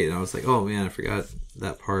book late and I was like, oh man, I forgot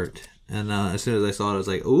that part. And as soon as I saw it, I was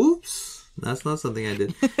like, oops. That's not something I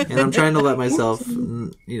did. And I'm trying to let myself,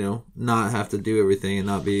 not have to do everything and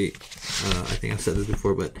not be, I think I've said this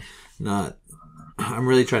before, but I'm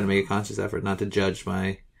really trying to make a conscious effort not to judge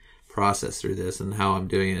my process through this and how I'm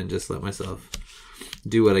doing it, and just let myself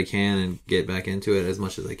do what I can and get back into it as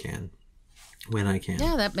much as I can when I can.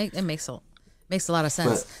 Yeah, it makes a lot of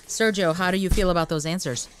sense. But, Sergio, how do you feel about those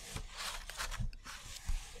answers?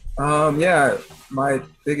 Yeah, my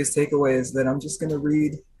biggest takeaway is that I'm just going to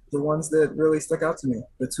read the ones that really stuck out to me,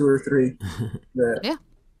 the 2 or 3 that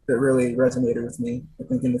really resonated with me. I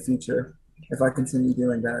think in the future, if I continue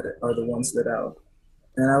doing that, are the ones that out.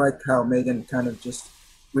 And I like how Megan kind of just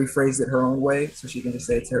rephrased it her own way, so she can just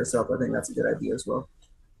say it to herself. I think that's a good idea as well.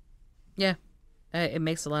 Yeah, it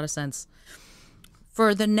makes a lot of sense.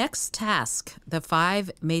 For the next task, the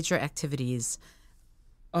 5 major activities,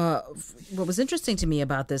 what was interesting to me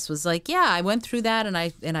about this was like, yeah, I went through that and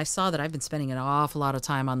I saw that I've been spending an awful lot of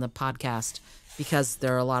time on the podcast because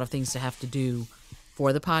there are a lot of things to have to do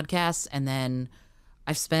for the podcast. And then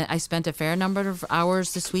I spent a fair number of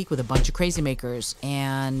hours this week with a bunch of crazy makers,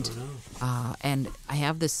 and I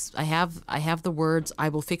have the words "I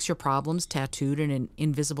will fix your problems" tattooed in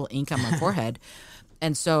invisible ink on my forehead.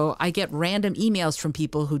 And so I get random emails from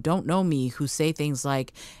people who don't know me who say things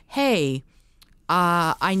like, hey,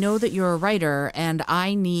 I know that you're a writer and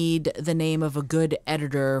I need the name of a good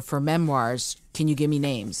editor for memoirs. Can you give me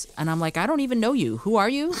names? And I'm like, I don't even know you. Who are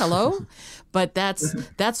you? Hello? But that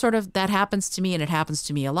happens to me, and it happens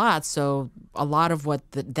to me a lot. So a lot of what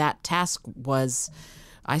that task was,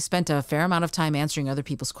 I spent a fair amount of time answering other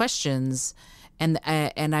people's questions, and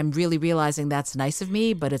I'm really realizing that's nice of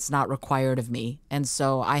me, but it's not required of me. And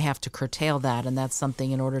so I have to curtail that, and that's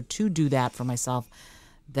something, in order to do that for myself,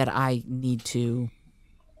 that I need to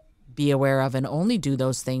be aware of, and only do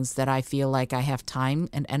those things that I feel like I have time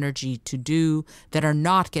and energy to do that are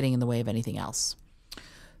not getting in the way of anything else.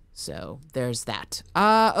 So there's that.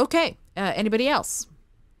 Okay. Anybody else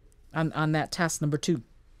on that task number 2?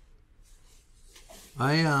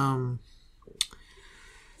 I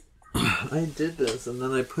did this, and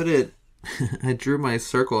then I put it. I drew my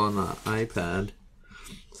circle on the iPad,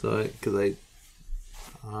 because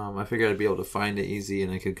I figured I'd be able to find it easy,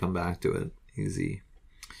 and I could come back to it easy.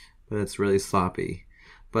 But it's really sloppy.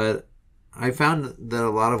 But I found that a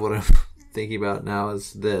lot of what I'm thinking about now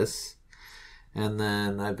is this. And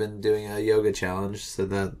then I've been doing a yoga challenge, so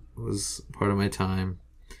that was part of my time.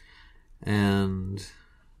 And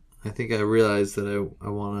I think I realized that I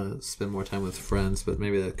want to spend more time with friends, but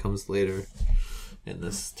maybe that comes later in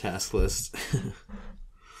this task list.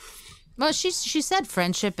 Well, she said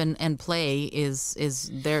friendship and play is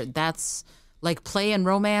there. That's like play and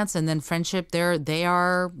romance, and then friendship. They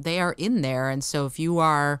are in there. And so if you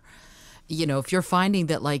are, if you're finding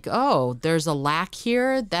that like, oh, there's a lack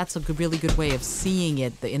here, that's a really good way of seeing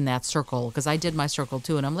it in that circle. Because I did my circle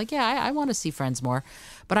too, and I'm like, yeah, I want to see friends more.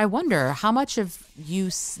 But I wonder how much of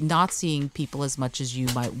you not seeing people as much as you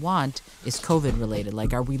might want is COVID related.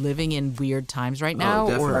 Like, are we living in weird times right now,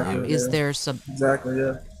 or is there some? Exactly.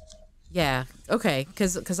 Yeah. Yeah. Okay.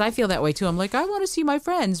 Because I feel that way too. I'm like, I want to see my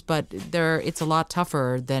friends, but it's a lot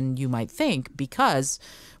tougher than you might think because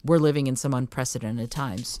we're living in some unprecedented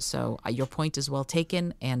times. So your point is well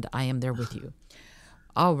taken, and I am there with you.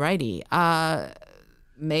 All righty.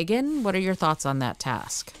 Megan, what are your thoughts on that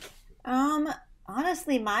task?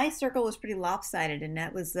 Honestly, my circle was pretty lopsided, and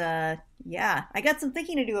that was, I got some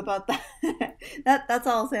thinking to do about that. That's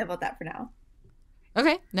all I'll say about that for now.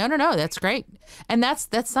 Okay. No. That's great. And that's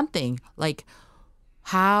something like,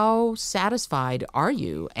 how satisfied are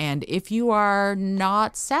you? And if you are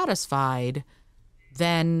not satisfied,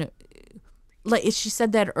 then like she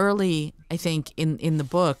said that early, I think in the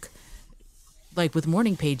book, like with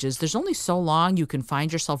morning pages, there's only so long you can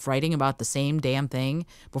find yourself writing about the same damn thing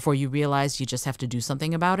before you realize you just have to do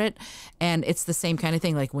something about it. And it's the same kind of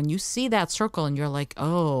thing. Like when you see that circle and you're like,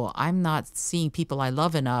 oh, I'm not seeing people I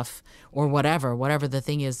love enough, or whatever the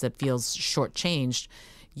thing is that feels shortchanged,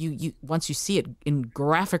 you once you see it in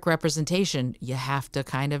graphic representation, you have to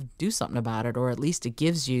kind of do something about it, or at least it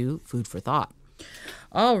gives you food for thought.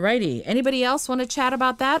 All righty. Anybody else want to chat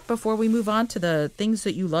about that before we move on to the things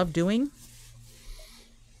that you love doing?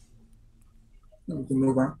 We can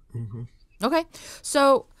move on. Mm-hmm. Okay.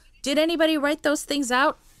 So did anybody write those things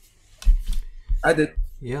out? I did.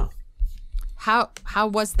 Yeah. How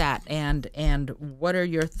was that? And what are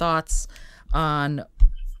your thoughts on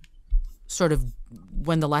sort of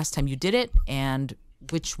when the last time you did it, and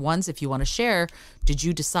which ones, if you want to share, did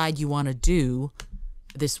you decide you want to do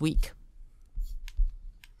this week?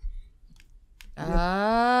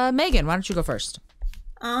 Megan, why don't you go first?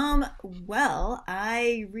 Well,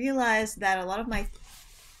 I realized that a lot of my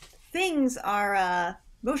things are,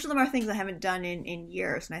 most of them are things I haven't done in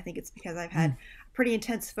years. And I think it's because I've had pretty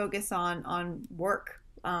intense focus on work,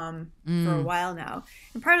 for a while now.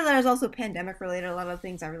 And part of that is also pandemic related. A lot of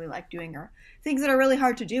things I really like doing are things that are really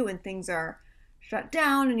hard to do when things are shut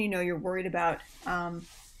down and, you're worried about,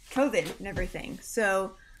 COVID and everything.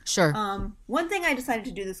 So, sure. One thing I decided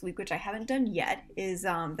to do this week, which I haven't done yet, is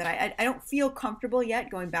that I don't feel comfortable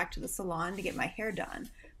yet going back to the salon to get my hair done.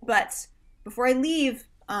 But before I leave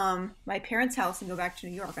my parents' house and go back to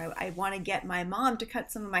New York, I want to get my mom to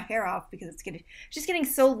cut some of my hair off because it's just getting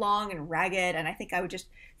so long and ragged, and I think I would just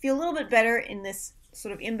feel a little bit better in this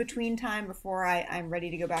sort of in-between time before I'm ready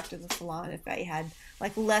to go back to the salon if I had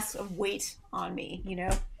like less of weight on me,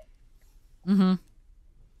 Mm-hmm.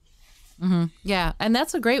 Mm-hmm. Yeah, and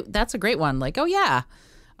that's a great one. Like, oh yeah,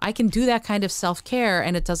 I can do that kind of self-care,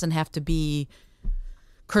 and it doesn't have to be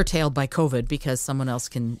curtailed by COVID because someone else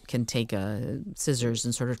can take scissors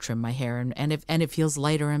and sort of trim my hair, and it feels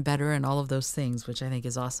lighter and better and all of those things, which I think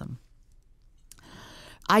is awesome.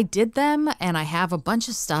 I did them, and I have a bunch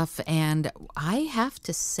of stuff, and I have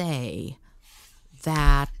to say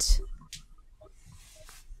that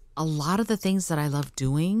a lot of the things that I love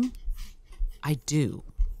doing, I do.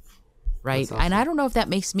 Right. That's awesome. And I don't know if that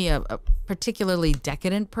makes me a particularly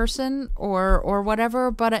decadent person or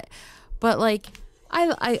whatever, but like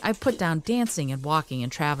I put down dancing and walking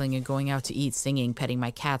and traveling and going out to eat, singing, petting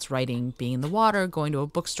my cats, writing, being in the water, going to a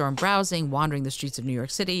bookstore and browsing, wandering the streets of New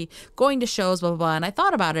York City, going to shows, blah, blah, blah. And I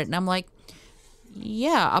thought about it and I'm like,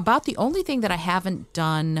 yeah, about the only thing that I haven't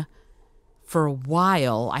done for a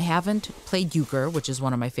while, I haven't played euchre, which is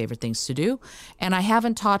one of my favorite things to do. And I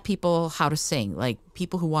haven't taught people how to sing, like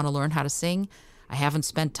people who want to learn how to sing. I haven't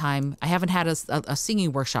spent time, I haven't had a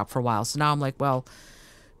singing workshop for a while. So now I'm like, well,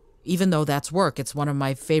 even though that's work, it's one of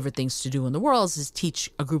my favorite things to do in the world is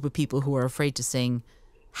teach a group of people who are afraid to sing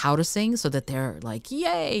how to sing so that they're like,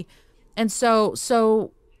 yay. And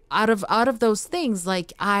so out of those things,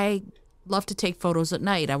 like I love to take photos at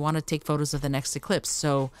night. I want to take photos of the next eclipse.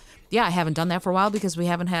 So yeah, I haven't done that for a while because we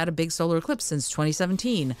haven't had a big solar eclipse since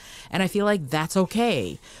 2017. And I feel like that's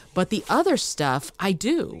okay. But the other stuff I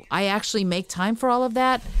do. I actually make time for all of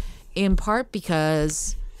that in part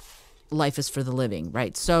because life is for the living,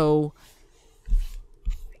 right? So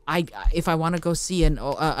if I want to go see an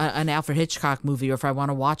Alfred Hitchcock movie or if I want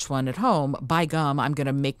to watch one at home, by gum, I'm going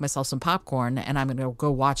to make myself some popcorn and I'm going to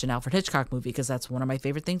go watch an Alfred Hitchcock movie because that's one of my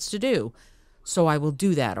favorite things to do. So I will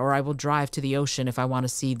do that, or I will drive to the ocean if I want to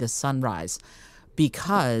see the sunrise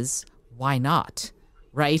because why not,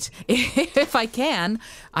 right? If I can,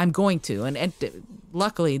 I'm going to. And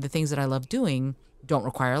luckily, the things that I love doing don't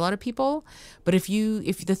require a lot of people. But if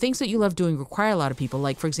the things that you love doing require a lot of people,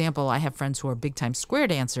 like for example, I have friends who are big time square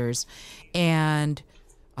dancers and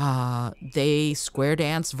they square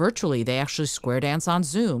dance virtually. They actually square dance on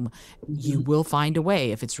Zoom. You will find a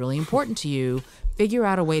way. If it's really important to you, figure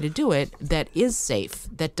out a way to do it that is safe,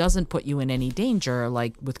 that doesn't put you in any danger,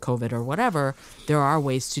 like with COVID or whatever. There are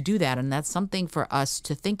ways to do that. And that's something for us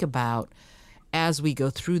to think about as we go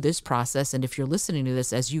through this process. And if you're listening to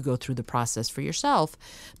this as you go through the process for yourself,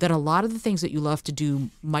 that a lot of the things that you love to do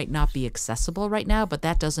might not be accessible right now, but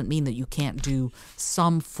that doesn't mean that you can't do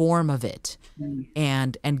some form of it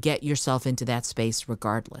and get yourself into that space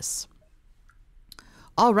regardless.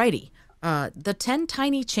 Alrighty. The 10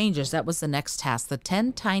 tiny changes, that was the next task. The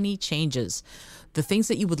 10 tiny changes, the things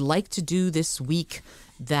that you would like to do this week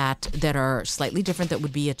that are slightly different, that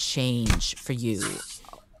would be a change for you.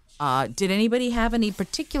 Did anybody have any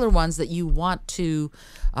particular ones that you want to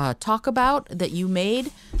talk about that you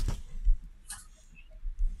made?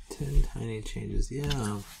 10 tiny changes,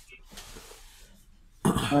 yeah.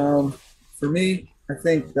 For me, I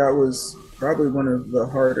think that was probably one of the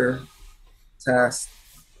harder tasks.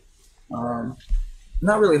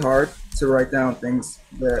 Not really hard to write down things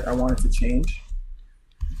that I wanted to change,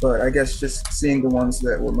 but I guess just seeing the ones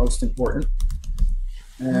that were most important.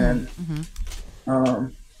 And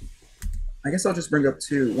I guess I'll just bring up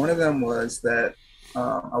two. One of them was that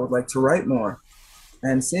I would like to write more.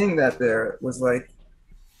 And seeing that there was like,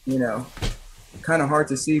 kind of hard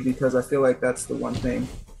to see because I feel like that's the one thing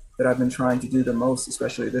that I've been trying to do the most,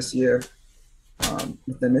 especially this year,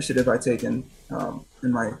 with the initiative I've taken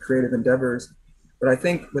in my creative endeavors. But I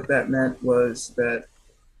think what that meant was that,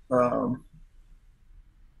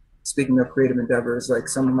 speaking of creative endeavors, like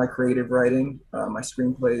some of my creative writing, my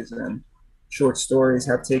screenplays and short stories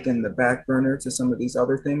have taken the back burner to some of these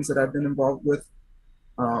other things that I've been involved with.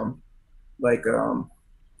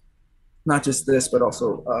 Not just this, but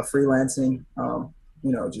also freelancing,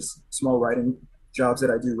 just small writing jobs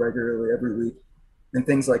that I do regularly every week and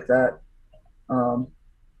things like that.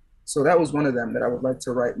 So that was one of them that I would like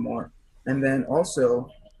to write more. And then also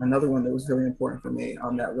another one that was really important for me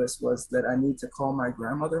on that list was that I need to call my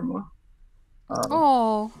grandmother more.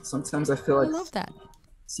 Sometimes I feel like I love that.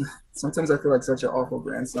 Sometimes I feel like such an awful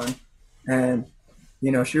grandson, and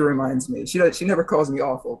she reminds me. She never calls me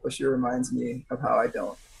awful, but she reminds me of how I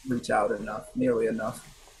don't reach out nearly enough.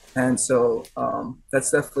 And so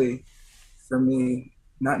that's definitely for me,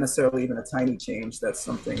 not necessarily even a tiny change. That's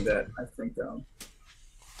something that I think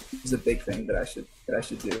is a big thing that I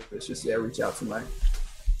should do. It's just reach out to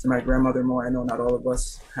my grandmother more. I know not all of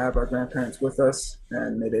us have our grandparents with us,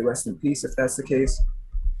 and may they rest in peace if that's the case.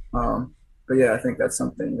 But yeah, I think that's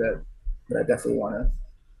something that I definitely want to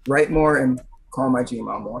write more and call my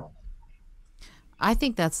G-Mom more. I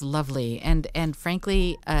think that's lovely. And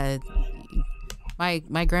frankly,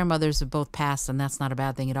 my grandmothers have both passed, and that's not a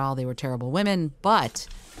bad thing at all. They were terrible women. But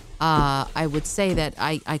I would say that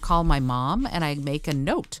I call my mom and I make a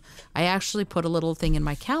note. I actually put a little thing in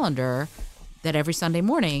my calendar that every Sunday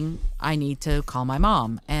morning I need to call my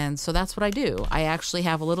mom. And so that's what I do. I actually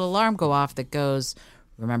have a little alarm go off that goes,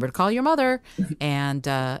 remember to call your mother. And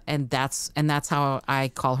that's how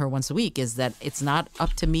I call her once a week, is that it's not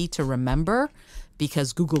up to me to remember,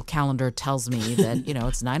 because Google Calendar tells me that,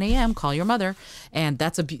 it's 9 a.m., call your mother. And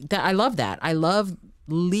I love that. I love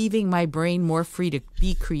leaving my brain more free to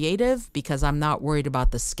be creative, because I'm not worried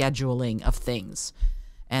about the scheduling of things.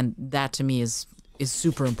 And that to me is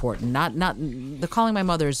super important. Not the calling my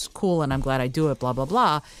mother is cool and I'm glad I do it, blah, blah,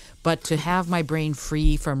 blah. But to have my brain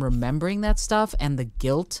free from remembering that stuff, and the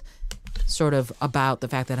guilt sort of about the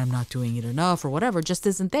fact that I'm not doing it enough or whatever just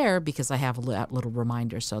isn't there, because I have a little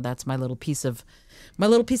reminder. So that's my little piece of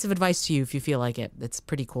advice to you, if you feel like it. It's a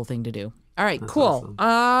pretty cool thing to do. All right, that's cool.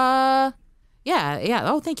 Awesome. Yeah.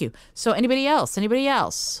 Oh, thank you. So anybody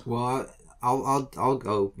else? Well, I'll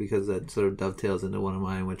go, because that sort of dovetails into one of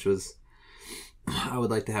mine, which was, I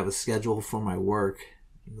would like to have a schedule for my work,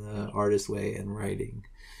 the artist way, and writing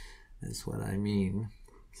is what I mean.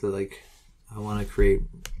 So like, I want to create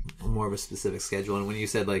more of a specific schedule. And when you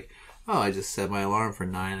said like, oh, I just set my alarm for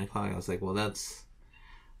 9 o'clock, I was like, well, that's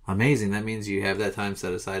amazing. That means you have that time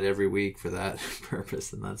set aside every week for that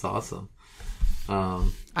purpose, and that's awesome.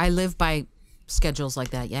 I live by schedules like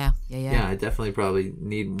that. Yeah. I definitely probably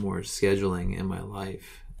need more scheduling in my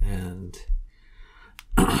life. And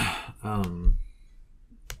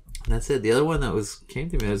that's it. The other one that came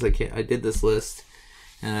to me, I was like, I did this list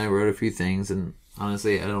and I wrote a few things, and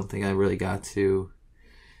honestly, I don't think I really got to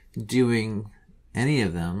doing any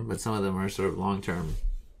of them, but some of them are sort of long-term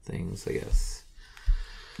things, I guess.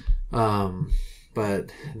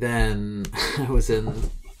 But then I was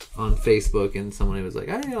on Facebook, and somebody was like,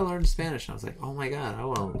 I gotta learn Spanish. And I was like, oh my God, I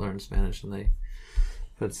want to learn Spanish. And they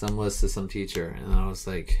put some list to some teacher, and I was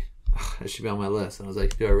like, oh, it should be on my list. And I was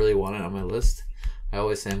like, do I really want it on my list? I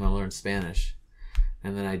always say I'm going to learn Spanish,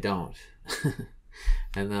 and then I don't.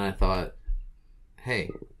 And then I thought, hey,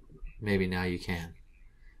 maybe now you can.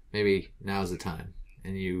 Maybe now's the time.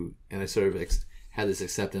 And I sort of had this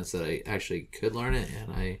acceptance that I actually could learn it,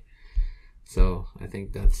 so I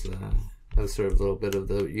think that's sort of a little bit of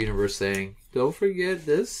the universe saying, don't forget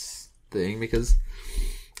this thing, because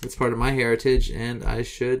it's part of my heritage and I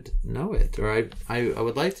should know it, or I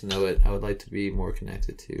would like to know it. I would like to be more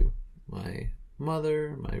connected to my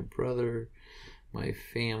mother, my brother, my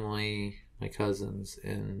family, my cousins,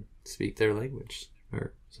 and speak their language,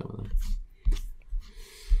 or some of them.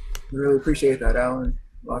 I really appreciate that, Alan.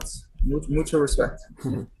 Mucho respect.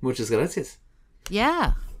 Muchas gracias.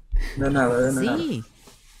 Yeah. No, nada. Sí.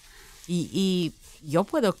 Y yo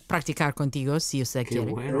puedo practicar contigo si usted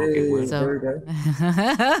quiere. Qué bueno. So,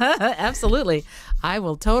 absolutely. I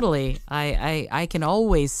will totally. I can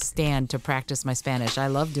always stand to practice my Spanish. I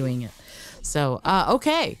love doing it. So,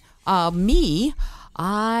 okay. Me,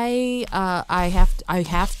 I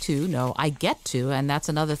get to, and that's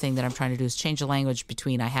another thing that I'm trying to do, is change the language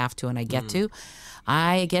between I have to and I get to.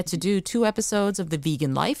 I get to do 2 episodes of The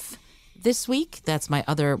Vegan Life this week. That's one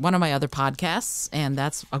of my other podcasts, and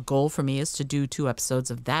that's a goal for me, is to do 2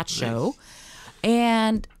 episodes of that show. Nice.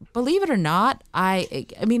 And believe it or not, I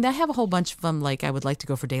mean, I have a whole bunch of them. Like, I would like to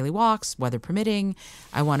go for daily walks, weather permitting.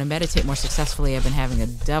 I want to meditate more successfully. I've been having a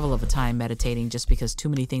devil of a time meditating, just because too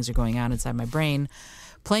many things are going on inside my brain.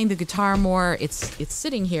 Playing the guitar more. It's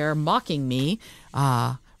sitting here mocking me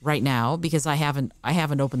right now, because I haven't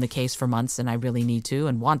opened the case for months, and I really need to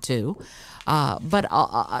and want to. But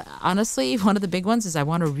honestly, one of the big ones is I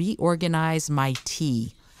want to reorganize my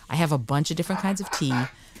tea. I have a bunch of different kinds of tea,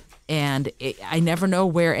 and I never know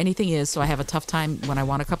where anything is, so I have a tough time when I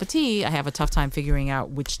want a cup of tea. I have a tough time figuring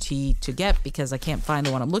out which tea to get, because I can't find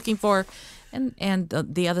the one I'm looking for. And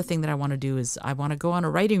the other thing that I want to do is I want to go on a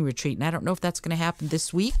writing retreat, and I don't know if that's going to happen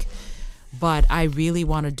this week, but I really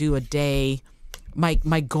want to do a day. My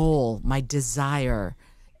goal, my desire,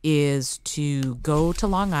 is to go to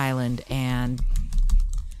Long Island, and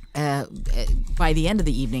by the end of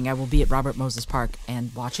the evening, I will be at Robert Moses Park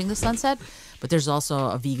and watching the sunset. But there's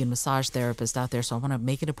also a vegan massage therapist out there, so I want to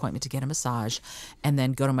make an appointment to get a massage, and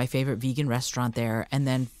then go to my favorite vegan restaurant there, and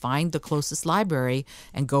then find the closest library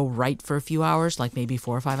and go write for a few hours, like maybe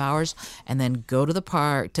 4 or 5 hours, and then go to the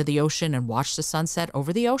park, to the ocean, and watch the sunset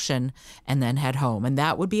over the ocean, and then head home. And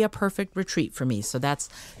that would be a perfect retreat for me. So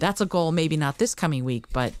that's a goal, maybe not this coming week,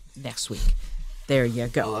 but next week. There you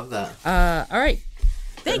go. I love that. All right.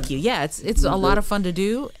 Thank you. Yeah, it's a lot of fun to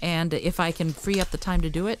do, and if I can free up the time to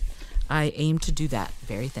do it, I aim to do that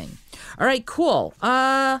very thing. All right, cool.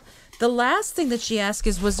 The last thing that she asked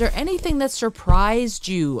is, was there anything that surprised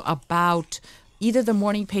you about either the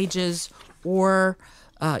morning pages or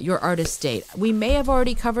your artist date? We may have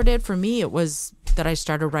already covered it. For me, it was that I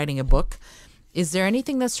started writing a book, Is there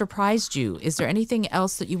anything that surprised you? Is there anything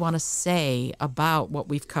else that you want to say about what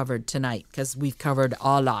we've covered tonight? Because we've covered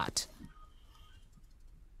a lot.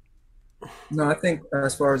 No, I think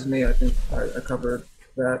as far as me, I think I covered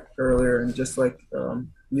that earlier. And just like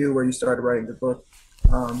you, where you started writing the book,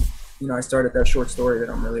 I started that short story that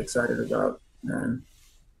I'm really excited about. And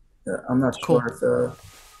I'm not sure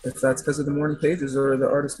if that's because of the morning pages or the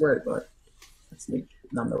artist way, but it's neat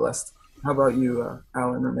nonetheless. How about you,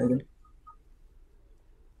 Alan or Megan?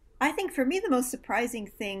 I think for me the most surprising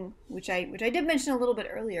thing, which I did mention a little bit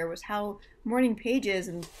earlier, was how morning pages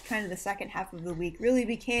and kind of the second half of the week really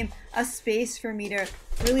became a space for me to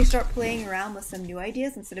really start playing around with some new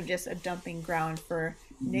ideas instead of just a dumping ground for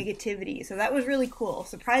negativity. So that was really cool,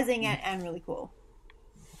 surprising and really cool.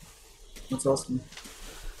 That's awesome.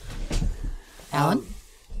 Alan?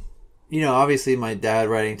 Obviously my dad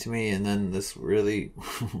writing to me, and then this really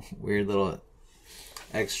weird little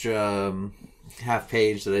extra half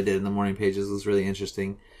page that I did in the morning pages was really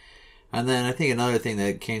interesting. And then I think another thing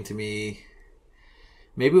that came to me,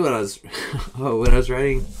 maybe when I was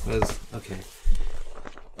writing was, okay,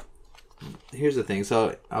 here's the thing.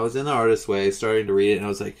 So I was in the artist way, starting to read it, and I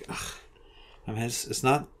was like, it's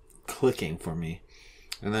not clicking for me.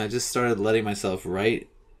 And then I just started letting myself write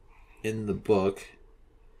in the book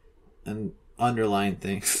and underline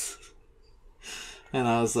things. And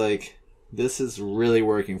I was like, this is really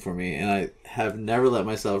working for me. And I have never let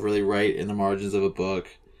myself really write in the margins of a book.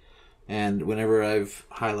 And whenever I've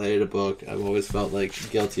highlighted a book, I've always felt like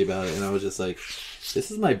guilty about it. And I was just like,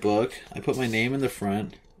 this is my book. I put my name in the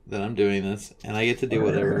front that I'm doing this, and I get to do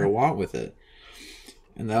whatever I want with it.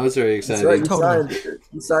 And that was very exciting. That's right.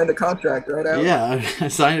 You signed a contract right out. Yeah, I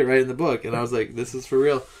signed it right in the book. And I was like, this is for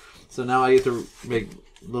real. So now I get to make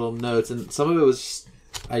little notes. And some of it was just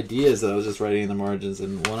ideas that I was just writing in the margins.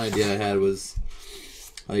 And one idea I had was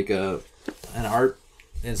like an art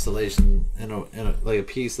installation in a like a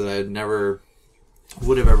piece that I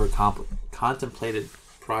would have ever contemplated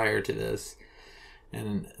prior to this,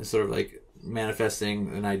 and sort of like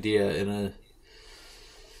manifesting an idea in a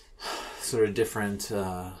sort of different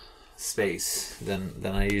space than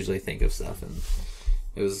I usually think of stuff. And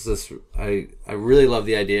it was this, I really loved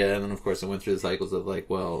the idea, and then of course I went through the cycles of like,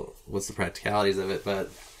 well, what's the practicalities of it,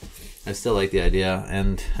 but I still like the idea,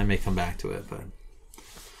 and I may come back to it, but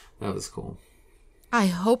that was cool. I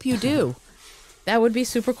hope you do. That would be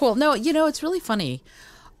super cool. No, it's really funny.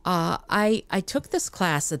 I took this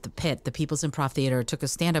class at the Pit, the People's Improv Theater, took a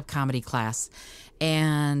stand-up comedy class,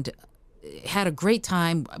 and had a great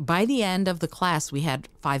time. By the end of the class, we had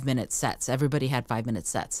 5-minute sets. Everybody had 5-minute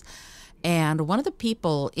sets. And one of the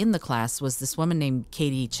people in the class was this woman named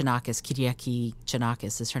Katie Chonakis. Kyriaki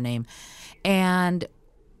Chonakis is her name. And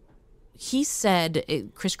he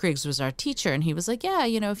said, Chris Griggs was our teacher, and he was like, yeah,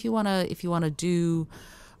 if you want to do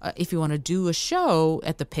a show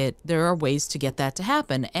at the Pit, there are ways to get that to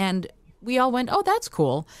happen. And we all went, oh, that's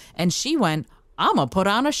cool. And she went, I'm going to put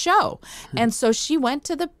on a show. And so she went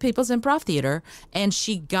to the People's Improv Theater, and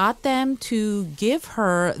she got them to give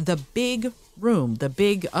her the big room, the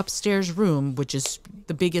big upstairs room, which is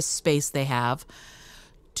the biggest space they have,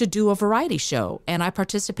 to do a variety show. And I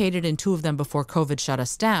participated in 2 of them before COVID shut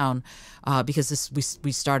us down, because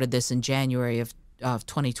we started this in January of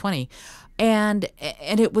 2020. And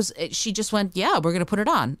it was, she just went, yeah, we're going to put it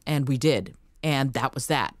on. And we did. And that was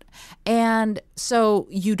that. And so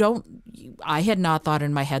I had not thought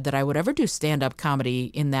in my head that I would ever do stand-up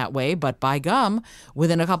comedy in that way. But by gum,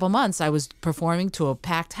 within a couple months, I was performing to a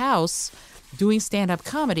packed house, doing stand-up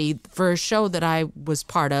comedy for a show that I was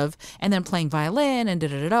part of, and then playing violin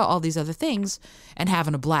and all these other things, and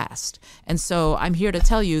having a blast. And so I'm here to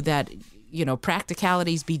tell you that,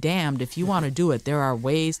 practicalities be damned. If you want to do it, there are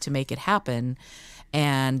ways to make it happen.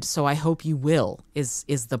 And so I hope you will, is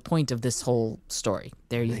the point of this whole story.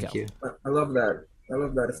 There you go. Thank you. I love that.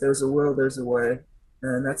 If there's a will, there's a way.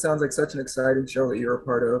 And that sounds like such an exciting show that you're a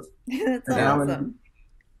part of. That's awesome.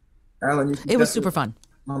 Alan, it was super fun.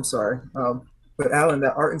 I'm sorry. But Alan,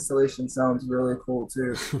 that art installation sounds really cool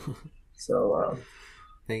too. So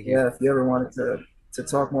thank you. Yeah, if you ever wanted to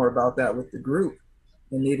talk more about that with the group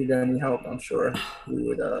and needed any help, I'm sure we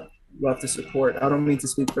would love to support. I don't mean to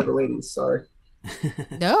speak for the ladies, sorry.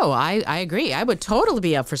 No, I agree. I would totally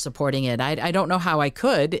be up for supporting it. I don't know how I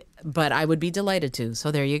could, but I would be delighted to. So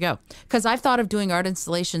there you go. Because I've thought of doing art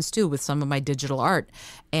installations too with some of my digital art,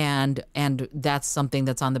 and that's something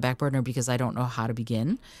that's on the back burner because I don't know how to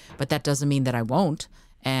begin. But that doesn't mean that I won't.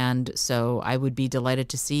 And so I would be delighted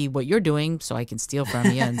to see what you're doing, so I can steal from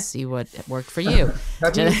you and see what worked for you.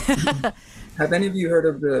 Have any of you heard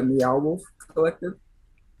of the Meow Wolf Collective?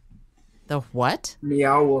 The what?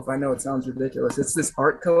 Meow Wolf. I know it sounds ridiculous. It's this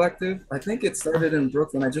art collective. I think it started in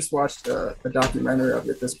Brooklyn. I just watched a documentary of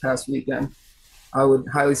it this past weekend. I would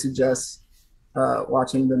highly suggest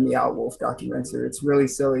watching the Meow Wolf documentary. It's really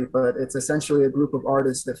silly, but it's essentially a group of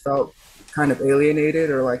artists that felt kind of alienated,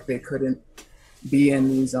 or like they couldn't be in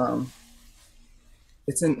these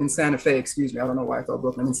it's in Santa Fe, excuse me, I don't know why I thought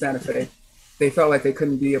Brooklyn. In Santa Fe, they felt like they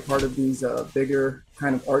couldn't be a part of these bigger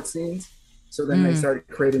kind of art scenes, so then they started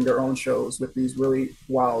creating their own shows with these really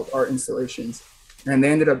wild art installations, and they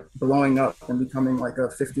ended up blowing up and becoming like a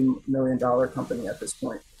 $50 million company at this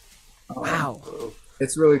point. Wow,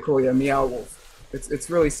 it's really cool. Yeah, Meow Wolf. It's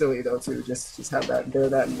really silly though too. Just have that, bear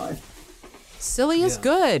that in mind. Silly is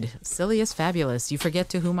good. Silly is fabulous. You forget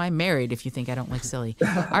to whom I'm married if you think I don't like silly.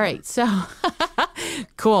 All right, so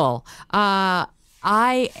cool. Once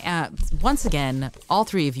again, all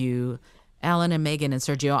three of you, Alan and Megan and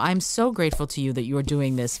Sergio, I'm so grateful to you that you are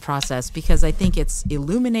doing this process, because I think it's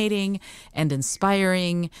illuminating and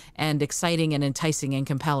inspiring and exciting and enticing and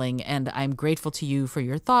compelling. And I'm grateful to you for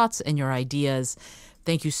your thoughts and your ideas.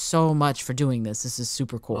 Thank you so much for doing this. This is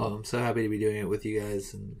super cool. Oh, I'm so happy to be doing it with you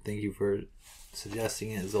guys, and thank you for suggesting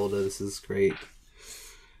it, Zolda. This is great.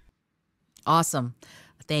 Awesome.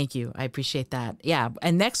 Thank you. I appreciate that. Yeah.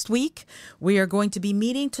 And next week, we are going to be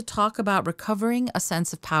meeting to talk about recovering a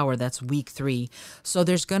sense of power. That's week 3. So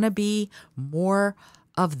there's going to be more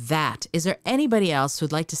of that. Is there anybody else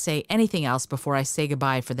who'd like to say anything else before I say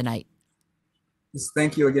goodbye for the night? Just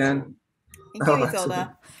thank you again. Thank you,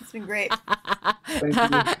 Zolda. It's been great. Thank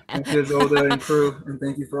you, Zolda and crew, and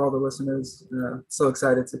thank you for all the listeners. So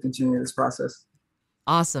excited to continue this process.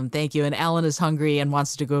 Awesome. Thank you. And Alan is hungry and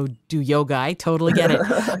wants to go do yoga. I totally get it.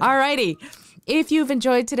 All righty. If you've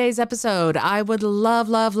enjoyed today's episode, I would love,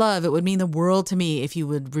 it would mean the world to me if you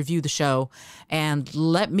would review the show and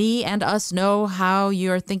let me and us know how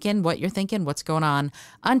you're thinking, what's going on.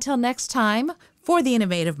 Until next time, for the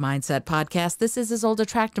Innovative Mindset Podcast, this is Isolde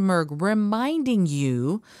Trachtenberg reminding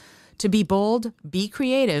you to be bold, be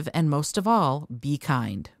creative, and most of all, be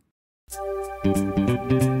kind.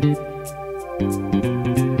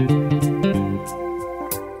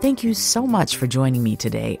 Thank you so much for joining me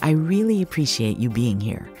today. I really appreciate you being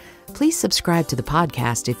here. Please subscribe to the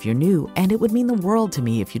podcast if you're new, and it would mean the world to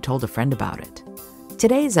me if you told a friend about it.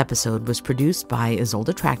 Today's episode was produced by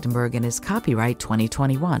Isolde Trachtenberg and is copyright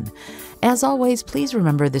 2021. As always, please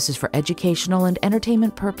remember this is for educational and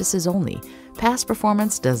entertainment purposes only. Past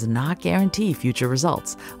performance does not guarantee future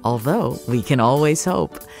results, although we can always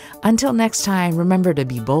hope. Until next time, remember to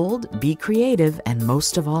be bold, be creative, and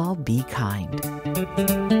most of all, be kind.